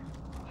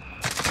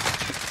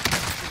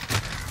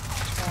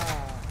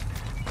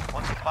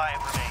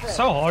 25 remains.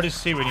 So hard to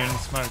see when you're in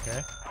smoke,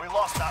 eh? We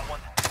lost that one.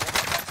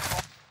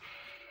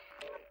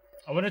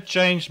 I want to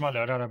change my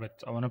loadout a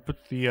bit. I want to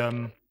put the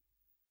I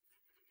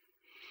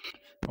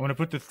want to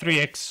put the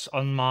 3x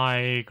on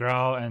my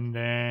growl and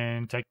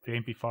then take the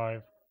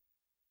MP5.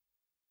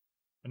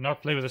 But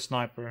not play with a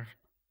sniper.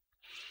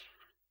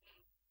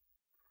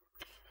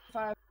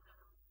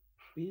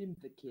 Beam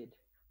the kid.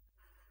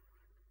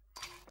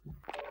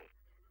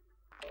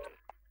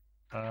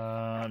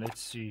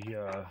 Let's see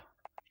here.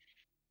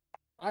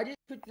 I just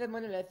put the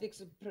monolithic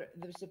the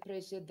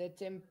suppressor, the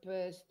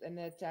tempest, and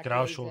the attack.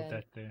 Growl short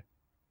that there.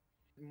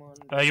 Mon-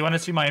 You want to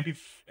see my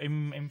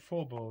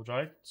M4 build,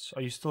 right?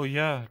 Are you still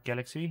here,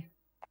 Galaxy?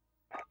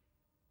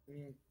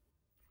 Mm.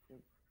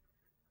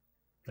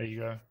 There you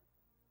go.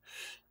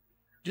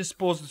 Just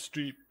pause the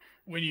stream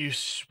when you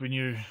see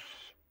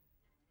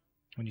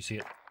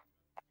it.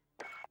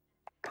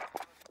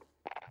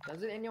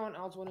 Doesn't anyone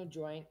else want to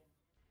join?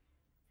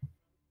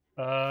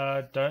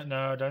 Don't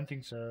know. Don't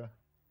think so.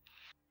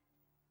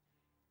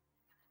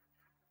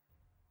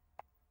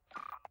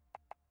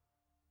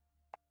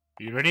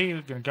 You ready?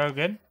 You gonna go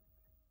again?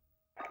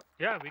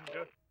 Yeah, we can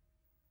go.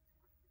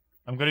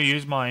 I'm gonna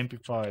use my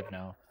MP5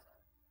 now.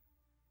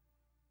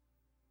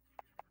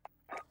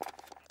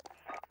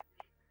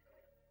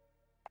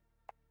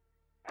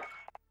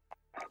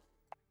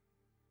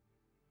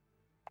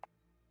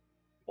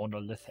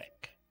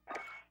 Monolithic.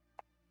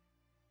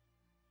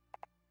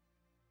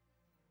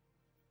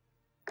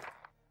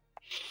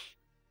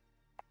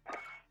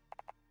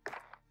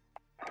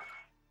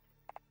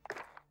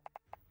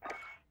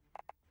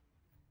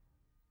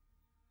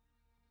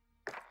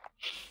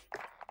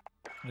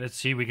 Let's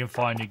see if we can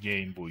find a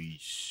game,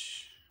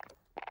 boys.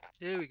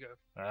 Here we go.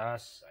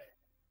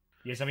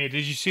 Yes, I mean,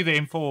 did you see the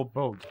M4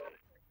 build?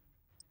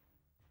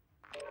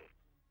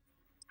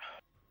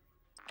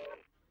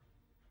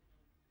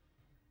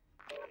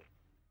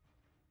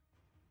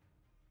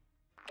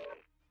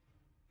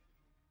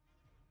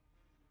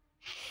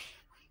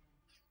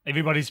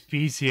 Everybody's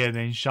PC and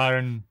then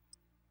Sharon's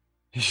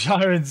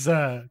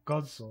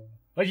console.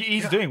 But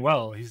he's doing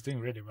well. He's doing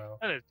really well.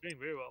 And it's doing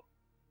very well.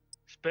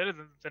 It's better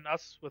than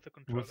us with the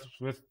controller.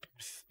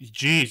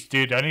 Jeez,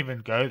 dude, don't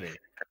even go there.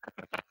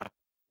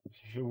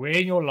 Where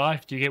in your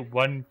life do you get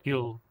 1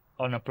 kill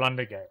on a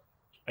plunder game,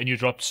 and you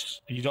drop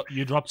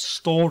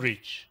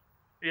storage?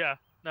 Yeah,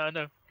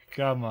 no.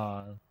 Come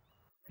on.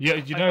 Yeah,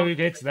 you know who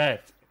gets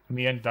that?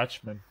 Me and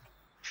Dutchman.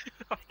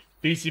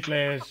 PC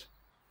players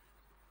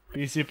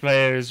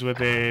with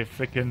their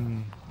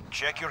freaking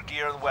Check your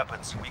gear and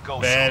weapons. We go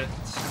bad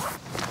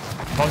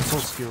console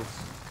skills.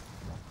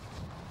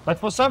 But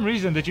for some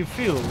reason that you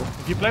feel,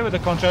 if you play with a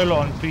controller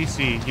on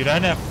PC, you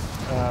don't have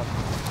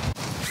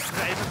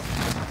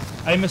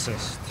aim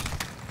assist.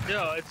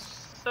 Yeah, it's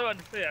so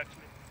unfair actually.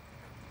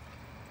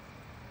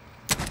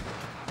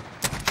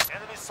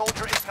 Enemy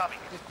soldier incoming.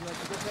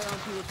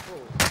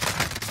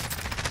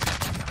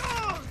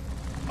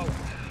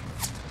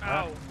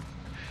 Ow.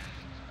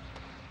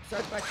 So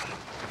much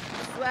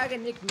swag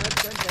and Nick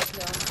Merck don't take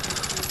me on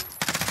PC.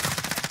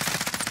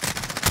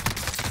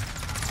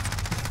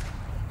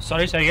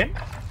 Sorry, say again?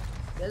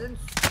 Doesn't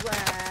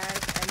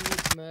swag and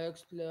Nick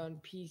Merck's play on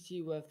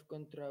PC with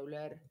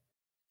controller?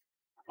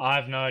 I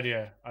have no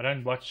idea. I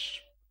don't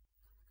watch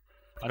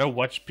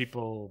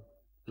people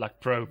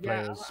like pro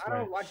players. I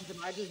don't watch them,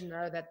 I just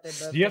know that they're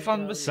both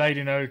Stefan controllers.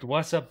 Besaidino,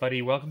 what's up,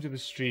 buddy? Welcome to the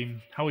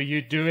stream. How are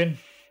you doing?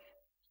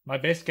 My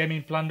best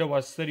gaming plunder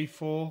was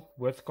 34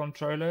 with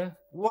controller.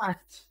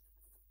 What?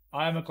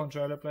 I am a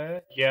controller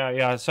player.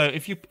 Yeah. So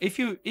if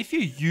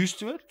you're used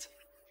to it,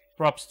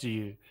 props to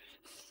you.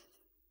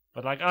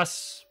 But like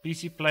us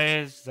PC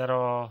players that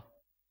are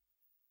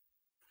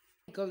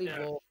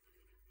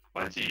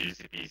Once you use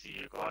the PC,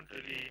 you can't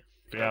really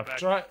go back.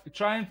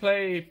 try and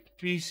play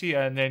PC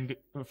and then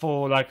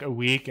for like a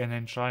week and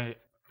then try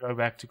go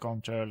back to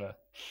controller.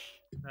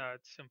 No,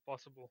 it's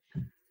impossible.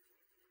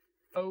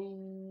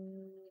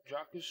 Oh,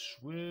 Jacques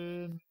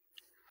win.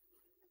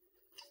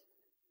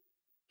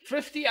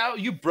 50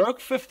 hours. You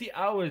broke 50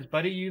 hours,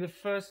 buddy. You're the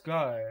first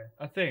guy,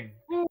 I think.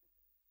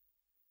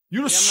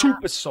 You're a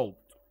super salt.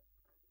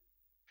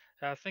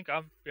 I think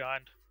I'm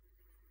behind.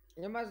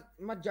 Ja, maar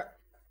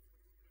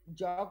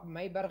Jock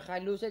Meiberg, hy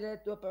los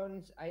dit op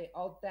ons, hy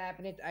alt-tab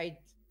net uit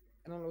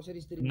en dan los hy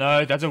die stream. No,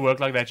 it doesn't work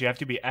like that. You have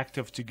to be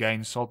active to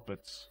gain salt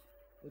bits.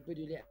 Wat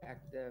bedoel jy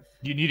active?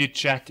 You need to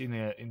chat in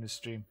the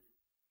stream.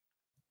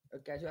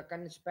 Okay, so ek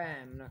kan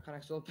spam, dan gaan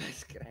ek salt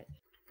bits kry.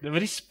 They're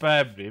very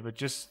spam, but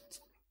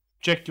just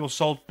check your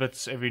salt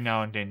bits every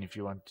now and then if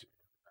you want to.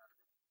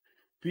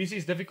 PC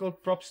is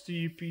difficult. Props to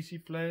you, PC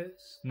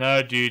players.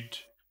 No, dude.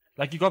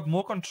 Like, you got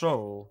more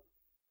control.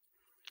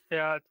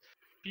 Yeah,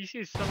 PC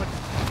is so much.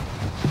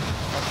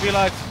 I feel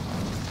like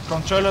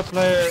controller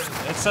player.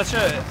 It's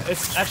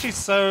actually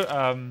so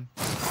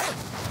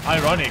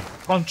ironic.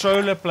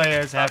 Controller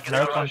players have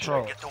no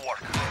control. Get to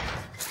work.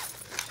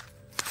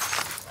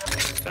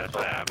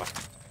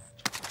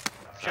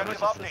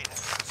 Objective updated.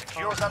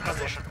 Secure that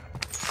position.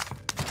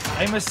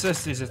 Aim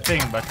assist is a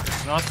thing, but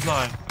it's not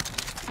like.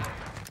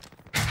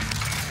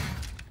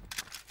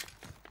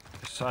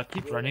 So I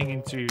keep running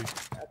into.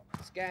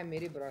 Scam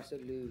hierdie brasse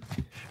loot.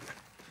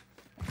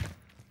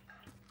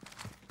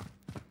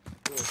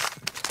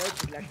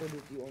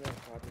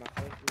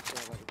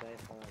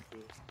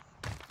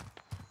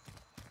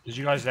 Did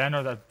you guys land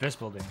on this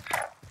building?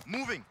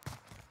 Moving.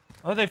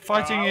 Oh, they're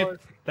fighting it.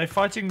 They're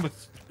fighting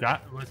with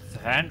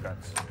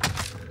handguns.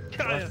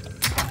 Yeah.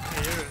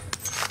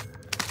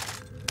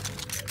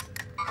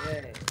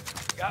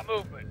 Got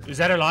movement. Is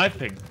that a live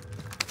thing?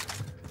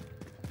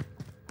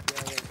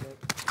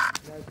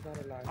 No, it's not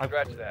alive.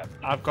 Scratch that.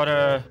 I've got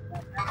a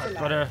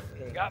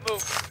Got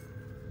movement.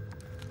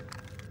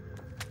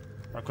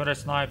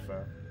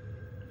 sniper.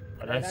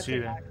 I don't that's see a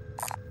them. lag.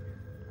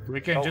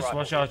 We can Oh, just right.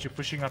 watch out. You're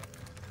pushing up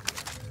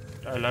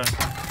alone.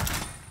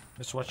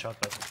 Just watch out,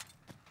 though.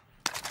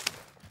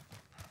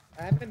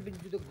 I haven't been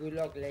to the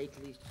gulag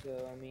lately,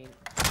 so I mean.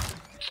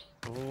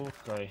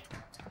 Okay.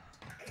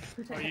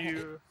 Are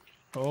you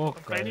Okay.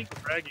 complaining or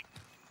bragging?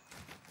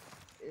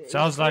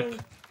 Sounds like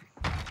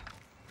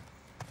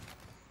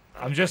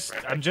I'm just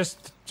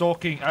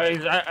talking.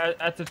 Is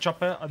at the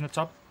chopper on the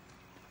top.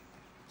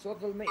 So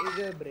wil my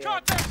ego breek.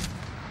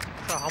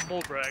 It's a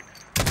humble brag.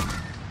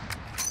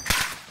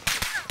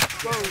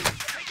 Whoa.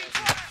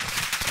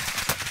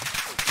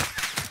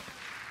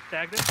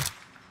 Tagged it?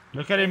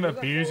 Look at him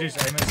abuse his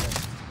aim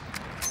assist.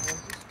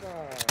 What's this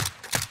guy?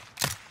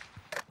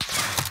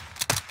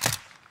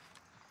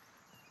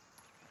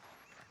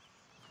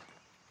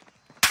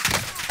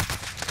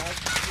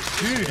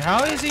 Dude,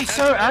 how is he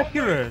so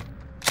accurate?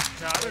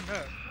 No, I don't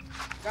know.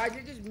 Guys,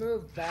 you just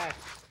move back.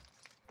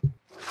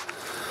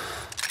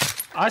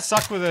 I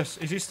suck with this.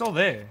 Is he still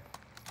there?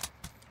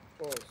 Of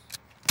course.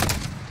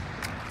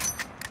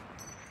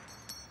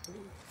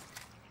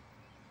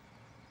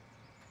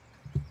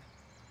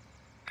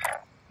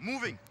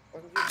 Moving.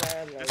 What is this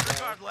guy like?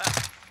 Disregard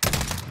left.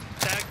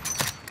 Tag.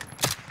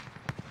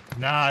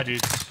 Nah,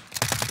 dude.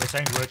 This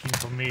ain't working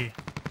for me.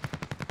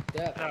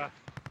 Yeah.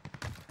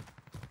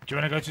 Do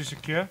you want to go to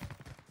secure?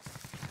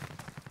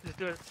 Just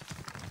do it.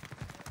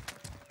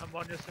 I'm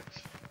on your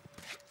 6.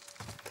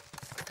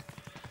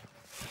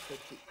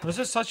 This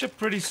is such a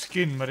pretty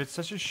skin, but it's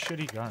such a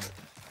shitty gun.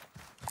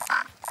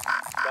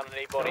 Don't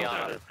need body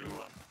armor.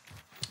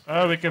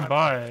 Oh, we can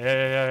buy.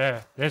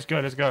 Yeah. Let's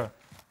go.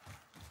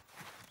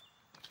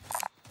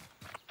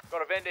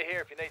 Got a vendor here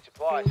if you need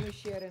supplies. Only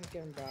Sharon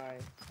can buy.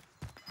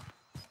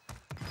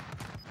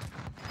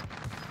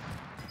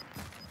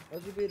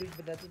 Also be rude,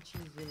 but that's a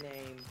cheesy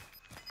name.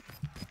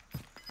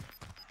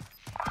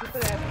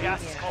 People have Gas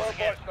been is here. closing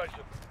in.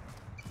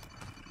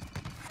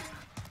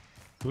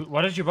 Station.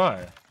 What did you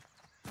buy?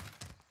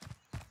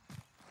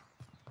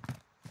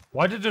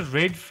 Why did the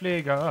red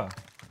flare go up?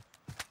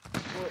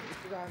 Well,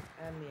 because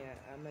I'm here.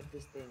 I'm at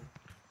this thing.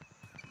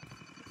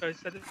 Okay,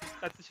 set it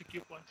at the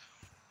secure point.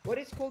 What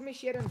is called me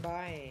Sharon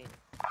buying?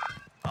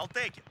 I'll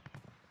take it.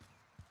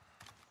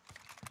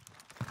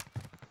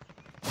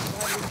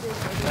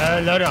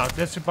 Loadout.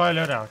 Let's buy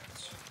loadout.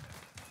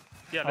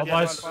 Yeah, I'll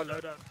let's buy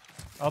loadout.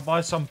 I'll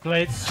buy some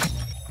plates.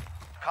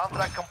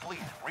 Contract complete.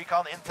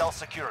 Recon intel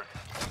secured.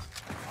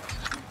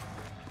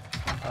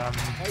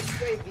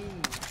 UAV.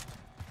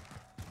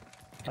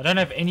 I don't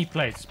have any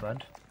plates,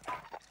 bud.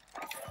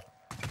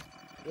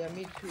 Yeah,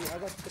 me too. I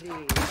got 3.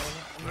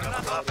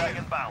 Granada bag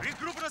inbound.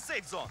 Regroup in a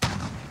safe zone.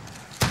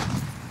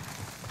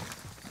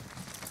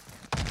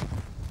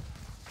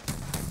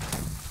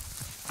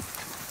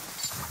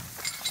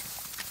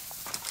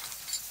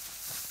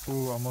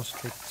 Ooh, almost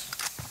hit.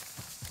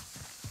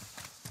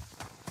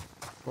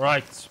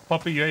 Right,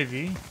 pop a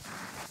UAV.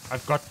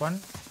 I've got one.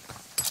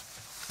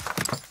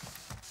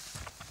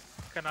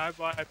 Can I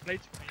buy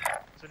plates for me?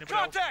 Does anybody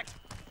else? Contact!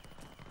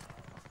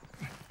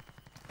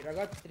 I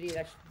got 3.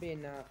 That should be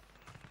enough.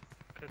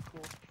 Okay,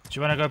 cool. Do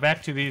you want to go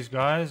back to these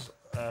guys?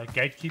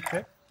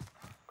 Gatekeeper?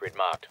 Grid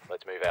marked.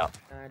 Let's move out.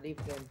 Leave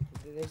them.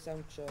 They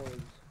sound chose.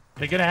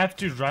 They're gonna have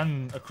to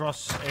run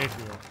across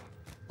airfield.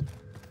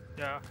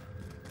 Yeah.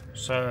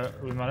 So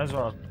we might as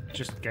well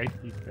just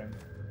gatekeep them.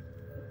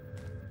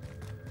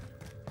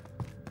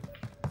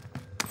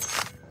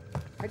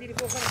 How did you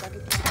go back?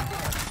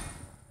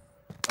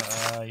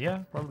 Yeah,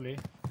 probably.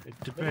 It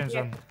depends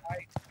on. But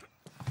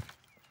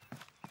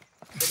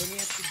then you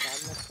have to buy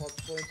my hot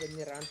points and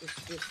die rand is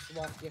te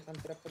swak. Jy gaan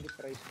triple die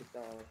prys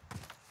betaal.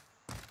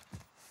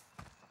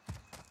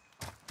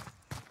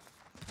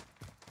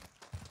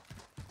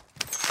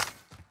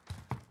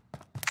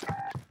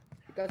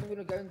 Because I'm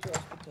gonna go into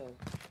hospital.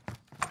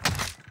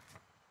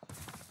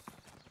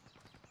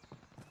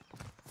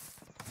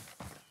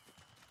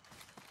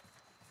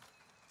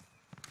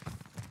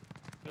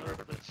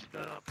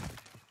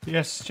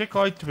 Yes, check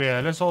uit twee.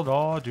 Hulle is al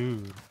daar,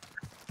 dude.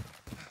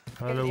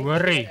 Hulle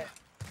worry.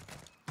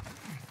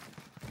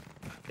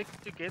 Stick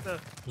together.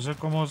 Dus ek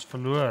kom ons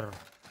verloor.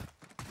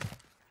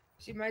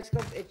 See my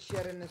stop Ed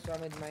Sheeran is saam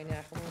met my nie.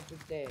 Ek gaan hom toe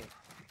tag.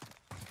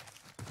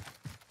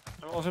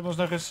 Ons het ons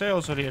nou gesê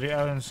ons sal die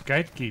ouens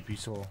gatekeep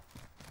hierso.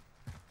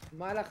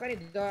 Maar hulle gaan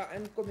nie daar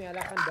inkom nie.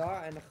 Hulle gaan daar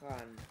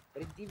ingaan. By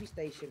die TV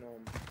station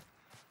om.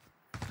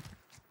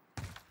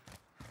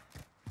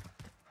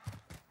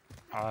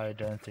 I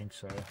don't think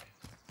so.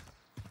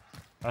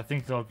 I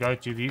think they'll go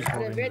to these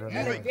buildings.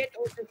 Hulle weet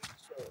ons is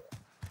so.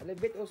 Hulle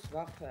weet ons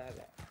wag vir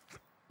hulle.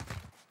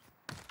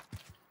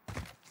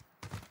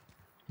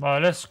 Maar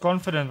hulle is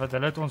confident wat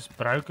hulle het ons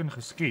broken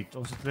geskiet.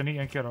 Ons het hulle nie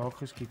een keer raak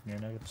geskiet nie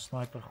en ek het 'n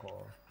sniper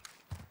gehad.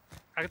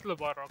 Ek het hulle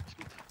baie raak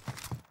geskiet.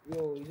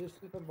 Yo, jy is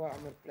super baie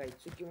armor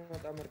plates. Soek iemand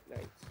met armor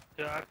plates.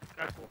 Ja,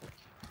 ek wil.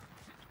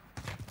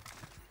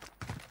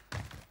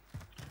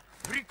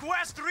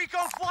 Request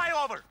recon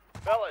flyover!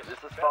 Fellas, This is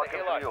send a Falcon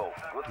helo. 3-0.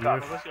 Good Yeah.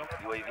 copy.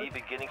 UAV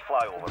beginning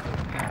flyover.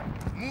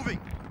 Moving!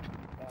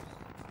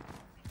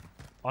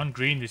 On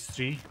green is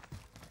 3.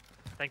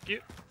 Thank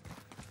you.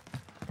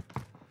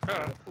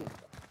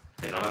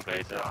 Geen ander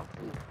beter.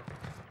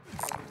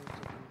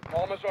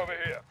 Almost over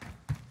here.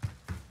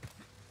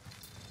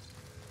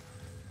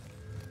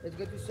 Let's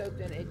go to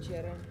Sandton, Ed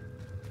Sheeran.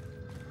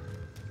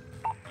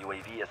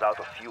 UAV is out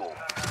of fuel.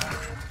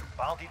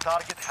 Bounty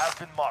target has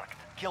been marked.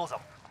 Kill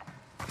them.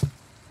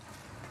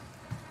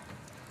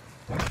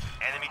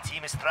 Enemy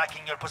team is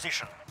tracking your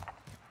position.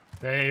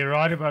 They're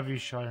right above you,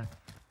 Sharon.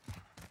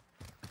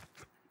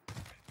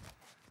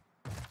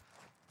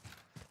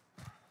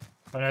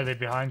 Oh no, they're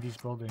behind these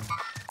buildings.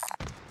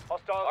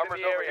 Hostiles Armor's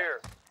in the over area.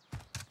 here.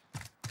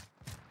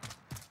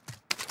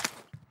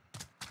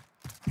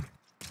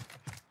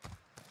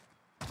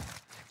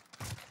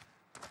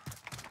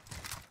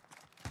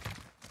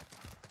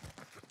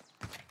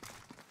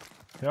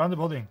 They're on the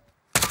building.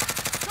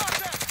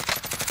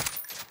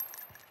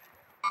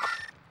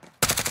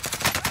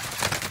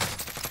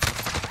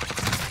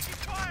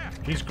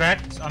 He's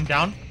cracked. I'm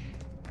down.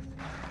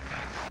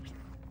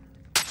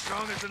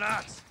 Strong as an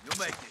ox. You'll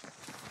make it.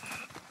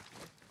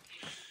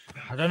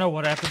 I don't know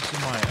what happened to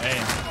my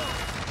aim.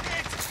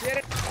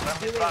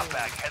 Friendly drop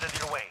bag headed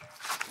your way.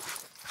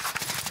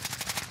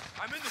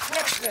 I'm in the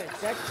truck.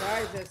 That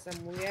guy is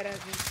some weird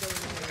as he's so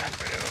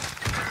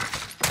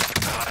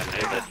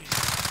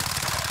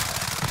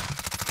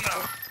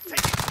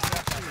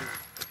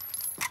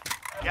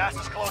Gas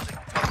is closing.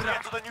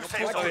 Get to the new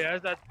safe Oh zone. yeah,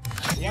 is that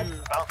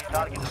Bounty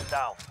target is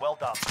down. Well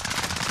done.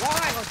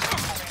 Why?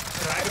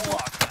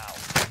 Block now.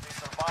 They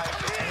survived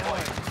the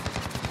deployment.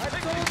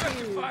 told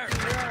you.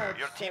 Yeah,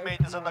 Your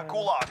teammate is in the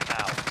gulag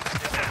now.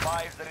 If it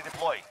survives, they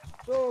redeploy.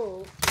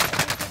 So,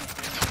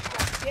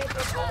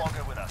 He's no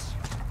longer with us.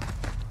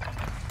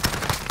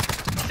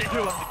 It's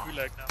everyone in the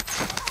gulag now.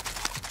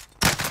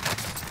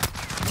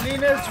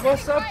 Linus,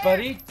 what's up,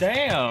 buddy?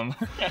 Damn.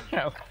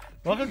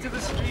 Welcome to the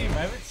stream.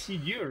 I haven't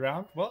seen you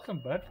around. Welcome,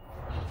 bud.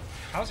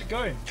 How's it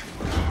going?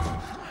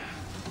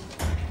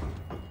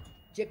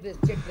 check this.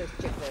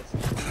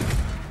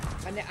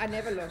 I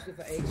never lost it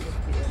for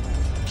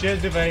AX.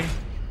 Cheers, Devay.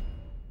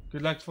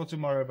 Good luck for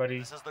tomorrow, buddy.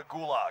 This is the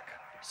gulag.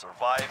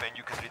 Survive and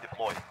you can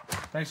redeploy.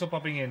 Thanks for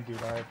popping in,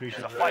 dude. I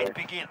appreciate The it. fight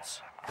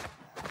begins.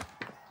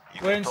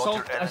 You When can salt,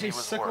 taunt your as a enemy with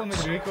second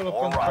words recoil of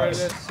or controller, rhymes.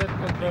 set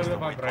controller Make the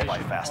vibration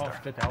fight faster.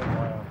 off the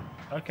hellfire.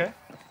 Okay.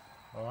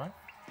 Alright.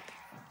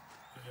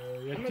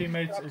 Your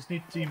teammates is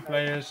niet team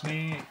players,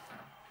 nie.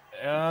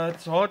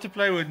 It's hard to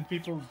play when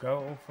people go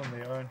off on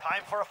their own.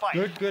 Time for a fight.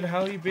 Good,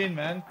 how you been,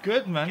 man?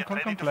 Good, man, Get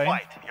can't ready to complain.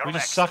 fight. You're We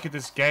just next. suck at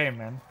this game,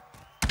 man.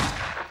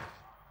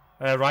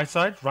 Right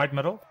side, right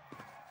middle.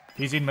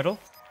 He's in middle.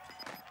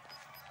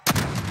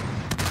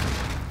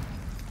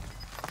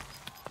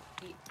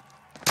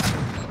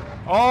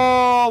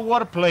 Oh,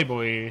 what a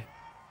playboy.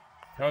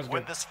 That was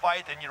Win good. this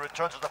fight and you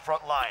return to the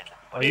front line.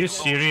 Are you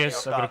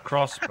serious? I got a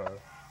crossbow.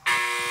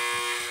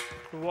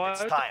 Why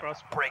It's the time.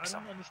 crossbow? Break I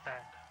some. don't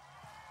understand.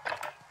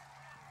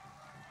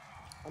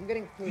 I'm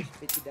getting pushed,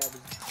 bitchy daddy.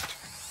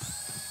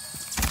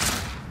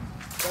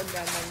 Don't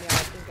ban me, I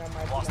think I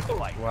might Lost the be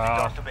fight. Wow.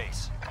 Return to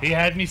base. He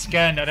had me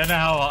scanned. I don't know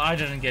how I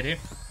didn't get him.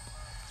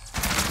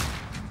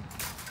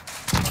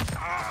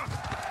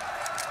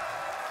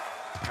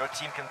 Your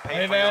team can Hey,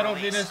 pay for man, your I'll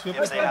release Dennis,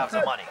 if they have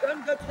the money.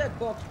 Don't go to that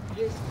box.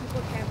 There's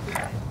people camping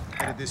there.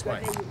 Headed this way.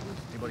 Don't let you-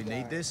 Anybody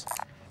need this?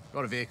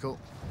 Got a vehicle.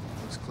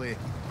 Looks clear.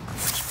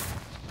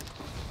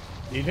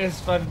 It is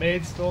fun,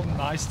 Maidstorm.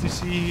 Nice to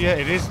see you here.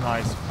 It is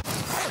nice.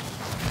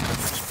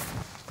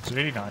 It's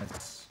really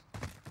nice.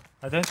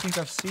 I don't think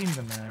I've seen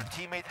them, man.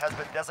 Teammate has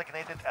been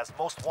designated as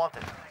most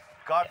wanted.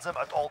 Guard them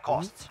at all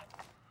costs.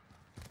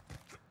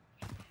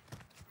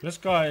 This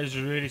guy is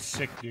really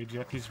sick, dude.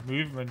 Like his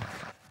movement.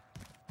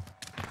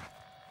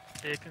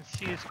 Yeah, you can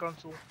see his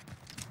console.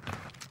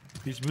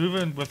 His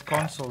movement with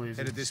console is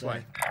Headed this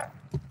insane. way.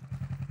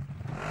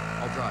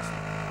 I'll drive.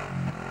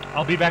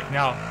 I'll be back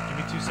now. Give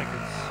me 2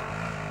 seconds.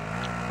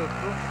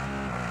 Cool.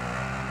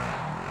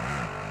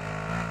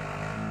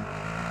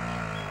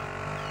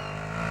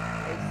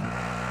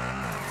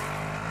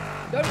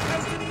 Don't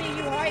come to me,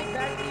 you hide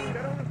back, dude.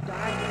 I don't want to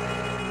die.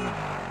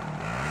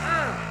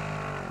 Ah!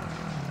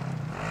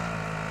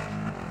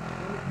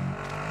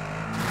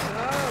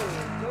 No,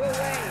 go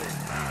away.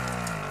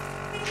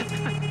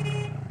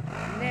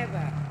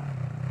 Never.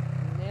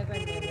 Never,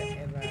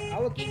 ever. I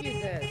will give you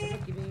this. I'm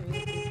not giving you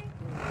anything.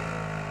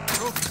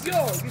 Yo,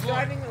 you're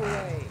driving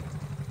away.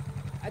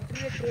 I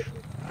threw it through.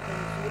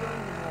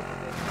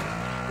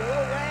 Go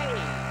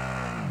away.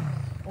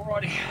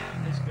 Alrighty,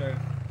 let's go.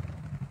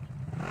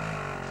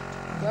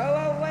 Go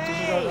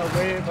away. Go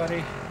away,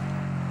 buddy.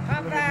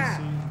 Come back.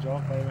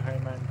 Job, baby. Hey,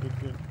 man.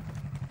 Good.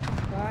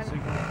 Come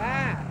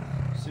back.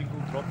 Single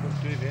drop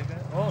of 2 there.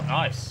 Oh,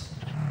 nice.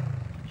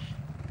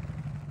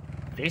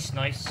 This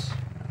nice.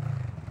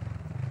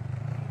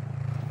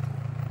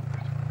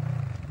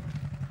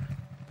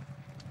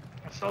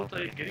 Assault,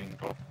 are you getting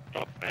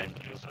top range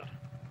or so?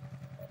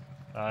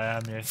 I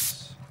am,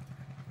 yes.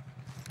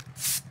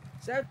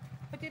 So,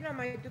 moet jy na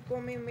my toe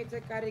kom en met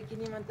 'n karretjie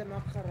niemand te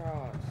maak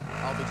geraas.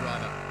 I'll be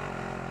driver.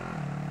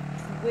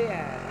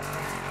 Where?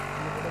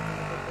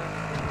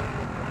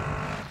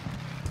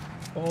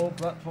 All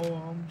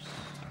platforms.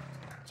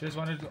 Just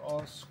wanted to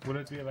ask, will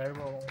it be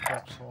available on all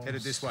platforms?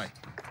 Headed this way.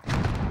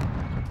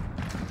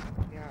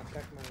 Ja,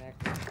 trek my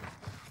lekker.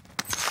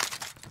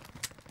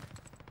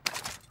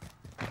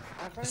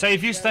 So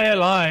if you stay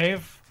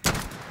alive,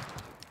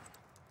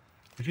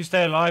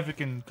 we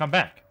can come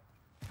back.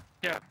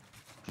 Yeah.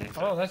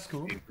 Oh, that's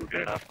cool. You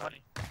get enough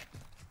money.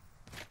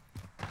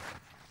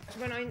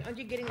 Man, aren't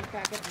you getting a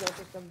packet loss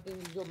or something?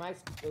 Your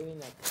mic's doing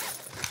that.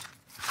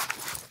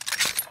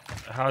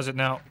 How is it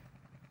now?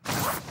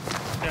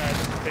 Yeah,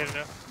 it's better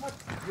now. What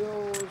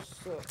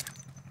yours?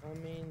 I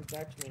mean,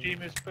 Dutch man.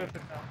 Team is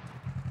perfect now.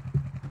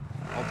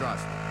 I'll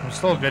drive. I'm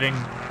still getting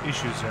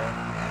issues here.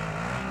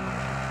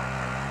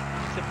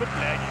 It's a bit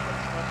laggy, but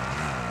it's not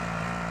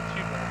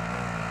too bad.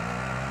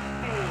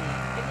 Hey,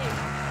 can you?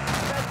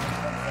 But you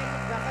can send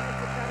it back on the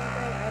current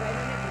I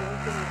don't have room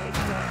to make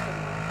it.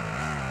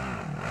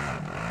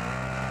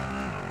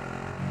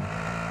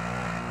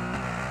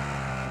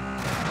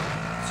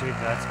 See if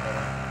that's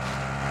better.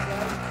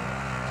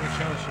 Take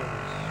shell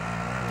shoulders.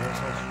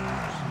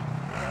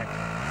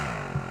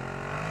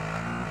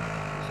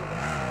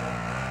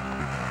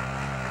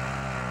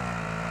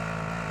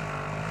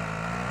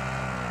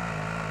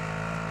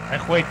 Hij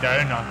gooit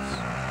donuts.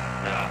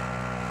 Ja.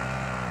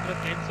 Dat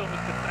mensen om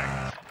het te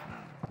trekken.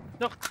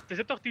 Nog, er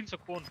zit nog 10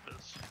 seconden.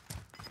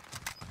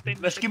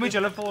 Miskien moet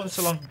julle vir ons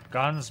so lank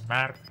guns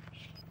merk.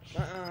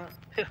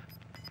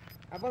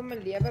 Ek wil my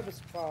lewe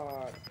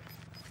bespaar.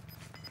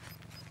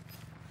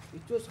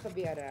 Die toes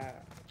gebeur.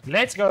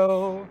 Let's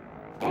go.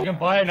 You can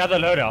buy another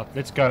loadout.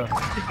 Let's go.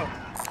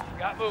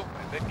 Got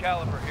movement. Mid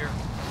caliber here.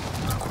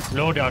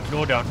 Loadout,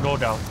 loadout,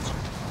 loadout.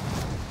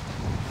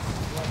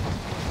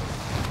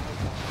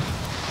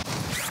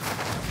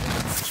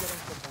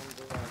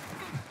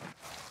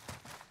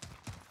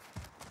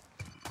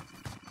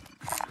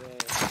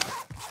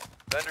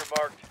 Vendor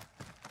marked.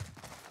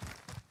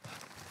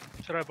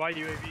 Should I buy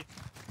UAV?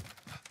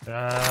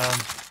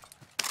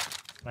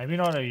 Maybe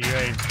not a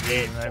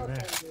UAV, maybe.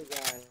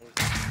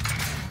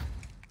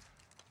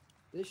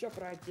 This shop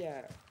right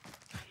here.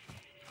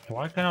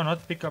 Why can I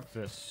not pick up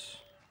this?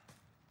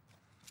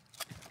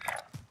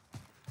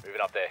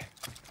 Moving up there.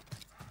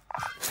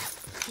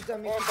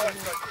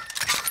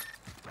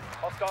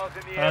 Hostiles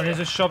in the area. There's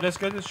a shop, let's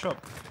go to the shop.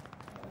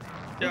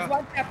 Ja.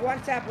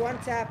 One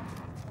tap.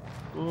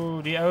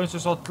 Oeh, die ouens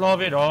is al klaar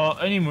weer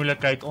daar in die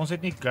moeilikheid. Ons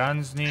het nie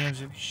guns nie, ons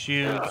het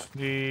shields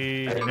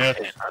nie,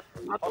 niks.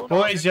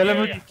 Boys,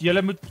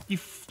 julle moet die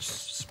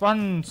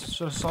span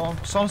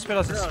saamspeel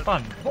as 'n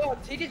span.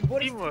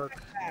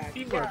 Teamwork.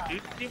 Teamwork,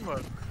 dude.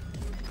 Teamwork.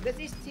 Dit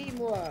is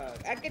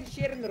teamwork. Ek en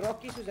Sharon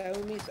Rocky soos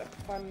homies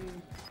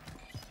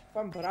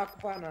van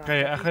Brakpan af.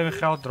 Okay, ek gaan my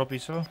geld drop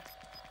hierso.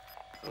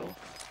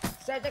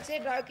 Sê ek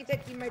sê daai ek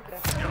het my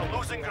terug. You're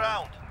losing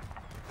ground.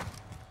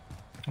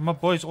 Maar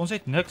boys, ons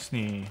het niks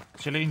nie.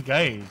 As julle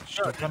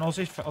engage, dan kan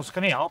ons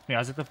kan nie help nie.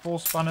 As dit 'n vol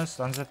span is,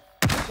 dan is dit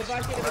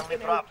Friendly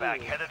drop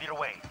bag headed your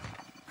way.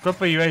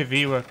 koop 'n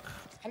UAV ook.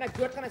 En ek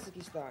dood gaan as ek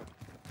hier staan.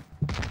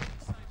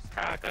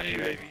 Ja, kan nie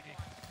UAV nie.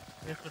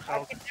 Nie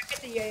gegaan. Ek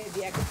het die UAV,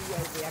 ek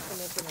kan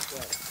net in 'n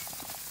kwart.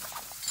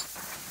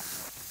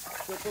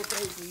 So koop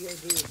jy die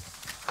UAV.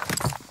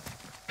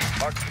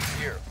 Mark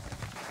here.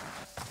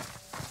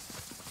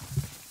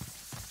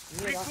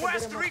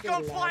 Request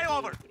recon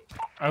flyover.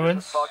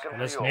 Ouens,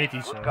 hulle is net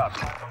hier so.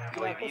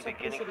 UAV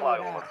beginning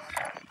flyover.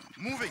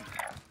 Moving.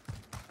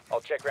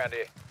 I'll check round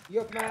here. Jy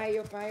op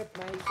my,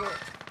 so.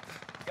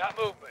 Got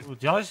movement. Oeh,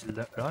 daar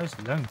is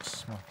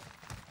links, man.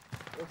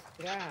 Dis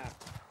krap.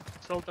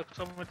 Sal ek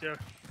saam met jou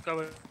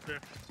cover.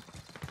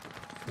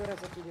 Voor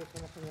as ek die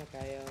van my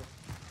kaya.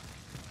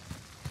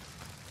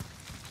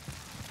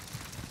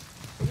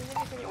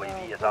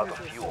 UAV is out of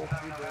fuel.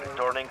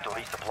 Returning to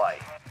resupply.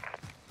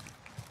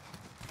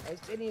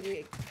 Is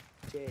any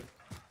okay.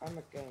 I'm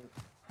a gun.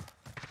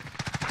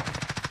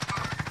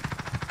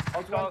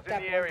 Hostiles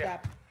in the area.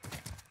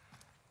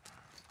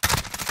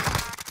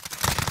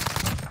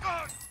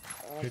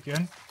 Kijk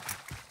in.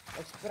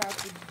 Ek spraak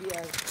die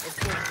ek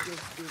sê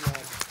die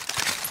laat.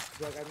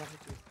 Ja, ek mag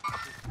dit.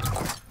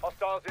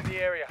 Hostiles in the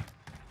area.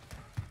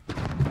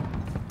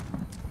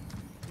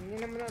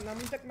 Nee, nou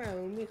moet ek my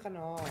homie gaan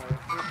haal.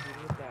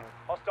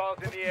 Hostiles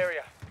in the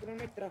area. Ek kan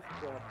net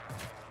terugkom.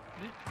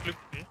 Nie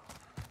kluk nie.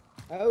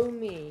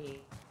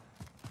 Homie.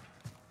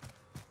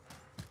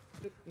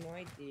 Look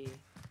nooit die.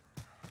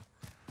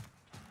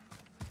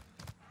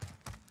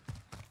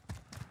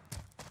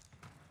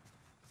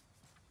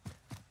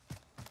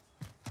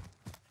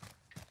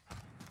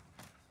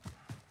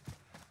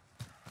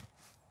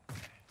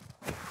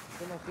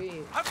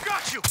 I've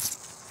got you.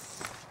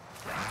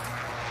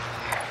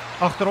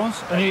 Agter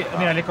ons in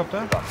die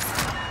helikopter.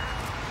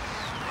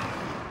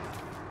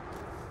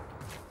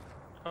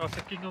 As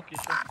ek kyk nog hier.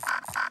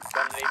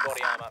 Gonna need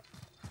body armor.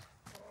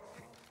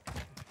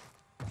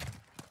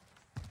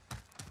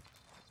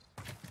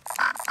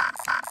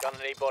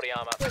 Gonna need body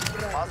armor.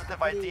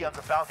 Positive ID on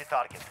the bounty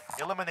target.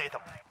 Eliminate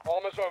them.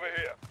 Almost over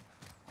here.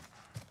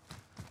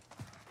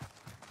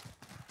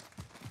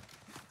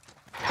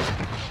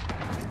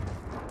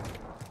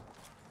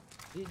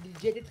 Die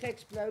jet het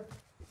geëxplode.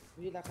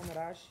 Wie lag in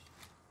rush?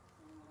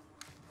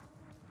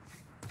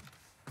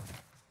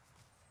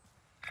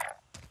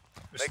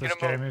 This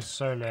game is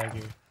so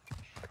laggy.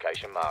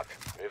 Location marked.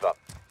 Move up.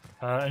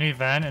 Any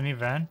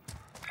van?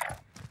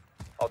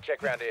 I'll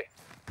check round here.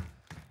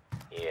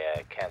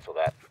 Yeah, cancel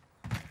that.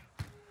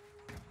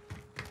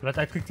 Laat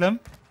uitgeklim.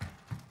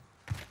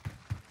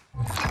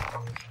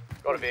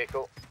 Got a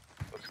vehicle.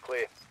 Looks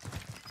clear.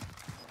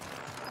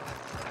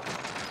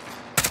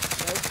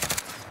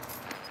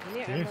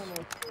 Nee,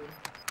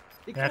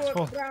 Ja, het is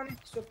vol.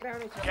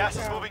 Gas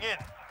is moving in.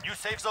 New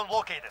safe zone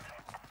located.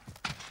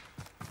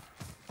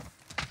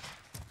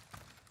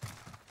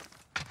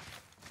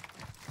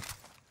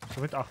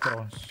 Zo wit achter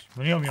ons.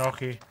 Moenie omjaag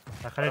hier.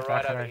 Hij gaat niet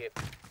wegrijden.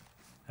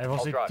 Hij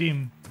was dit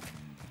team.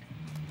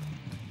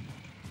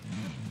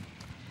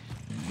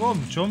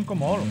 Kom, John,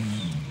 kom haal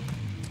ons.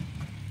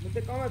 Moet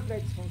ik allemaal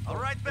plates van.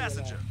 Alright,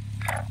 passenger.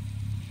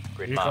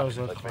 Grid mark.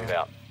 Let's move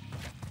out.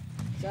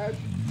 Zuid.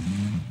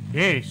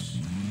 Yes.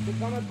 Ik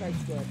kan allemaal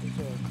plates kopen,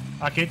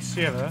 zo. Ik heet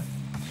 7.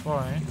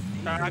 Zwaar,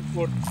 Ja, ik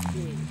word.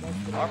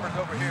 Armor's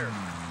over here.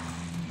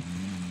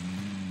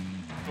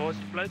 Waar is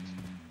die plate?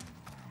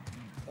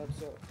 Dat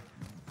zo.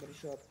 Bij de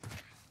shop.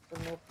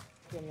 Kom op,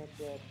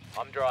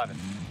 I'm driving.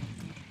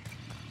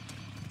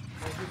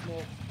 dat is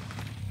nog.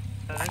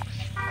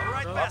 Thanks.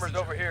 Alright, Armor's passenger.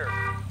 over here.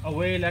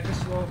 Away, lekker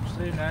slow,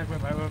 sleep, lag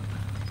met my work.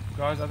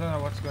 Guys, I don't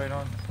know what's going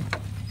on.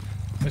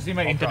 Is nie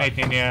my internet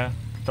nie,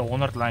 de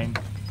 100 lijn.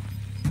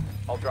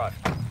 I'll drive.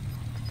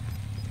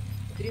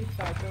 Stream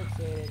title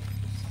said...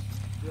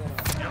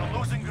 You're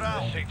losing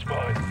ground. Seat's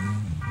mine.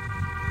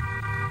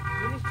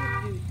 Finish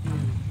your duty.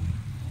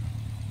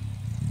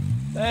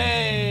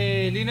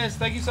 Hey, Linus,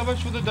 thank you so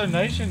much for the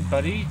donation,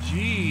 buddy.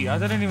 Gee, I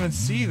didn't even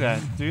see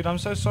that, dude. I'm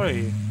so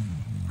sorry.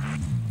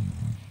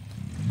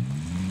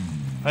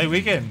 Hey,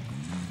 Weekend.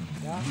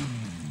 Ja?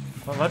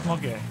 Wat maak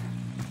jy?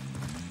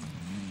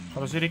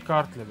 Gaan ons hierdie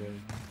kaart lewe?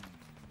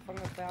 Vang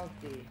 'n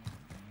veldjie.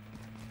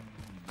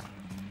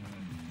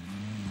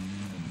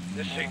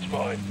 This seat's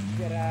mine.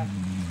 Gerag,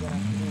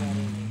 nie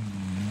worry nie.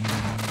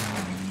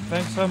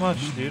 Thanks so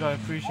much, dude. I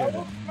appreciate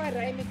Hou it. op my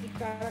ry met die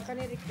kar, ek kan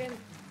nie die kind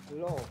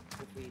loop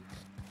of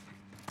iets.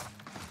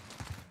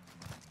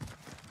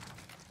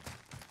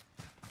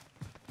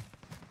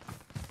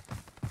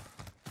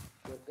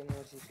 Wat kan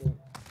ons hier doen?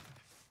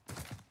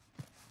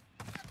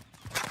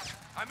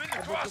 I'm in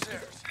the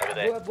crosshairs. Over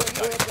there.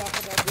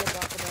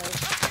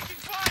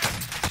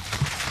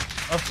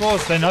 Of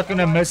course, they're not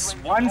gonna miss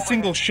one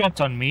single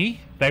shot on me.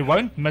 They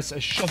won't miss a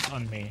shot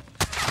on me.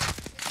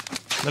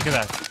 Look at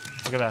that.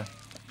 Look at that.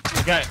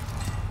 Okay.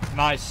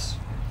 Nice.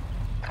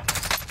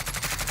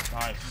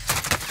 Nice.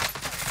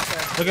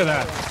 Look at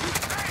that.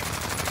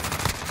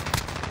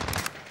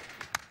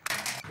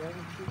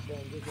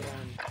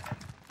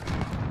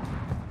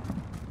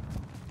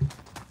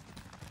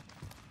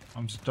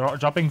 I'm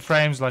dropping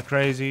frames like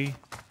crazy.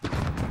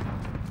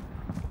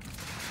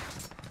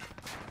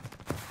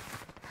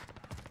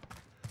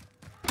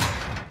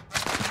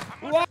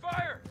 What?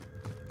 Fire!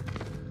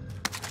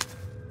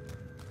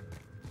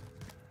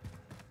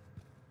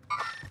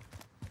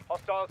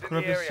 Hostiles in the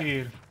Crocus area.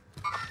 here.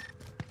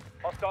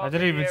 Hostiles I in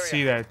didn't the even area.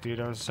 see that, dude.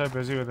 I was so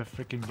busy with the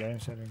freaking game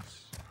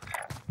settings.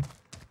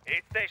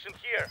 Aid station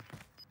here.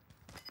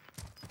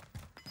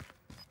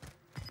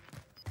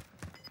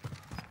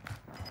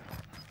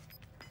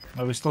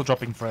 Oh, we're still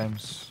dropping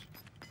frames.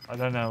 I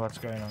don't know what's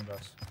going on,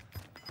 guys.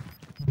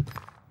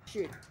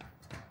 Shit.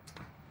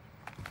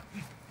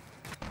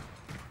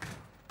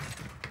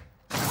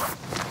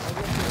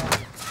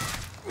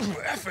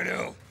 Effing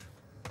hell.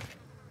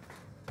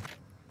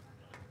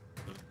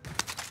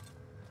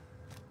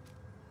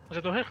 Is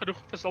het nog geen genoeg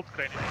versneld te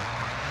krijgen?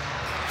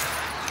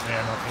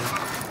 Yeah, not good.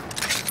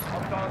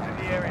 Hostiles in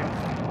the area.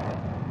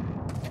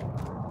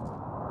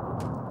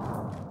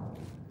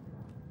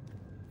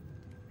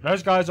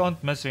 Those guys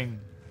aren't missing.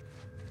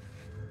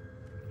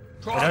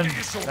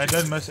 They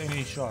don't miss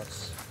any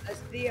shots. That's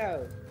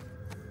Theo.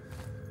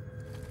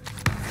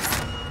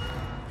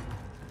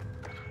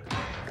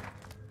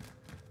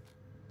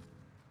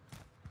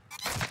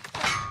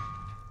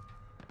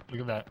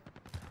 Look at that.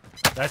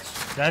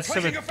 That's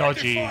a bit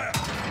dodgy.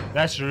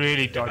 That's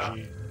really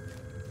dodgy.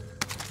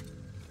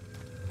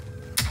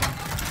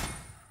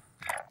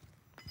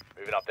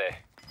 Moving up there.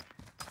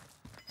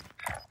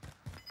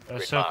 A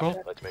Grid circle.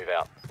 marked. Let's move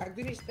out. Ek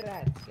doen die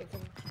straat. Kyk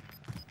hom.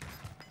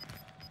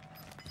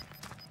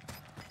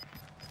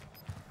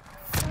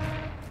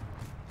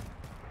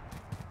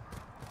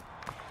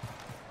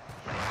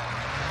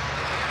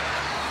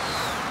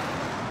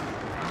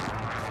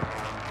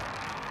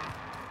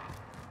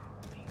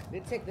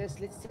 Let's take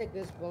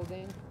this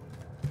building.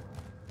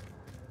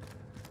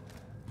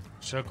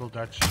 Circle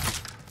Dutch.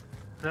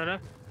 No.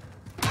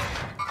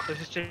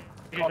 This is checking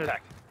the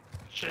Contact.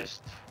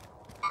 chest.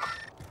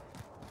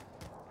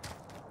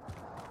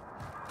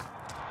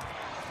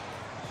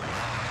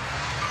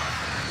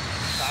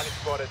 Target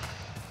spotted.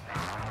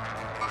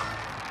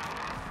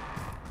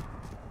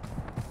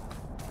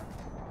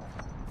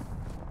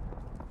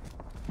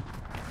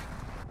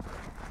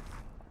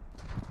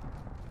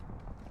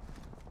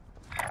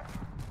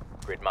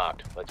 Grid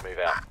marked. Let's move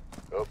out.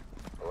 Oh,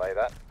 delay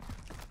that.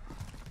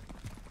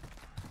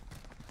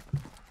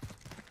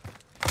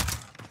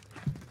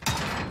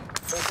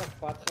 Dis op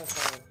pad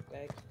gegaan.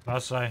 Kyk,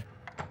 Last say.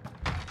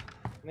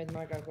 met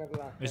my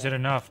calculator. Is it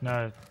enough?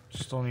 No.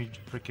 Still need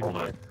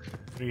freaking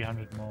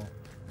 300 more.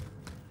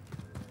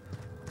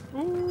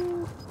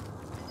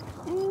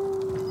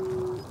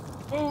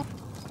 Oh.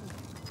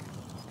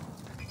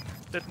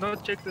 Did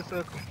not check the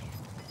circle.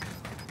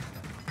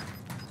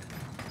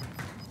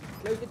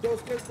 Close the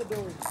doors, close the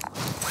doors.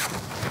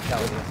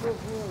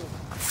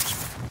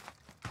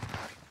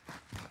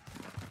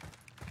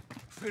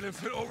 Feeling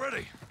fit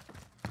already.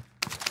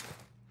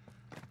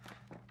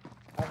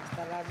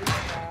 Hasta la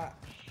vista.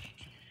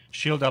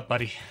 Shield up,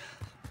 buddy.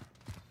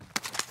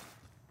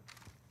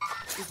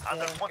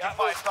 Under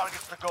 25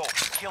 targets to go.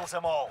 Kill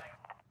them all.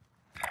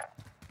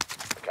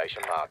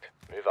 Location marked.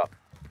 Move up.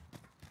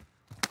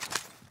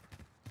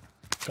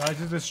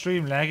 Guys, is the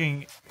stream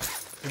lagging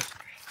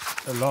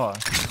a lot?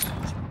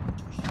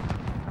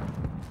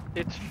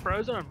 It's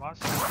frozen on my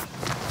side.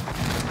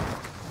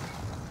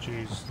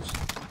 Jeez.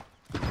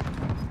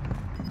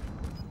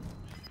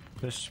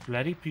 This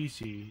bloody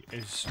PC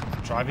is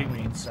driving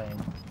me insane.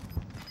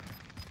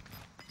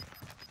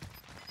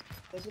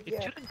 Is it It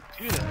here? shouldn't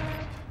do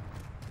that.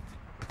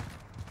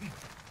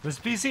 This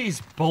PC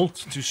is built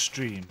to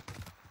stream.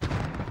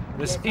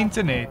 This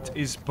internet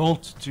is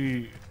built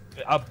to...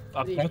 I've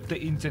got the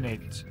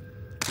internet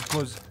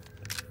because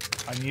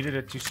I needed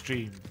it to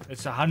stream.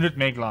 It's 100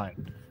 meg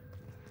line.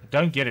 I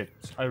don't get it.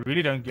 I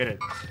really don't get it.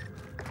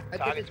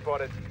 Target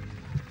spotted.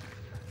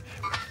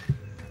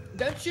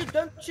 Don't shoot,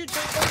 Karen,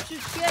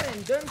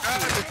 don't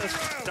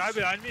shoot. Guy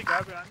behind me,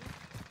 guy behind me.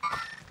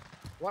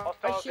 Why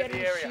Hostiles in the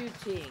Sharon area.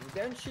 shooting?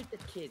 Don't shoot the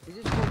kids. This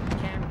is called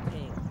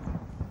camping.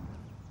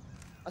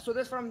 I saw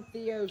this from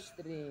Theo's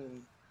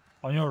stream.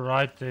 On your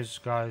right, there's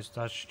guys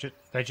that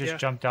they just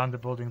jumped down the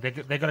building.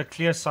 They got a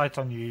clear sight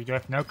on you. You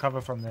have no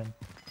cover from them.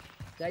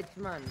 Dates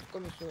man,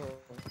 kom eens zo.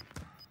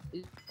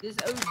 This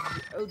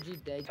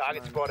OG dates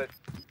Target man. spotted.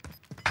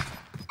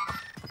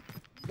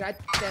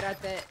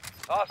 Karate.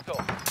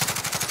 Hostile.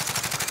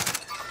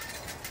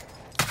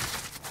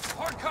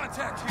 Hard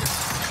contact here.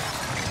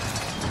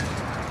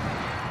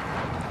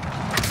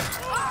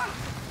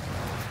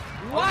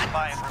 What?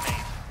 Fire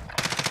grenade.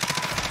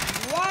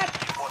 What?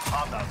 Was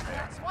found out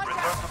there.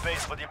 Return to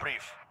base for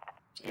debrief.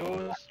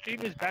 Your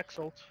stream is back,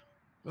 Salt.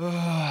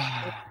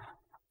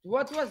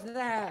 What was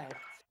that?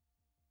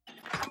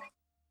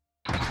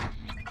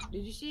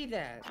 Did you see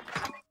that?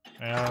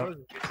 Yeah.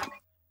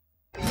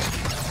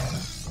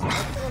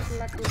 That was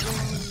like a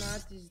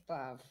naughty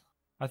stuff.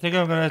 I think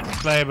I'm gonna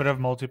play a bit of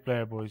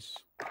multiplayer, boys.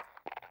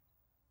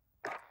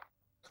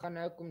 Gaan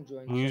nou kom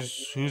join.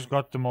 Who's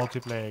got the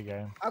multiplayer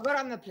game? I got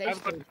on the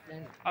PlayStation.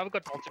 I've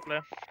got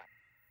multiplayer.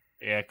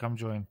 Yeah, come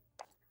join.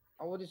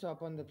 I will just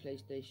hop on the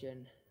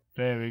PlayStation.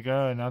 There we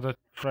go. Another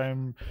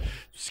frame.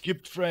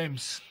 Skipped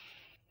frames.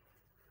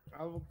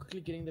 I will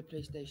quickly get in the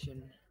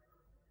PlayStation.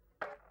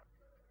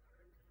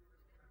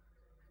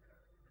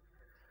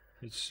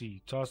 Let's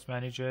see. Task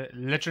manager.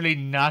 Literally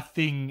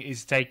nothing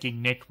is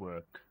taking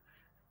network.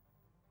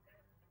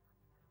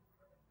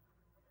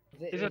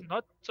 Is it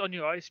not on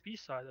your ISP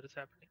side that it's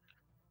happening?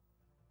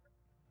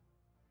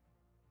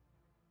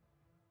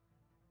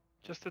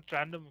 Just a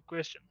random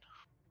question.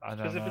 I don't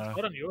Because if it's know.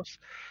 not on yours,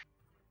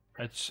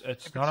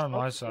 It's not on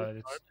my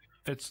side.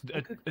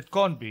 It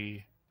can't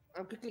be.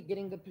 I'm quickly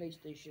getting the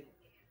PlayStation.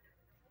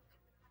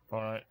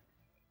 Alright.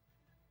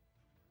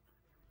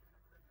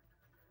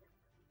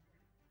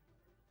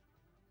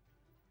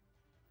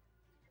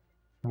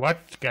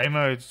 What game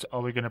modes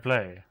are we gonna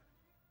play?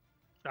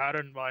 I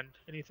don't mind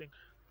anything.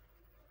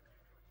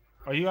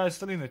 Are you guys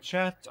still in the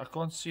chat? I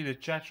can't see the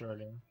chat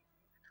rolling.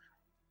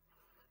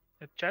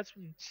 The chat's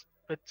been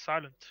a bit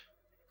silent.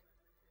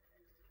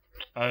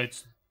 Oh,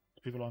 it's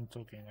people aren't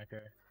talking.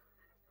 Okay.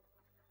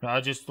 No,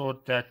 I just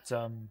thought that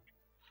I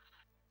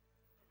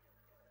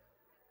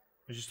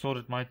just thought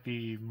it might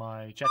be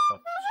my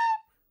chatbot.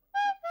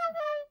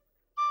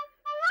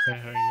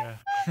 There we go.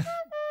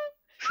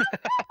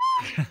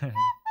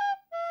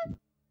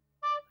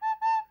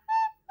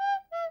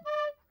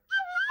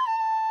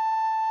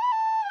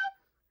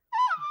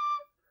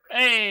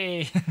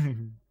 Hey!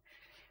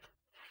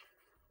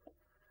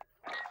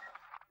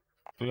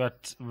 We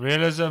got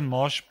realism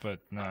mosh pit,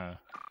 no.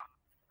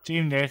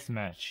 Team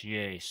deathmatch,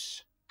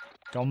 yes.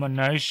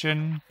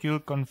 Domination, kill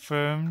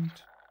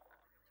confirmed.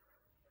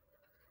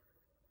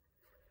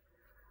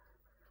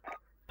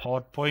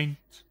 Hard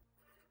point.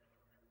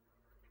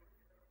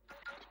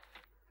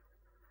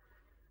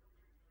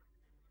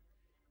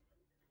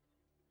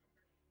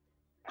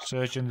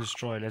 Search and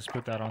destroy, let's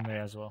put that on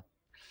there as well.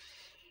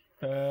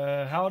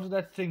 How did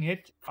that thing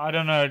hit? I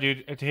don't know,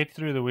 dude. It hit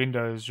through the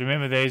windows.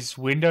 Remember, there's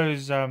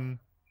windows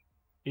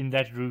in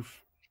that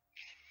roof.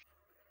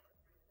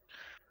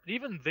 But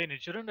even then,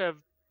 it shouldn't have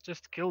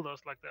just killed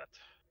us like that.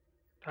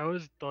 That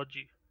was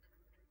dodgy.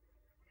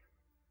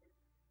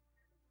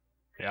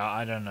 Yeah,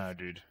 I don't know,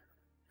 dude.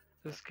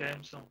 This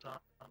game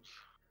sometimes.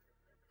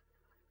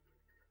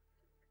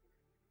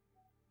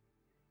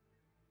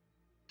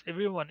 Is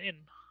everyone in?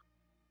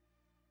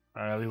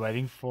 Are we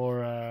waiting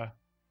for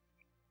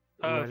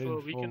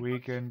For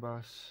weekend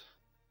boss?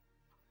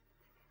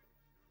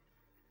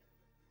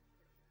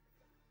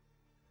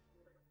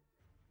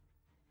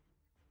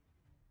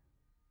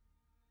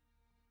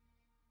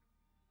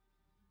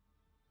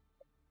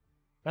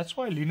 That's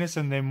why Linus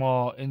and them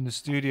are in the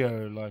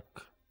studio, like.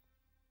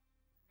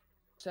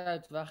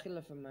 Sout, wag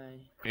julle vir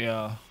my.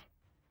 Yeah.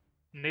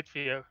 Net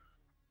vir jou.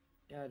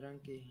 Ja,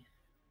 dankie.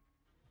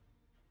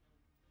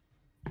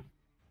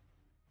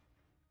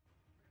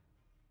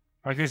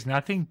 Like, there's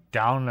nothing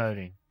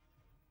downloading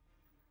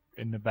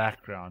in the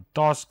background.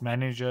 Task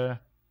manager,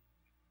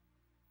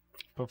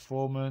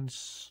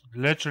 performance,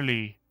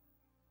 literally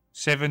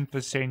 7%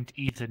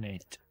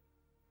 Ethernet.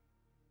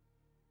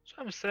 So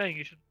I'm saying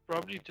you should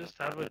probably just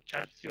have a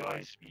chat with your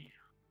ISP.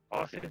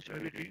 Ask them to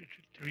maybe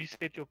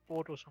reset your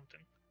port or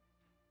something.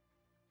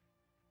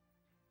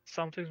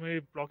 Something's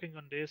maybe blocking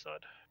on their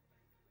side.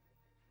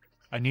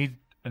 I need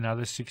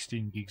another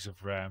 16 gigs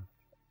of RAM.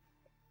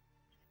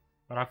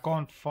 But I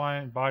can't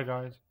find. Bye,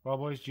 guys. Bye,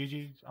 boys.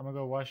 GG's. I'm gonna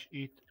go wash,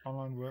 eat,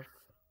 online work.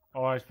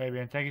 Alright,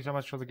 Fabian. Thank you so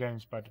much for the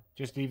games, bud.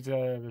 Just leave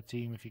the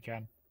team if you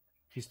can.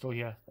 If you're still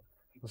here.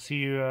 I'll see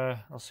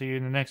you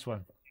in the next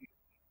one.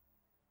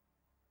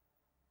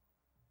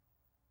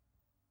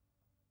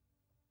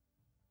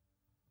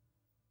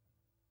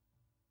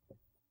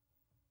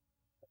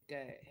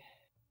 Okay.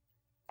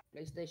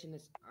 PlayStation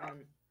is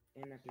on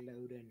and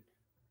loading.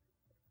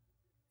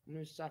 I'm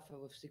gonna suffer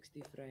with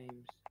 60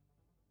 frames.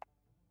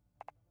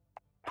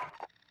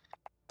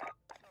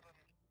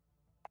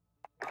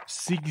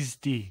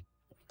 $60.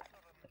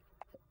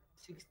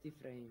 60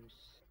 frames.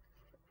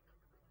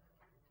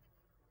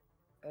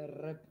 A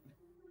rip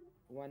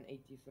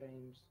 180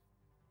 frames.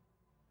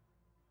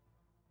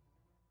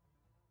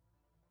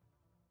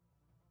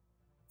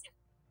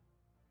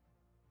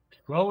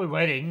 While we're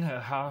waiting,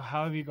 how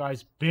have you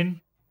guys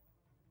been?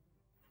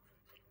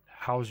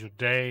 How's your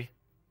day?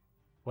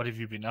 What have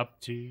you been up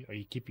to? Are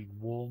you keeping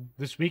warm?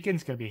 This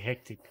weekend's gonna be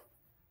hectic.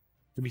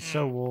 It's gonna be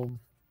so warm.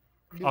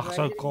 Dubai Oh,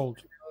 so didn't cold.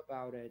 even know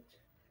about it.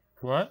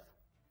 What?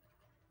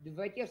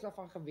 Dubai het eers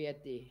daarvan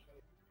geweet nie.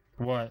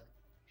 What?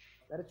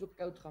 Dat het so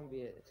koud gaan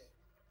wees.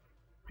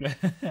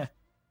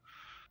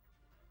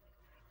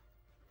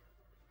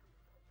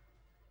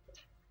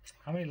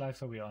 How many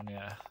lives are we on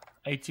here?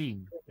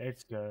 18.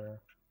 Let's go.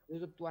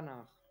 Dis op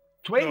 20.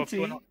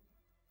 20?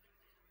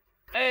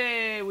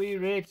 Hey, we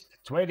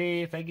reached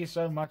 20. Thank you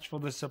so much for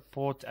the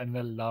support and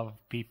the love,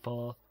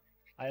 people.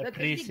 I Dat is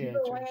appreciate die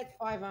it. giveaway at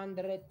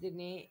 500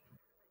 nie.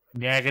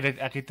 Nee, ek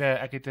het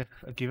 'n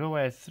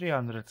giveaway at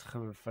 300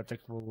 wat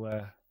ek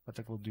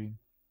wil doen.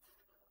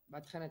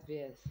 Wat gaan dit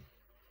wees?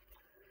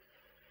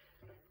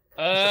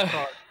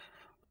 A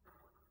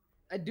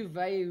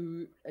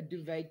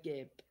duvet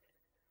cap.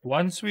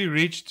 Once we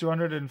reach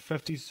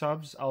 250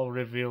 subs, I'll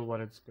reveal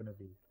what it's gonna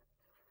be.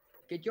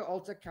 Get your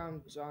alt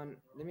account, John.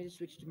 Let me just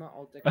switch to my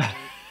alt account.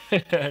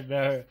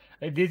 No,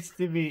 it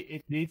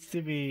needs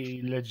to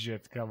be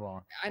legit. Come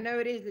on. I know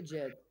it is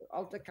legit.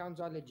 Alt accounts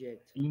are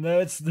legit. No,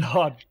 it's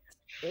not.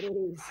 It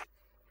is.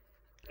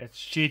 It's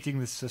cheating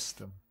the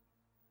system.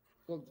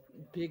 It's called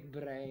big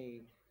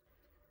brain.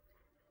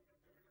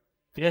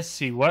 Yes,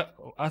 see what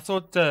I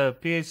thought.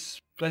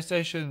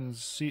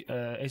 PlayStation's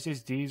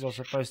SSDs are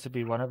supposed to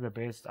be one of the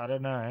best. I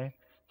don't know.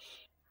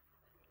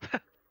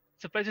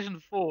 It's a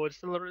PlayStation 4. It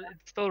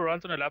still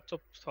runs on a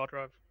laptop hard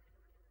drive.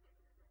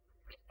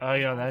 Oh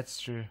yeah, that's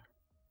true.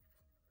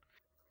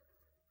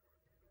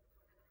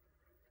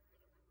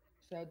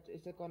 So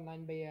is it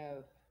online by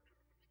jou?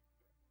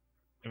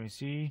 Let me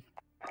see.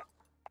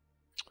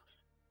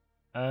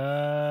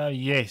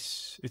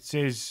 Yes. It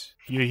says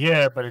you're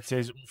here, but it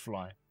says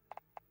offline.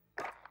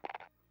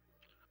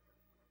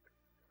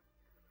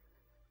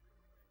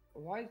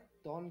 Why is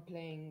Don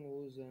playing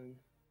Warzone?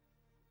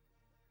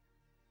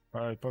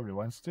 He probably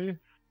wants to.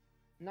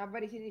 No,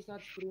 but he said he's not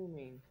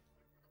streaming.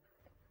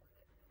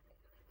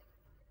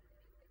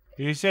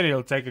 He said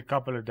he'll take a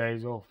couple of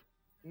days off.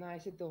 No, I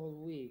said the whole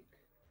week.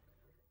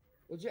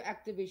 What's your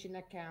Activision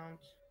account?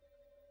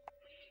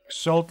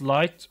 Salt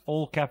Light,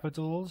 all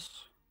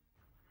capitals.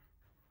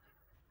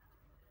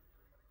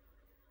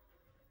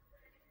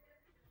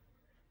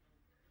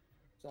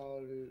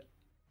 So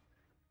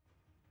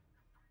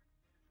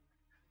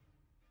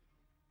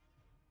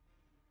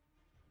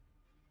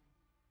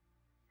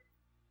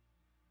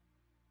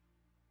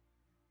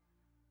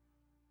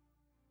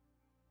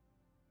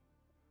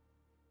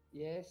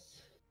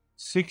yes.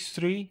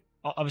 63.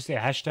 Obviously, a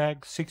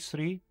hashtag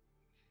 63.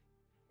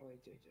 Wait.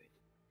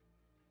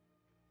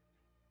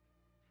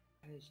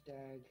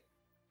 Hashtag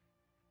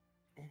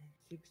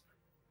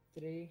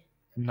 63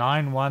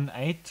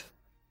 918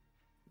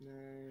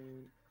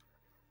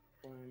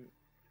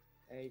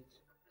 918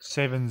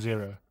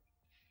 70.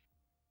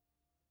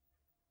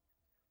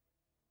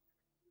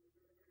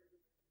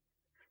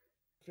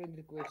 friend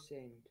request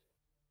send.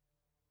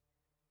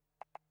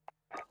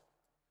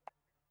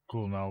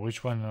 Cool. Now,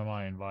 which one am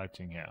I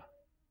inviting here?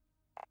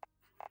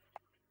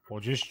 Or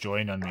just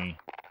join on me?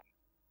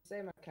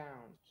 Same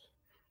account.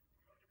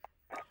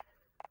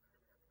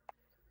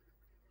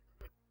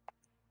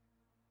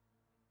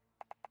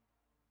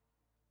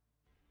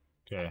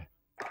 Okay.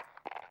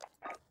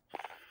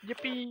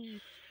 Yippee!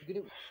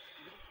 You're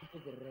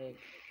gonna wreck.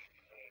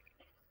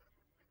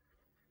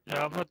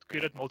 Yeah, I'm not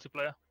good at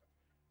multiplayer.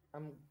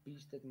 I'm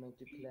beast at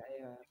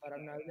multiplayer, but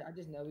I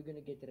just know we're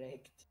gonna get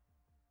wrecked.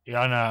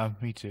 Yeah, no,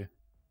 me too.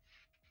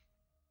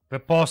 The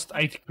past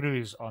 8 crew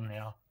is on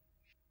now.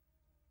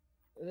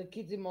 The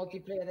kids in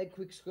multiplayer, they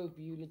quick scope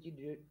you, let you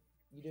do.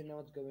 You don't know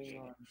what's going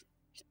on.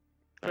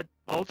 But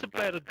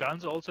multiplayer, the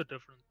guns are also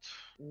different.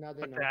 No,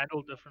 they're But not. they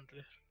handle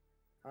differently.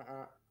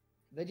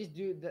 They just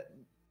do the.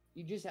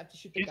 You just have to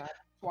shoot the guy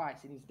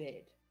twice and he's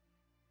dead.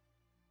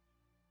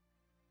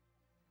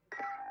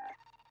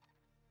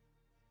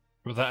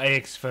 With the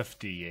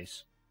AX50,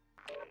 yes.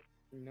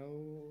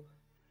 No.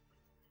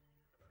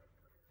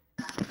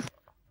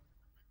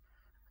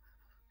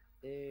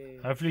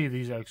 Hopefully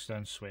these oaks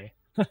don't swear.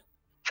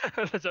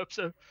 Let's hope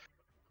so.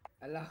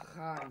 Allah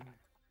Khan.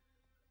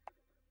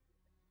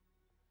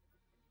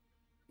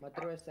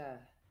 Matrosa.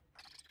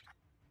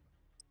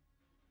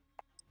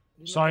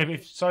 Sorry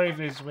if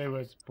there's swear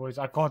words, boys.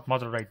 I can't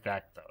moderate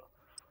that though.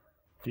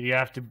 You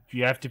have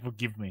to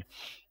forgive me.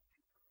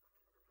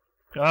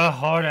 Oh,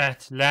 alright,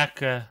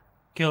 lekker.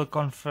 Kill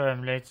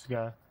confirm. Let's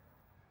go.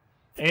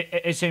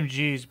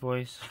 SMGs,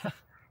 boys.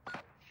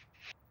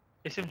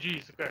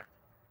 SMGs, okay.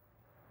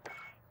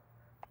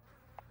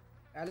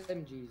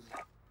 LMGs.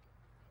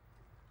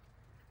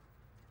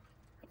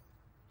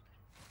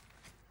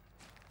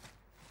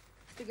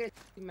 To get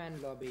man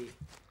lobby.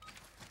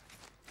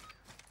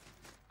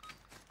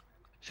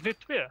 Is dit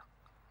twee?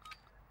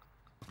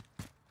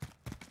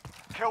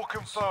 Kill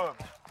confirmed.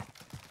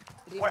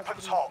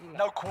 Weapons hot.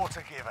 No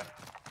quarter given.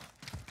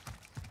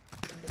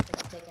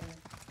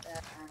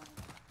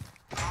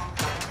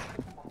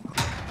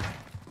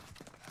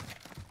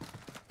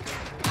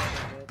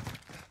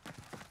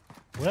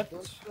 What?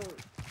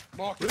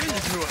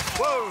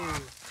 Whoa!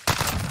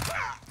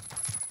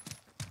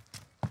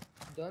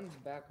 Don's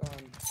back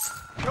on.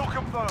 Kill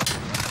confirmed.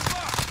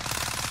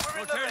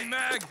 Rotating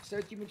mag! So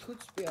jy moet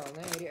goed speel,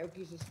 né? Hierdie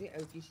ouetjies is nie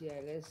ouetjies nie,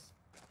 hulle is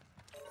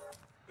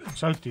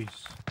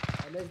Souties.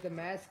 hulle is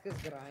Damascus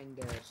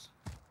grinders.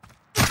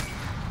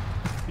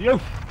 Yo!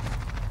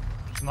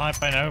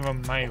 Sniping over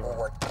my.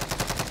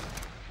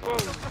 Whoa.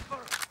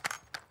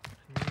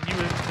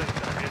 Nieuwe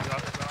instinct daar is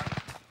afgedaan.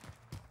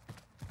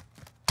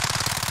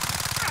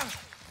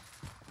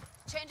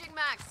 Changing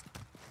max.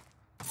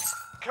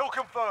 Kill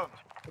confirmed.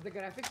 But the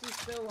graphics is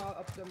so well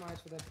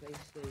optimized for that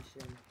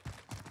PlayStation.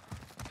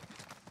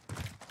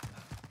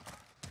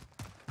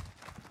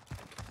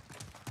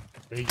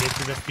 They get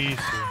to the PC.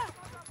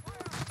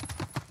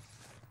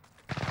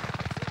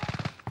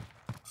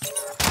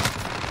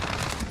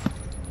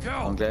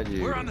 Go!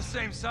 We're on the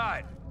same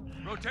side.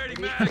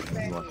 Rotating mag!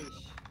 Spanish.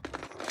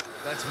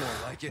 That's more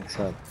like it. What's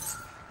up?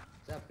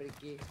 What's up,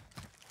 Ricky?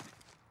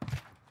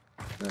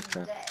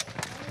 Okay.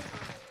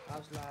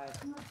 How's life?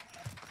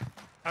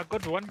 I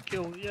got 1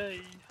 kill,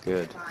 yay.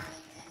 Good.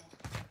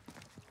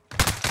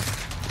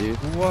 You?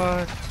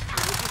 What?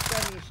 Ricky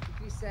Spanish,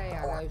 quickly say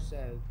hello,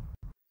 so.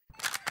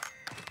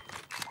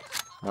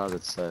 Oh,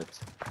 that's sucks.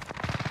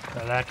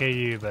 I like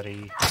you,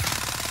 buddy.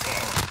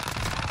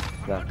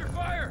 Under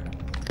fire!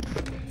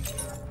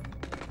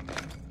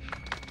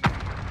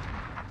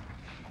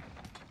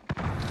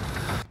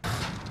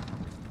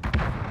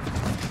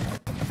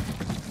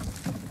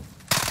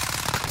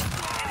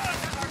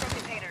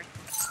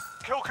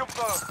 Kill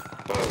confirmed.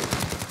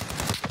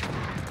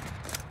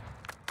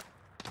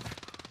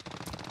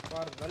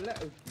 Waar wille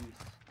ouetjies?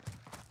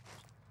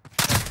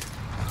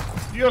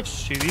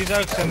 Yoshi, these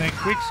oaks and their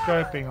quick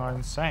scoping are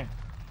insane.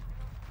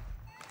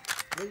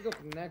 Dit is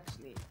ook niks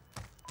nie.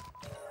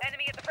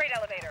 Enemy at the freight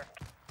elevator.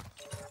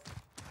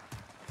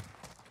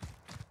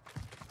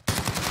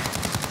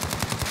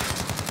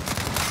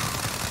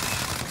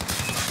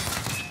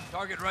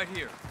 Target right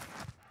here.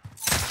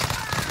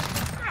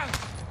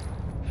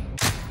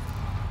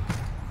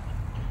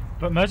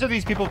 But most of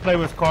these people play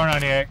with Car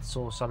 98s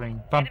or something.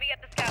 Pump Enemy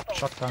at the scaffold.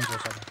 shotguns or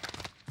something.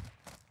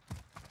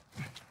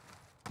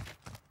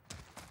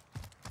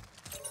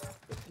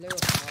 They play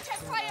with Check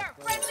fire!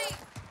 Friendly!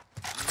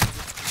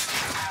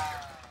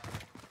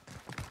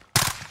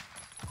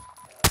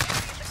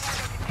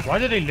 Why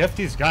did he lift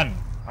his gun?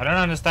 I don't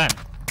understand.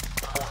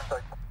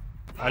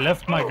 I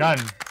left my gun.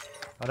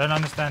 I don't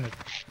understand it.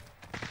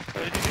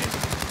 Yeah,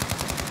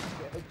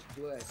 it's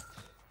good.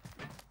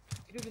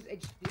 You do this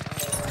HD.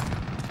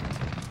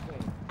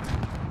 Wait.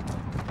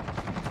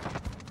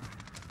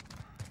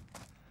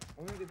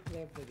 I'm gonna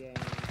play the game.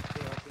 So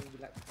I can be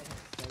like, oh,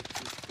 so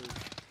peaceful.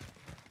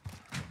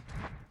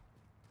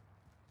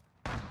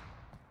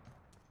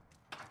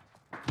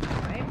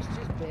 My aim's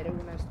just better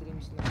when I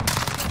stream Snap.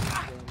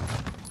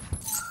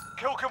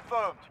 Kill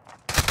confirmed.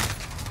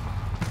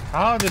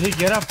 How did he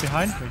get up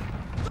behind me?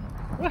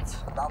 What?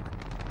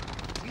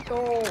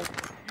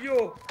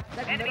 Yo,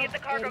 that Enemy at the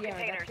cargo area,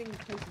 containers. that thing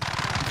places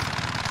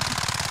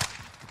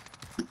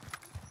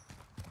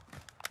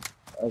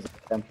I was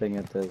camping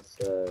at this,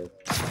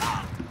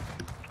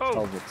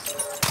 culverts.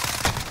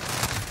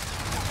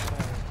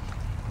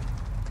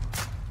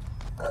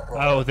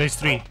 Oh, there's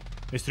three.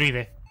 There's three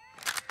there.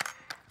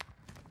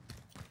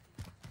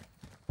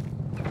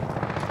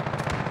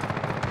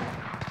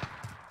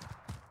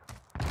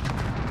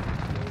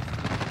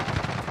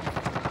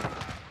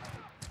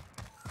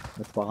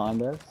 That's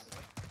behind us.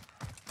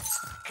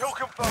 Kill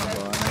confirmed.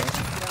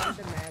 around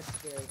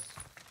Damascus.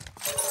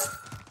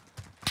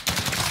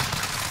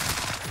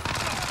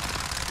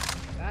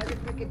 Guys, if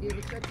we can do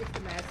this, let's get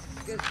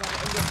Damascus by the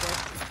end of this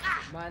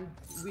month.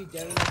 We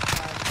don't have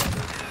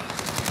 $5.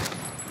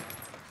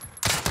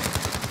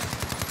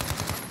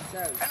 So,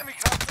 Enemy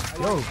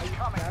cluster. Yo. are you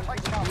down for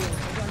the deal?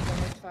 Everyone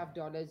donates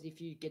 $5 if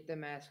you get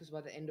Damascus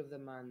by the end of the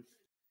month.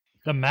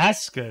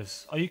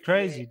 Damascus? Are you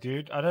crazy,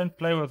 dude? I don't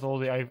play with all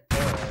the AFRs.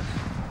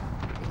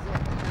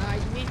 Nah,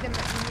 you need them.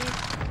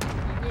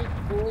 You need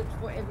gold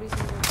for every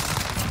single.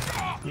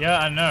 Yeah,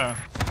 I know.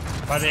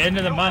 By the end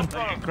of the month,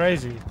 are you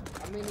crazy?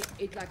 I mean,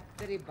 it's like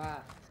 $30.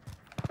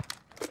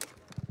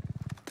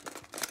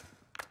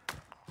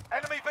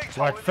 Enemy VTOL It's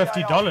like in the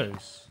AR. $50.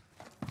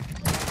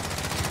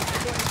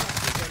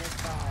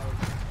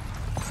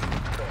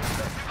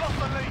 Lost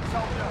the lead,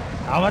 soldier.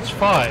 How much?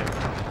 5?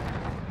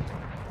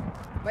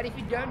 But if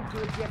you don't do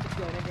it, you have to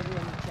donate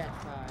everyone in chat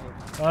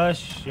 5. As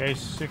jy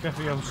seker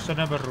vir jou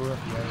sinne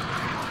beroof jy.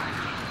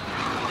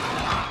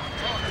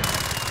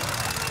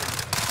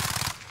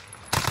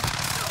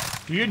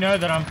 Do you know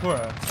that I'm poor? I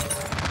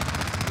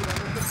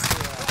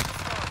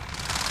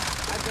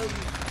go to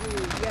school,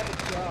 you have a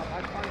job,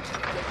 I can't just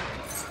get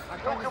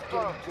a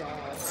job.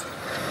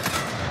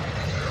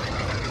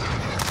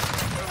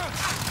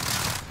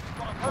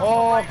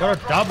 Oh, got a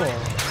double.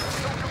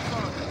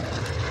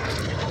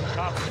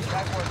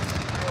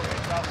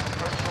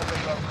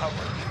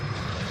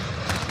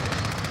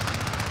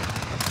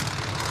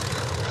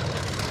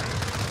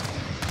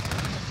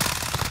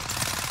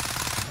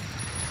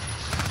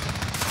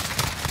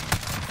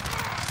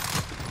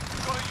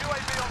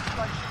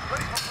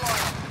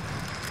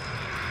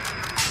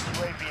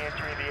 UAV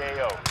entering the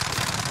AO.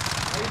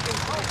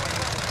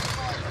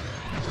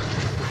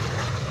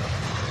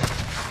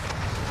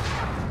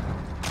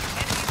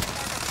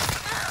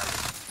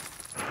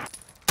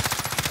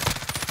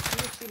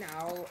 You see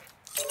now,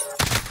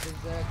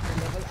 the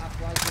level up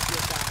while with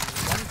your gun.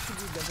 Once you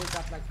level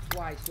up like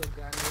twice your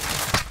gun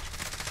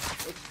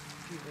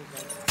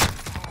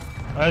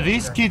will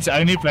These kids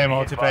only play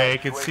multiplayer, you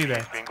can see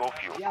that.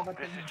 Yeah, but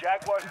this is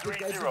Jaguar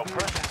 3-0.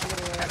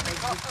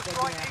 Cluster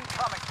strike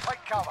incoming.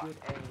 Take cover.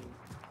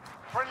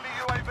 Friendly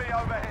UAV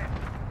overhead.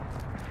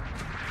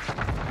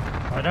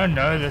 I don't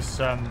know this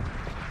Imagine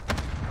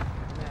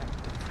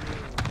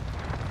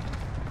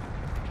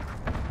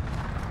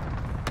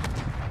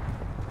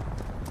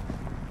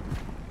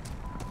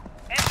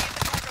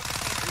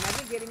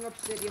getting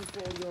obsidian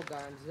for all your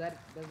guns.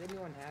 Does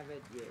anyone have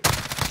it yet?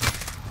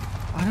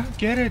 I don't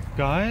get it,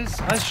 guys.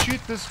 I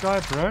shoot this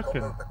guy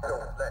broken.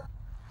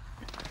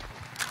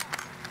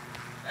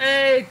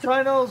 Hey,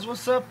 Tunnels,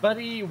 what's up,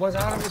 buddy? Was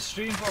out of the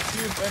stream for a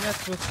few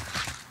minutes with...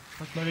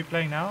 What mode are you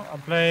playing now?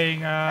 I'm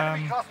playing,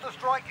 Enemy cluster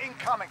strike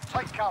incoming.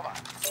 Take cover.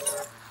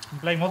 I'm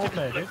playing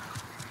multiplayer, dude.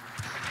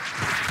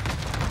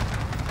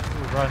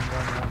 Ooh, run.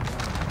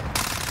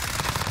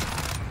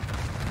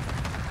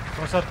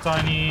 What's up,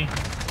 Tiny?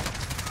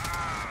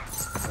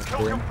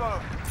 Kill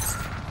confirmed.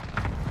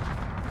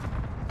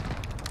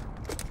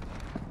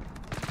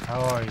 How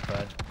are you,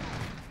 bud?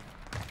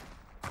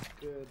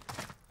 Good.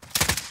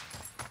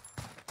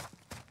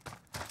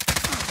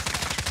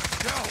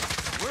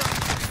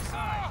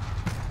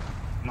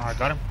 No, I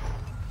got him.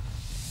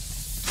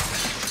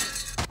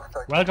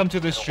 Welcome to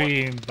the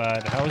stream,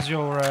 bud. How's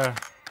your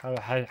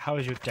how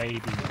is your day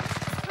been?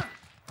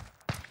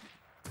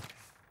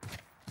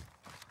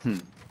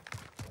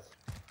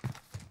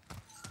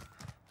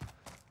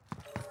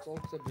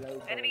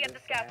 Enemy at the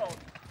scaffold.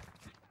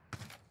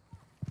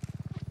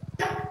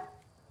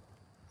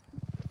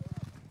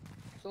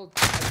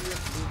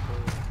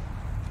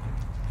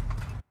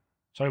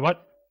 Sorry,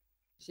 what?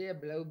 See a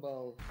blow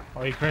ball.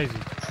 Are you crazy?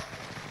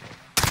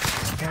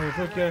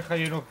 Hoeveel keer ga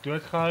je nog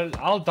doodgaan?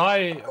 I'll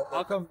die.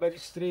 Welkom bij de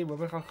stream.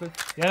 We gaan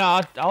goed.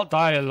 Yeah, I'll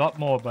die a lot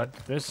more,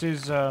 but this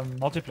is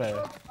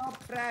multiplayer. Stop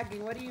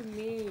fragging. What do you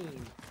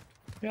mean?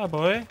 Yeah,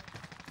 boy.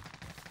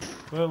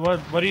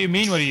 What do you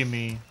mean? What do you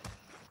mean?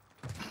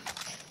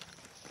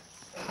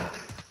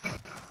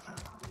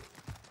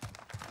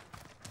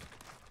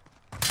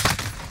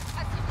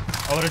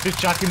 I wanted to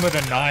chuck him with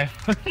a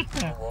knife.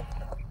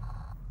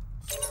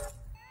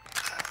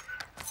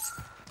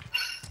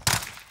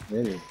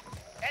 Really?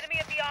 Enemy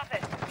at the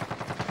office.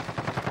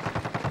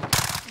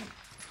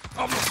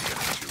 I'm looking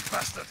at you,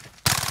 bastard.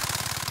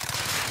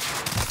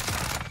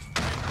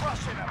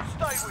 Crushing him.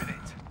 Stay with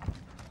it.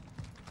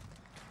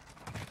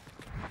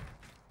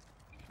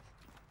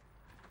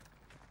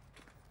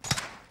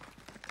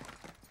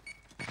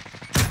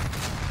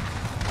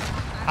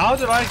 How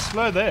did I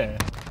explode there?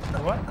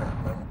 What?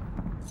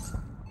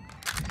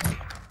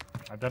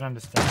 I don't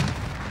understand.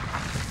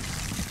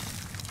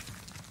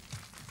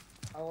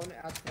 I want to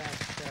outclass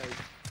those.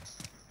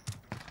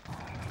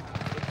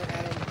 Look at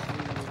LMG.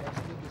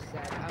 That's really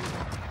sad.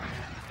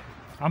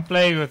 I'm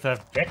playing with a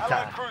Vector.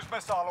 Allied cruise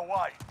missile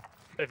away.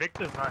 The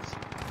Victor's nice.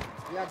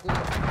 Yeah, good.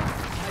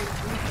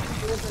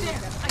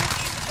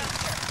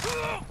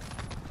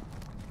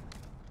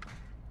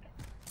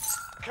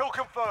 Kill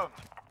confirmed.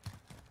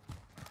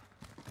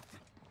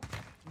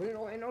 But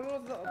in all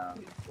of the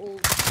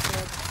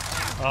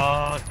Oh,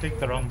 I clicked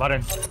the wrong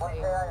button.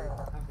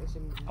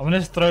 I'm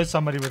gonna throw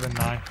somebody with a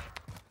knife.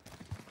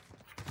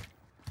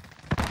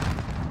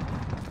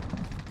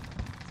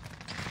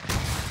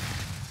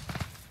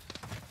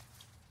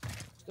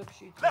 Stop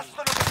shooting. Less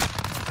than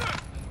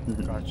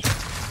a Gotcha.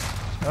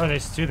 Oh,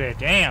 there's two there.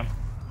 Damn.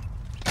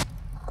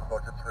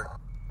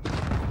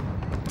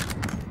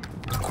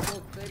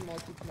 Still play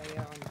multiplayer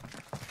on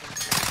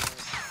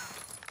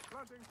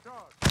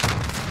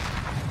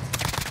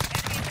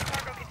Enemy in the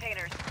cargo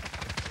containers.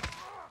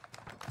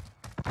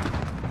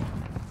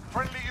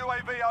 friendly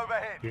UAV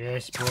overhead.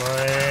 Yes,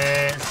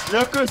 boys.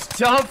 Look who's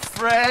top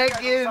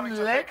fragging.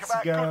 Let's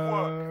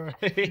go.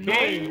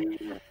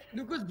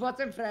 Look who's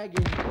bottom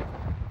fragging.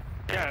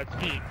 Yeah, it's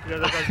me. Yeah,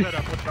 that's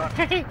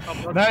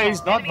better. No,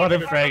 he's not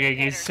bottom fragging.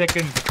 He's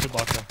second to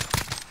bottom.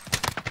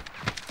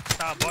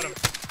 Ah, bottom.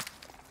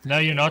 No,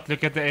 you're not.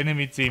 Look at the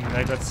enemy team.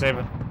 They got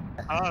 7.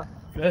 Ah.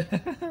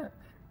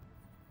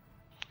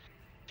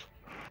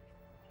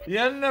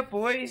 Yeah,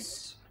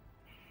 boys.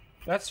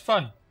 That's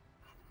fun.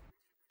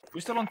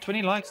 We're still on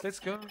 20 likes. Let's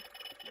go.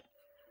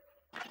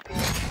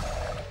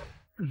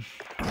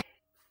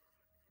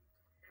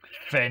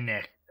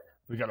 Fennec.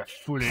 We got a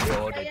fully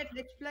loaded.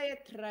 Let's play a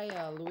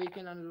trial. We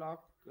can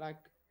unlock like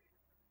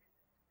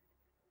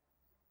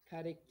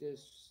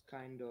characters,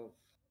 kind of.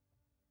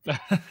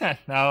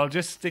 Now I'll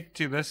just stick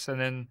to this and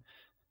then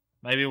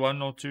maybe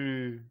 1 or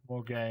 2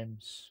 more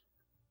games.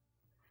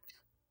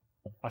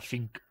 I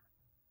think.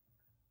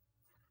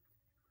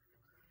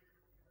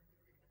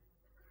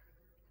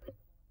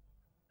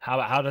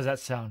 How does that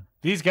sound?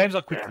 These games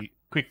are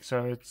quick,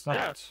 so it's not.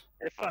 Yeah,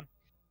 they're fun.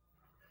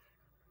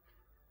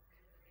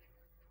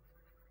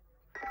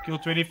 Kill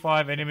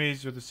 25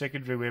 enemies with a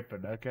secondary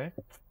weapon. Okay.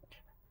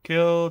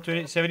 Kill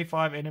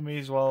 75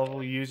 enemies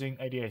while using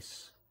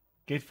ADS.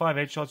 Get 5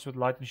 headshots with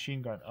light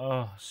machine gun.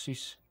 Oh,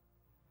 sis.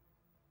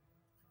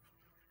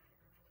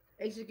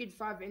 Execute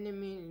 5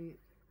 enemy.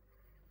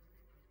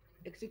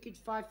 Execute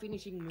 5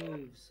 finishing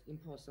moves.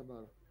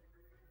 Impossible.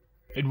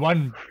 In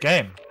one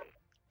game.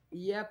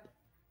 Yep.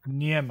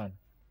 Yeah, man.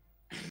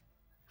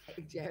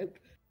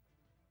 Joke.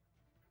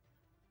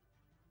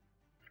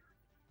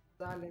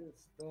 Silent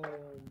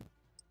Storm.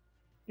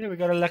 Yeah, we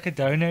got a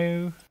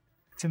Lacadono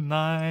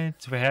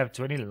tonight. We have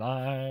 20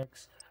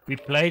 likes. We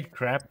played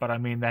crap, but I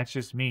mean that's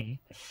just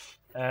me.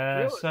 So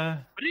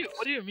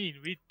What do you mean?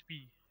 We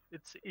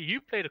it's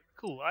you played it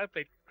cool. I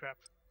played crap.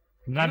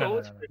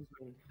 no,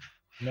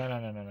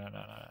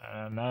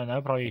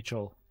 You probably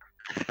chill.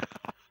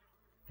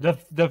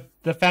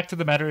 The fact of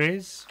the matter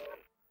is,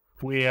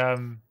 we had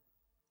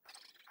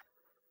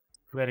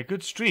a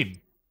good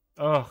stream.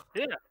 Oh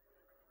Yeah.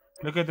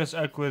 Look at this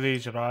oak with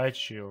his riot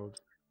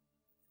shield.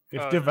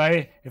 If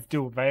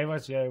Duvay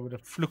was here, I would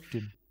have fluked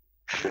him.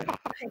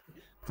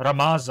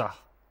 Ramaza.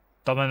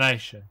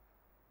 Domination.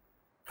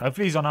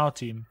 Hopefully he's on our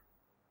team.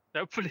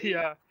 Hopefully,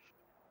 yeah.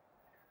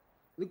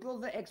 We call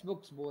the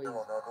Xbox boys.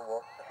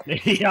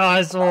 Yeah,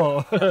 I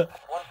saw.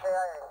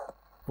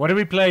 What do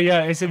we play?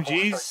 Yeah,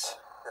 SMGs?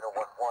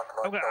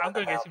 I'm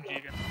going SMG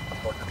again.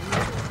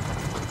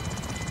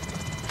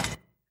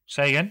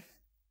 Say again?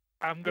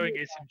 I'm going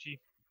SMG.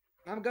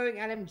 I'm going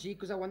LMG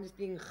because I want this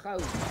thing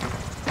goud.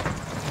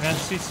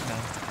 That's it,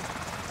 man.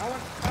 I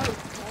want goud.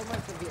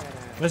 Almost to be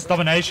This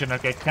domination,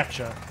 okay,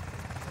 capture.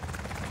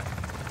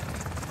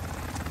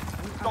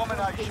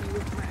 Domination.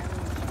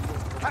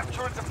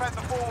 Capture and defend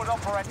the forward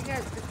operating.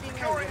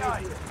 Securing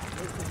A.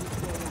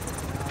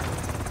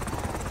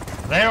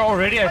 They're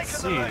already at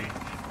sea.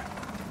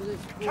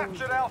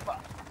 Captured Alpha.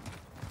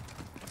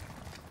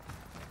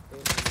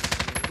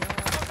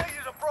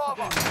 Proceeded to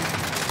Bravo.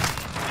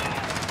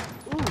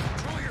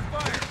 Control your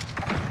fire.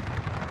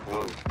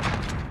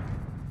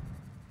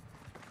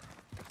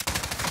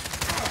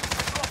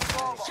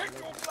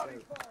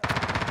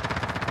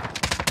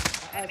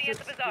 Enemy at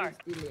the bazaar.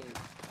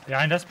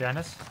 Behind us.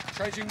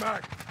 Changing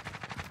mag.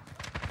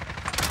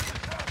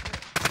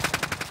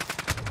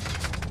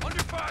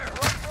 Under fire.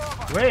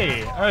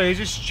 Wait, oh, he's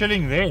just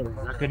chilling there,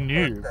 like a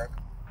noob.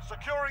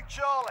 Securing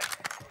Charlie.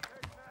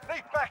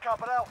 Need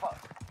backup at Alpha.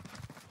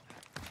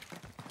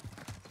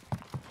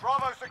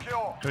 Bravo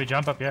secure. Can we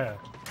jump up here?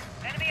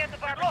 Enemy at the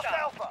Lost barbershop.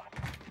 Alpha.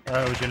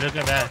 Oh, would you look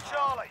at that?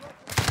 Charlie.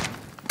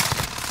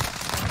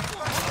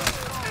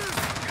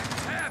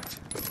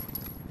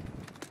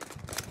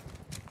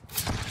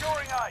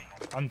 Securing A.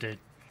 I'm dead.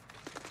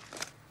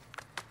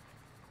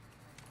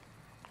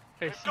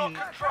 We've got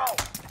control.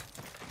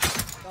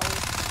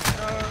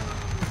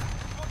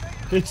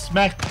 He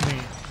smacked me.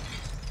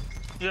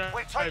 Yeah,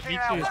 We're me taking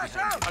too.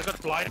 Alpha. I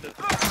got blinded.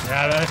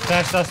 Yeah,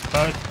 that's us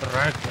both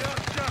broken.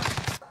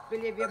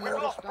 Believe you We've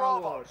more lost Star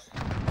Bravo. Wars.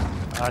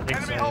 I think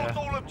so, Enemy holds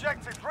yeah. all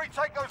objectives.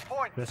 Retake those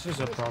points. This is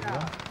a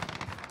problem.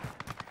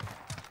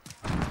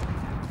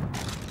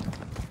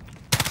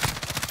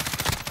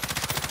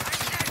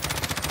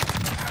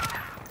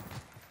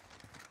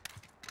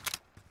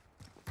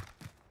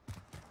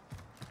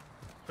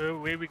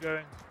 Where are we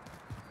going?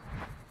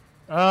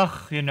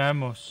 Ugh, you know,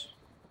 Moos.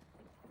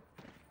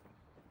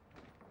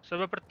 So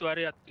we're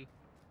Pretoria too.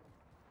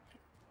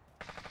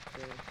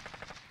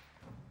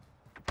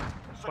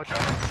 Securing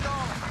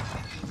Charlie.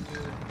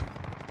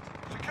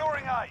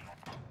 Securing A.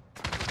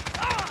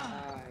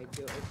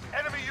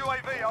 Enemy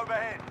UAV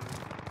overhead.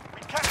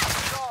 We captured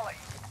Charlie.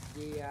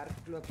 Die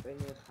hardloop en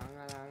die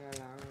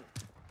lang.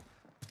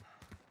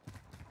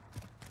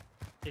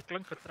 Je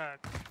klink getrek.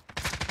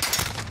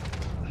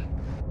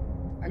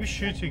 Who's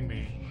shooting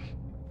me?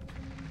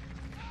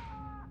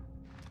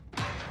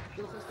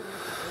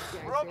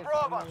 We're on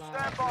Bravo.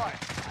 Stand by.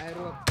 Hij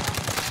roept.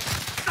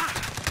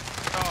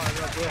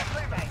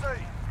 Team at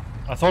sea.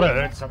 I thought I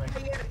heard something.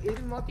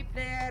 Hierdie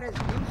multiplayer is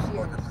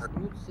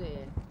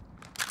bloedseer.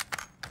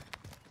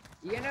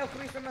 Jy nou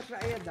groei sommer sy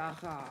eie dag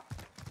gehad.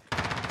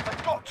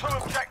 They've got 2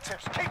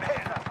 objectives. Keep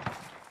hitting them.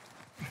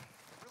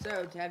 So,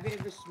 have you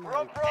ever We're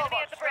on smoked? Bravo.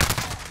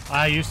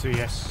 I used to,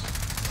 yes.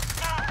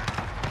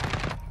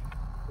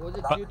 Was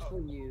it good for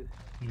you?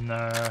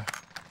 No,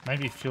 made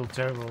me feel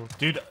terrible.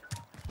 Dude,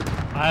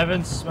 I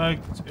haven't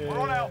smoked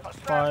Alpha,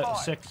 stand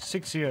by.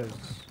 6 years.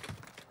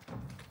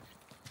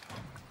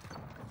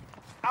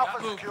 Alpha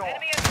secure.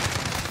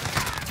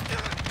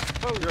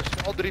 Yes,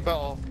 all 3 by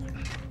all.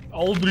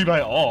 All 3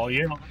 by all,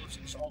 yeah.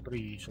 It's all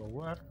 3, so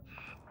what?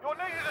 You're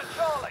needed at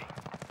Charlie.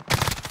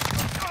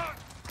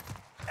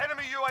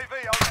 Enemy UAV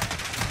overhead.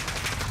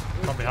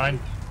 From behind.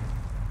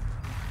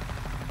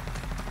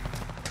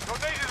 You're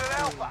needed at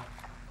Alpha.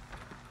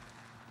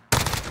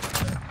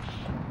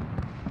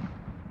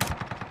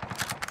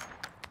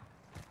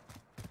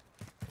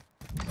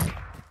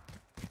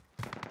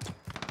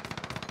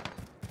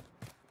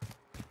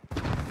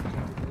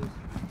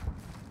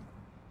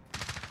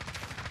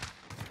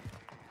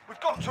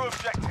 We've got 2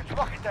 objectives.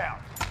 Lock it down.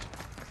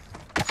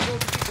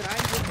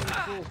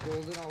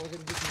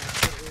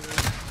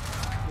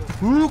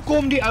 Hoe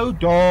kom die ou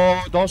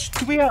daar? Daar's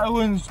 2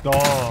 ouens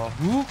daar.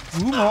 Hoe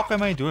maak hy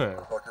my dood?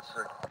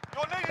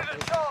 You're needed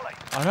at Charlie.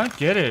 I don't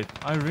get it.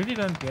 I really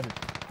don't get it.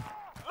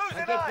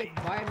 Losing A.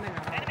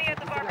 Enemy at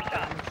the barber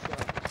shop.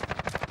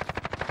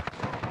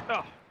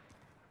 Oh.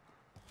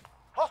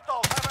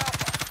 Hostiles have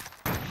Alpha.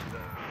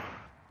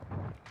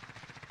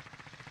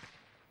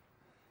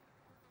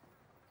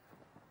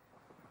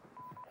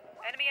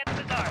 Enemy at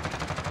the bazaar.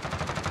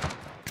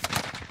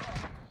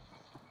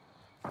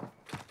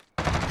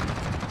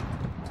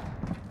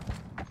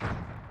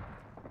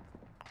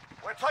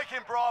 We're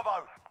taking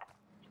Bravo.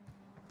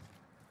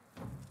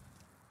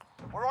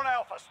 We're on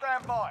Alpha.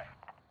 Stand by.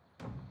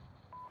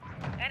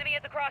 Enemy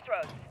at the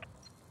crossroads.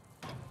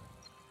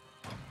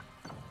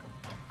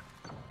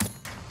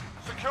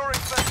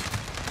 Securing C.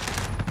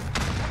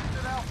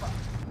 At Alpha.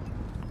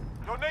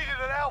 You're needed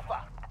at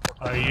Alpha.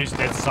 I used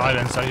that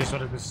silence. I just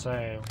wanted to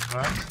say,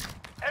 what?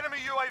 Enemy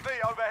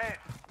UAV overhead.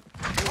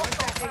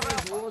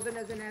 Warzone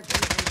doesn't have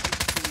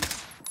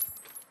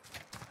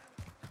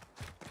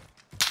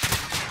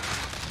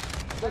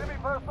Enemy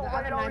personal the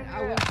other radar night in I the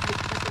air. went to the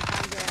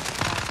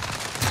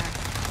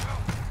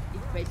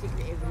it's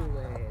basically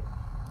everywhere.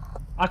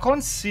 I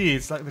can't see.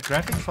 It's like the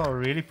graphics are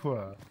really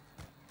poor.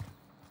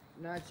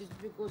 No, it's just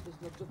because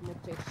there's lots of more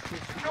textures.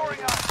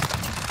 Securing us.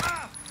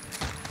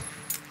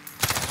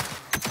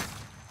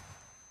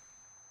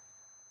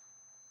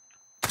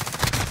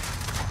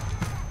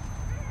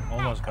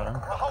 Almost got him.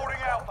 We're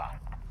holding Alpha.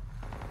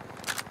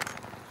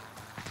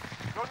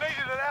 You're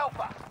needed at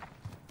Alpha.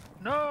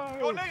 No.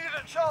 You're needed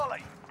at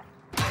Charlie.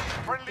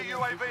 Friendly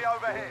UAV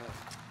overhead.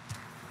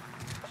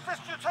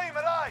 Assist your team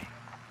at A.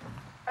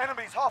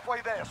 Enemies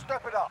halfway there.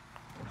 Step it up.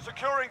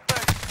 Securing B.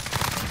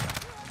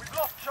 We've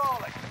lost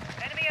Charlie.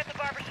 Enemy at the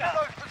barber In shop.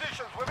 those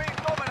positions, we're being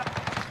dominated.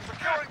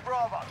 Securing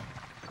Bravo.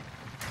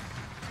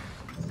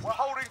 We're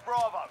holding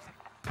Bravo.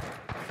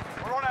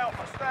 We're on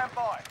Alpha. Stand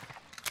by.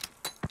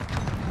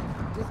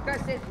 This guy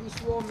said he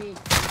swore me.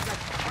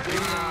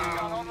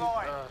 Gun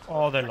online.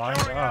 Oh, they're lined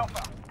Securing up.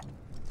 Alpha.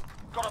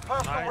 Got a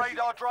personal Nice.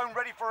 radar drone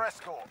ready for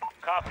escort.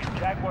 Copy.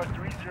 Jaguar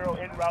 3-0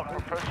 en route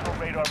for personal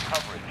radar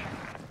coverage.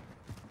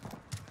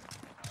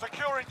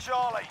 Securing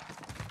Charlie.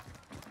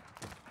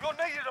 You're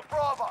needed at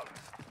Bravo.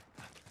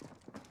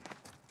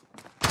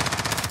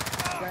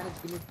 Guy is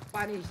gonna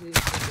punish this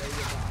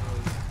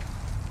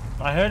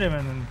guy. I heard him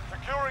and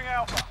Securing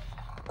Alpha.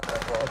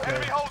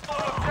 Enemy holds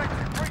all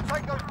objectives.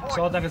 Retake those points.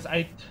 Saterdag is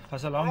uit.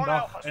 Was 'n lang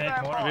dag en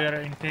ek môre weer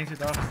 'n intense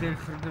dag. Stuur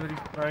groete vir die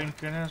vrou en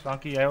kinders.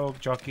 Dankie jy ook,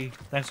 Jockey.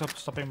 Thanks for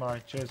stopping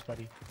by. Cheers,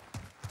 buddy.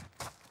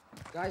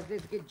 Guys,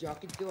 let's get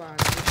Jockey to our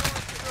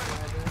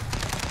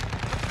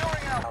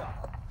Securing Alpha.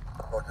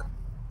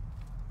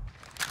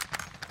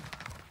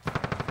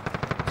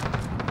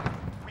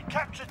 We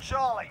captured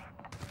Charlie.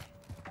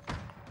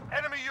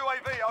 Enemy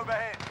UAV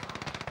overhead.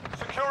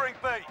 Securing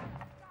B.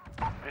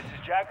 This is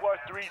Jaguar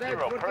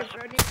 3-0.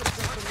 Personal.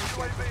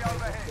 UAV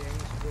overhead.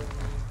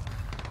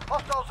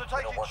 Hostiles are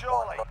taking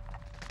Charlie.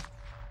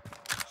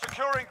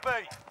 Securing B.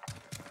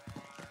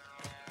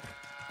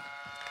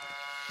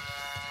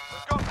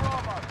 We've got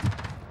Bravo.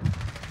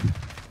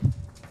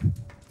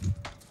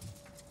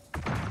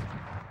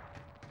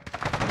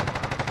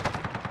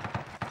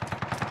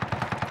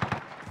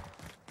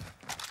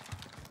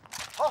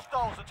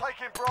 Hostiles are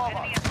taking Bravo.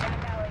 Enemy at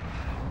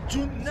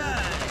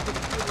the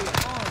valley.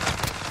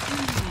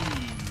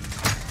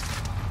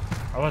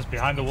 I was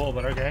behind the wall,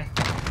 but okay.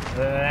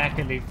 I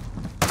can leave.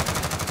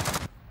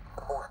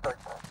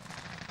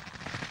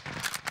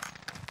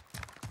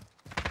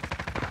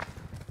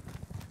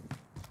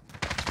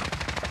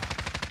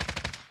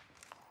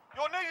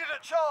 You're needed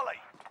at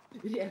Charlie.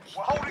 We're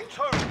holding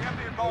 2. We have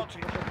the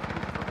advantage.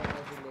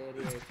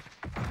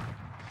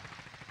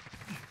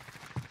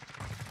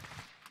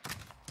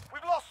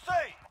 We've lost C.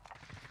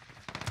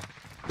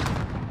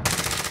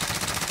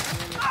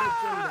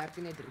 back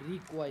in it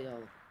recoil.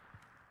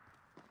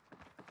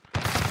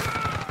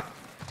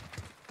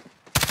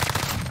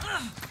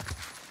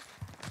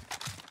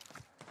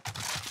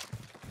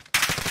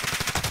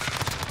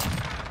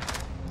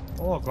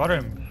 Oh, got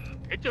him.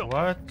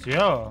 What?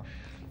 Yeah.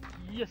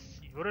 Yes,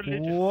 you're a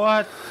legend.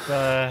 What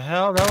the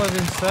hell? That was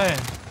insane.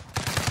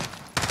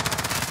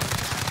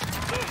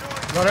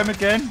 Got him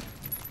again.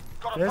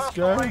 Got a Let's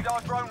personal go.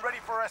 radar drone ready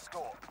for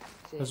escort.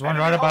 There's one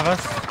right above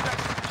us.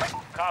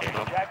 Copy.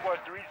 Jaguar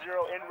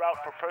 3-0 en route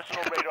for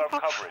personal radar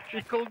coverage.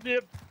 He called me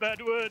a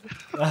bad word.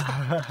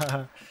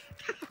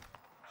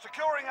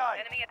 Securing A.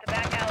 Enemy at the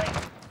back alley.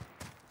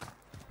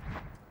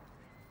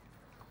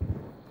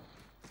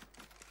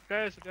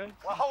 Guys, okay.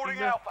 We're holding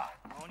Alpha.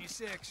 On your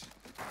 6.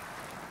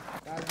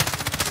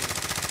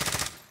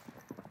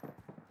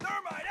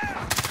 Thermite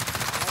out.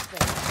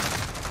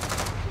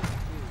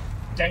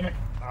 Damn it!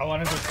 I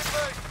wanted to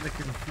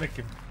flick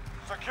him.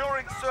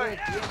 Securing C.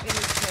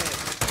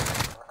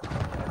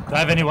 Do I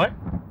have any what?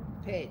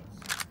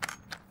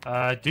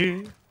 Pets.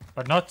 Do,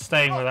 but not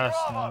staying with us.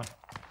 No.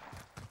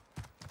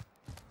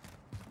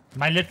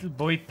 My little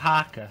boy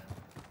Parker.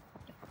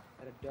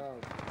 Got a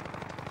dog.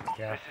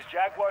 Yeah. This is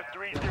Jaguar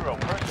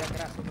 3-0.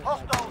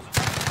 Hostiles.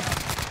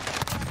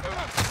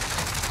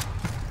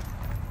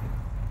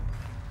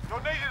 You're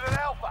needed at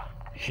Alpha.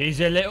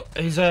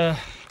 He's a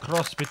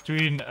cross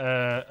between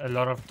a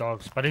lot of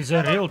dogs, but he's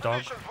a real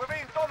dog. We're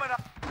being dominant.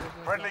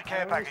 Friendly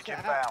care package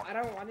inbound. I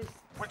don't want to.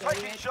 We're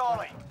taking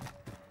Charlie.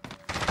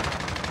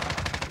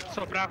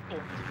 So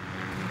bravo.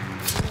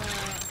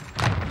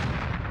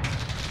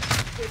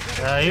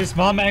 His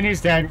mom and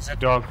his dad is a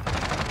dog.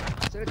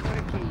 So it's not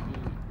a KD.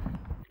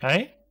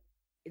 Hey?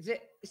 Is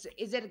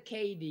it a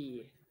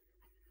KD?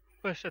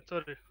 Oh shit,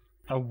 sorry.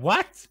 A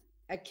what?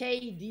 A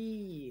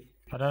KD.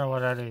 I don't know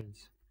what that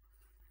is.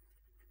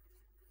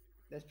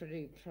 That's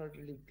pretty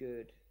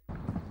good.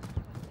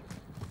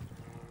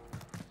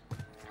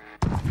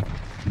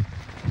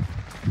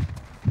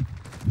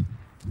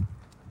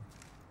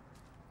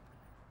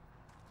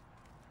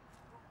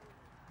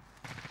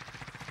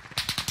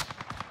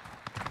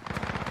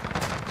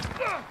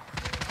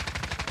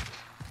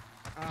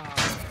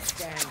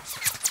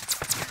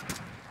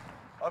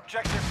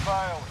 Objective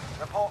failed.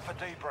 Report for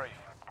debrief.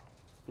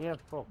 Yeah,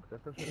 fuck.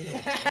 That doesn't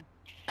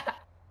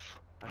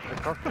I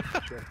got the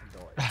shit and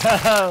died.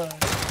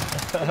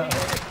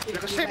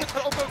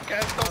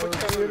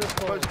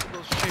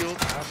 Shield.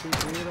 Happy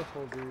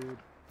beautiful, dude.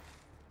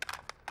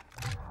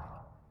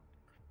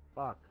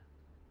 Fuck.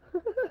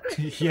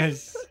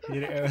 Yes.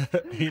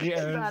 He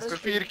owns.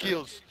 4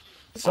 kills.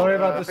 Sorry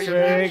about the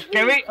swing.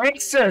 Can we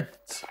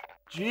exit?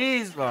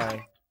 Jeez,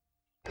 like.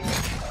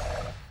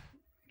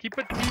 Keep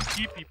it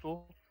PG,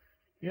 people.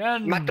 Yeah.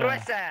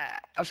 Matrosa!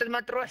 I said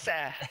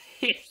matrosa!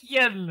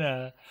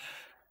 Yeah.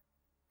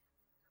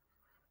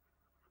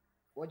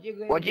 What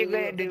you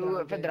gonna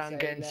do for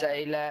drunken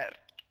sailor?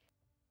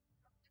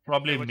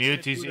 Probably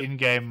mute his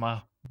in-game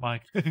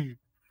mic. What you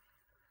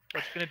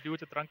gonna do with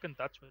the drunken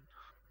Dutchman?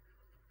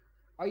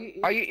 Are you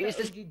is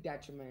the OG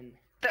Dutchman?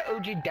 The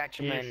OG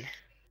Dutchman. Yes.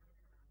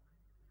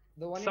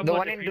 The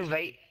one in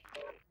Dubai.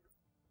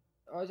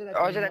 Or is it that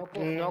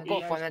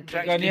knockoff on a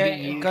track?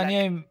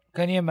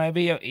 Can you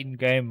maybe your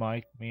in-game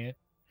mic mute?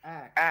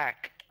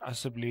 Act.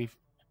 Alsjeblieft.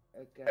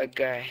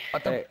 Okay.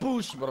 Wat een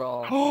push,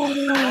 bro. Okay.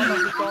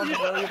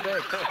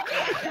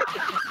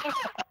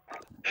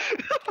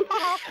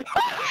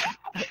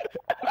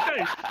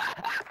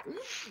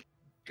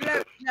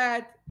 Clap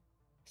that.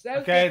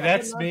 Okay,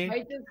 that's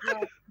me.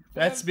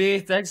 That's me.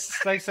 Thanks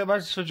so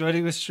much for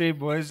joining the stream,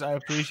 boys. I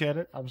appreciate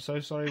it. I'm so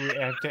sorry we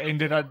have to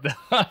end it on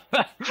that.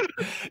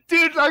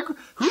 Dude, like,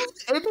 who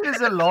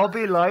enters a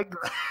lobby like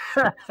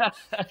that?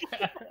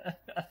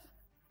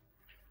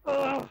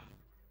 Are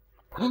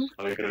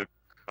we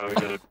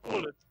gonna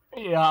call it?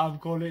 Yeah, I'm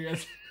calling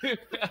it.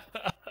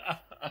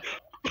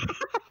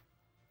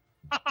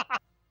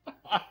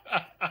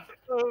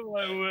 Oh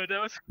my word,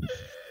 that was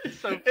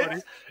so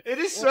funny. It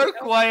is so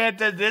quiet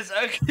that this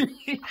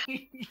actually.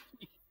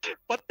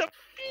 What the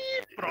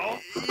beep, bro?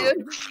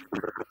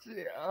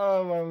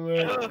 Oh my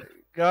word.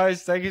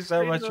 Guys, thank you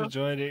so much for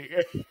joining.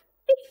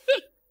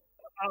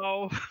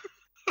 Ow.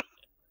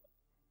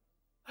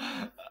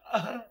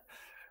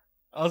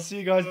 I'll see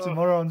you guys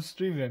tomorrow on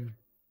stream then.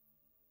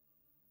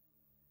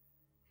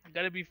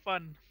 That'll be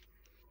fun.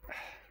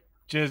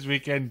 Cheers,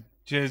 weekend.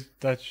 Cheers,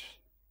 Dutch.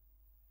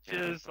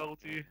 Cheers,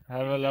 Salty.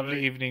 Have a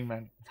lovely evening,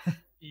 man.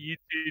 You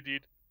too,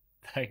 dude.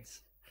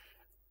 Thanks.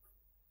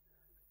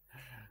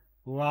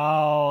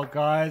 Wow,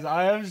 guys,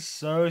 I am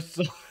so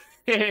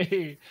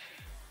sorry.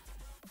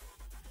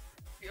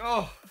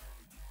 Yo.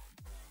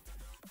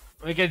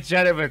 We can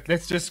chat a bit.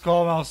 Let's just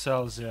calm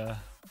ourselves here.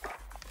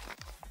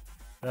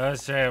 That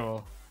was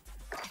terrible.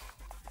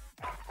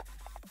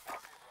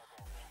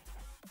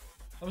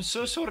 I'm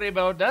so sorry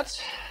about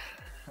that.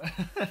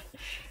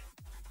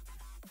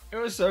 It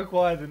was so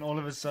quiet and all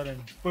of a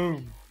sudden,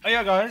 boom. Oh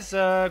yeah, guys,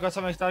 got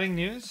some exciting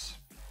news.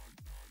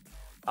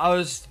 I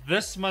was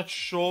this much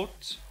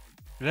short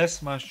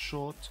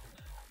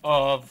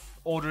of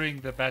ordering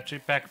the battery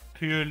pack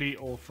purely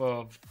off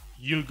of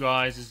you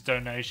guys'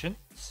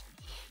 donations.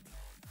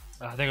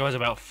 I think I was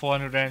about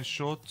 400 rand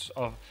short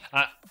of.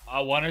 I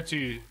wanted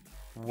to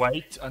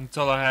wait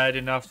until I had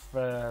enough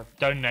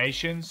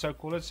donations, so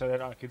call it, so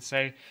that I could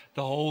say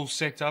the whole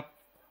setup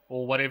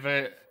or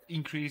whatever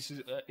improves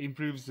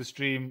the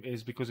stream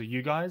is because of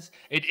you guys.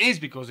 It is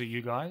because of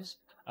you guys.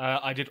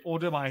 I did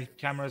order my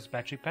camera's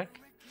battery pack.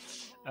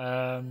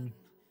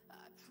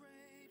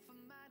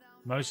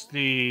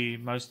 Mostly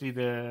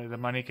the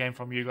money came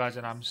from you guys,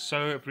 and I'm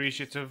so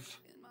appreciative.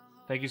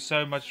 Thank you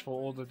so much for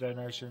all the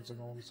donations and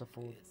all the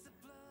support.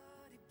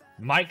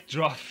 Mic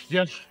drop.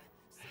 Yeah.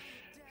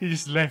 He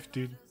just left,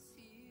 dude.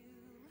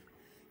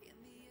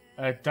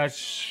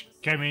 Dutch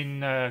came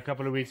in a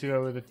couple of weeks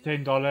ago with a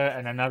 $10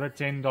 and another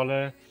 $10.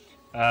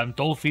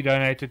 Dolphy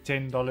donated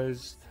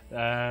 $10.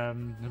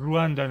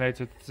 Ruan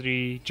donated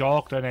 3.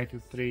 Jock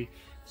donated 3.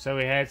 So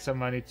we had some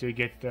money to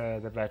get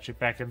the battery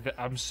pack, and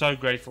I'm so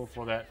grateful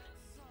for that.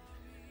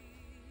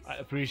 I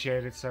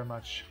appreciate it so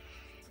much.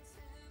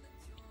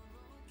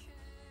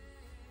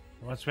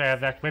 Once we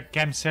have that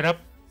webcam set up,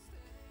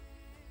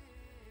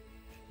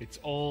 it's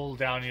all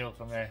downhill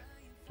from there.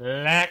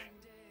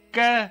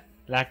 Lekker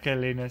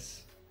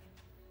Linus.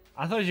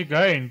 I thought you were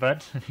going,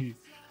 but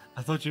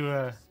I thought you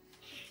were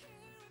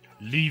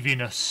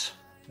leaving us.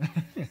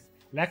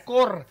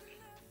 Lekker.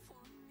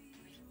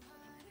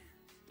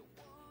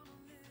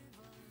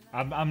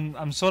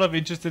 I'm sort of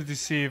interested to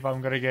see if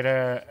I'm gonna get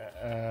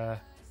a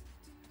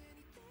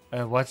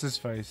what's his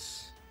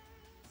face?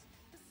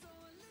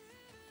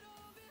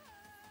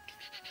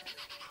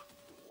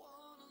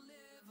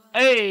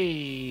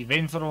 Hey,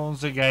 wen vir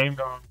ons 'n game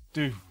dan.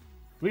 Dude,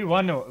 we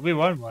won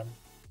one.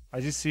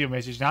 I just see your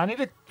message now. I need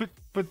to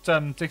put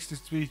text to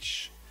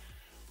speech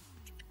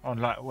on.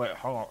 Like, wait,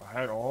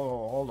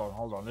 hold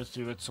on. Let's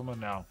do it somewhere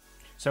now.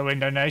 So when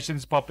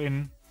donations pop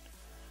in,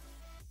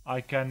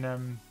 I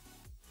can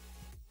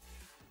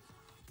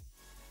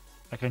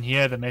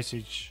hear the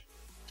message.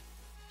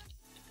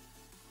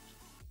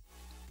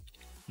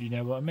 You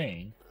know what I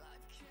mean?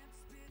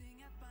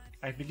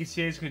 Ek bietjie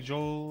CS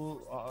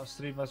gejol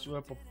stream was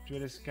oop op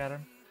tweede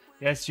skerm.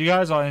 Yes, you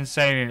guys are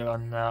insane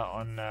on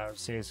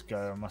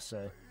CS:GO, I must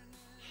say.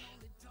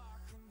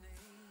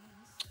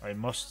 I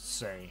must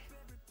say.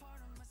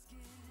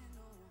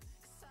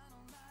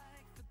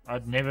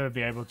 I'd never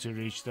be able to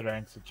reach the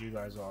ranks that you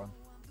guys are on.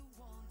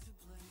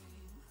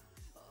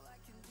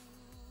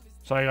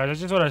 Sorry guys, I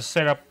just want to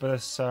set up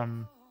this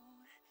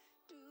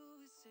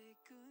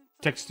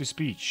text to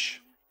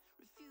speech.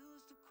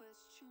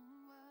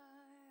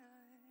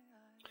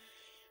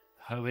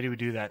 Where do we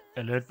do that?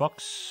 Alert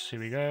box. Here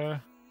we go.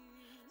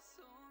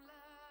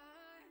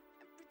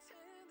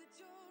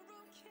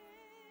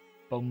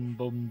 Boom,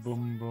 boom,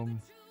 boom,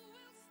 boom.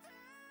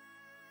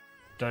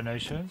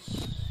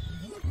 Donations.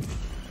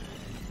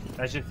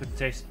 That's just the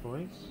text,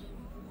 boys.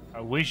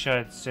 I wish I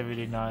had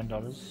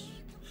 $79.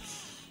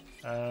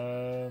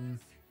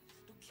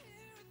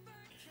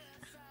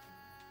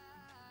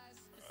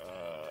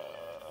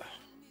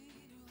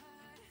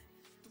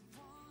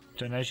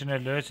 Donation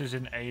alerts is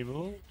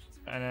enabled.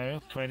 I know,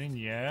 training,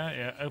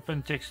 yeah.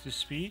 Open text to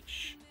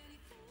speech.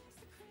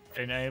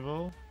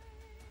 Enable.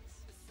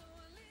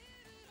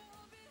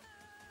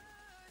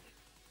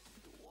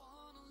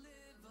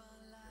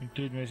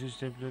 Include message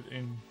template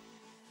in.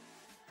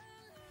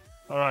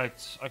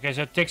 Alright, okay,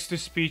 so text to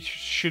speech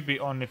should be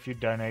on if you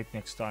donate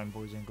next time,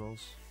 boys and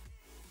girls.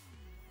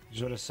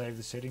 Just want to save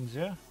the settings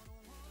here.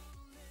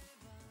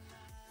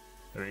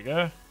 There we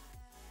go.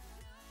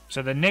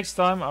 So the next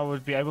time I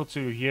would be able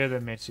to hear the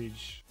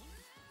message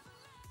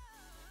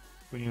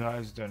when you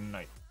guys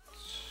donate.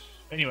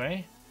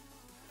 Anyway,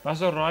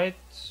 was alright,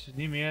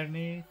 nie meer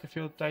nie, te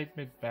veel tyd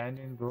met band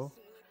en bro.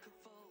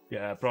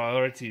 Yeah,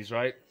 priorities,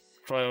 right?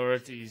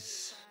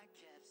 Priorities.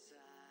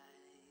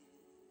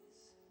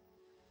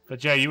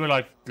 But yeah, you were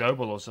like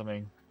global or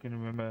something. Can you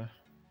remember?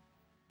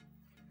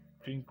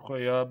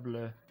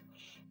 Incroyable.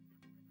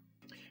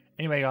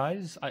 Anyway,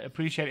 guys, I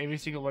appreciate every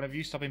single one of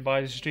you stopping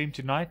by the stream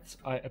tonight.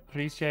 I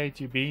appreciate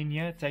you being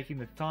here, taking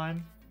the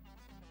time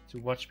to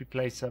watch me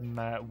play some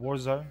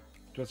Warzone.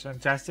 It was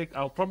fantastic.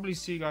 I'll probably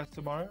see you guys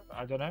tomorrow.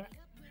 I don't know.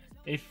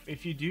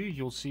 If you do,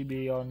 you'll see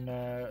me on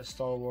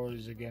Star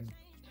Wars again.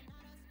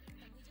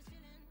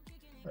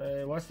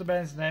 What's the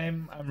band's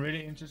name? I'm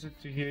really interested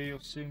to hear your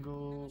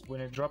single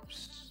when it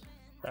drops.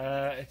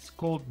 It's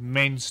called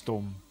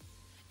Mainstorm.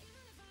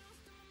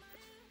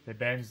 The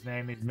band's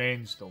name is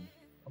Mainstorm.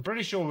 I'm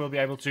pretty sure we'll be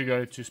able to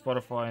go to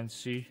Spotify and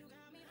see.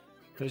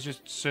 Let's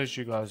just search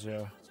you guys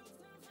here.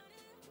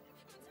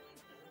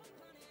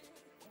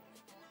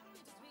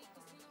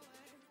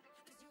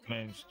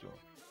 Mainstorm.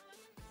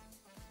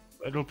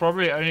 It'll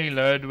probably only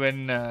load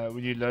when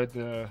you load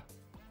the.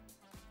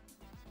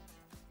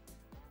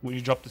 When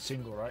you drop the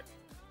single, right?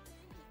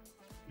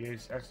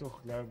 Yes, Axel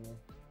Global.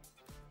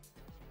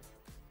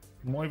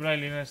 Mooi bly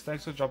Linus,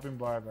 thanks for dropping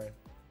by, babe.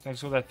 Thanks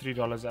for that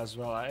 $3 as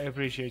well. I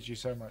appreciate you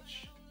so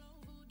much.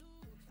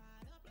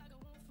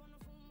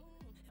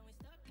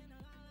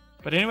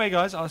 But anyway,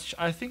 guys,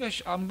 I think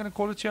I'm gonna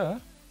call it here.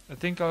 I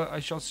think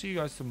I shall see you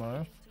guys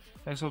tomorrow.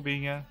 Thanks for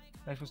being here.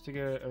 Thanks for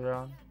sticking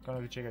around.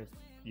 Gonna check it.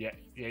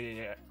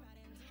 Yeah.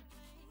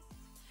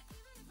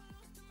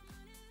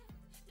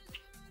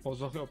 Ons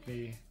nog op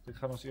nie. Dit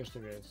gaan ons eerste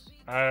wees.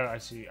 Oh, I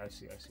see.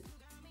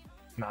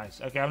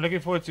 Nice. Okay, I'm looking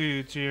forward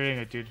to hearing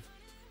it, dude.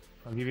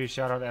 I'll give you a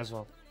shout out as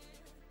well.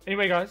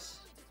 Anyway, guys.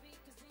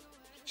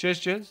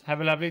 Cheers. Have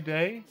a lovely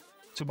day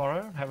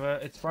tomorrow.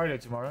 It's Friday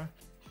tomorrow.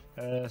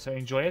 So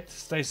enjoy it.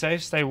 Stay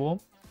safe. Stay warm.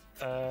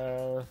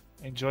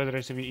 Enjoy the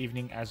rest of your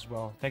evening as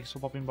well. Thanks for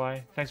popping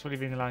by. Thanks for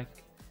leaving a like.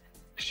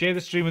 Share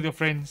the stream with your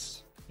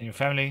friends and your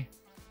family.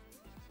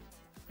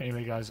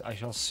 Anyway, guys, I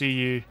shall see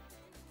you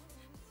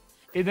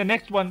in the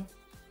next one.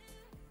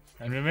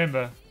 And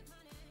remember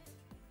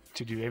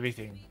to do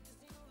everything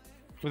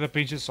with a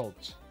pinch of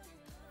salt.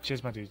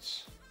 Cheers, my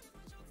dudes.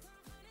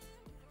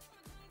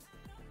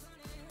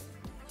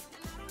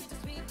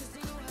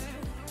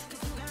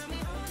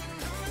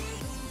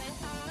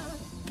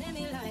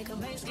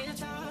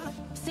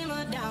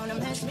 Simmer down and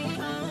mess me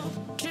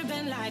up.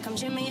 Tripping like I'm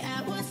Jimmy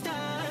at Woodstock.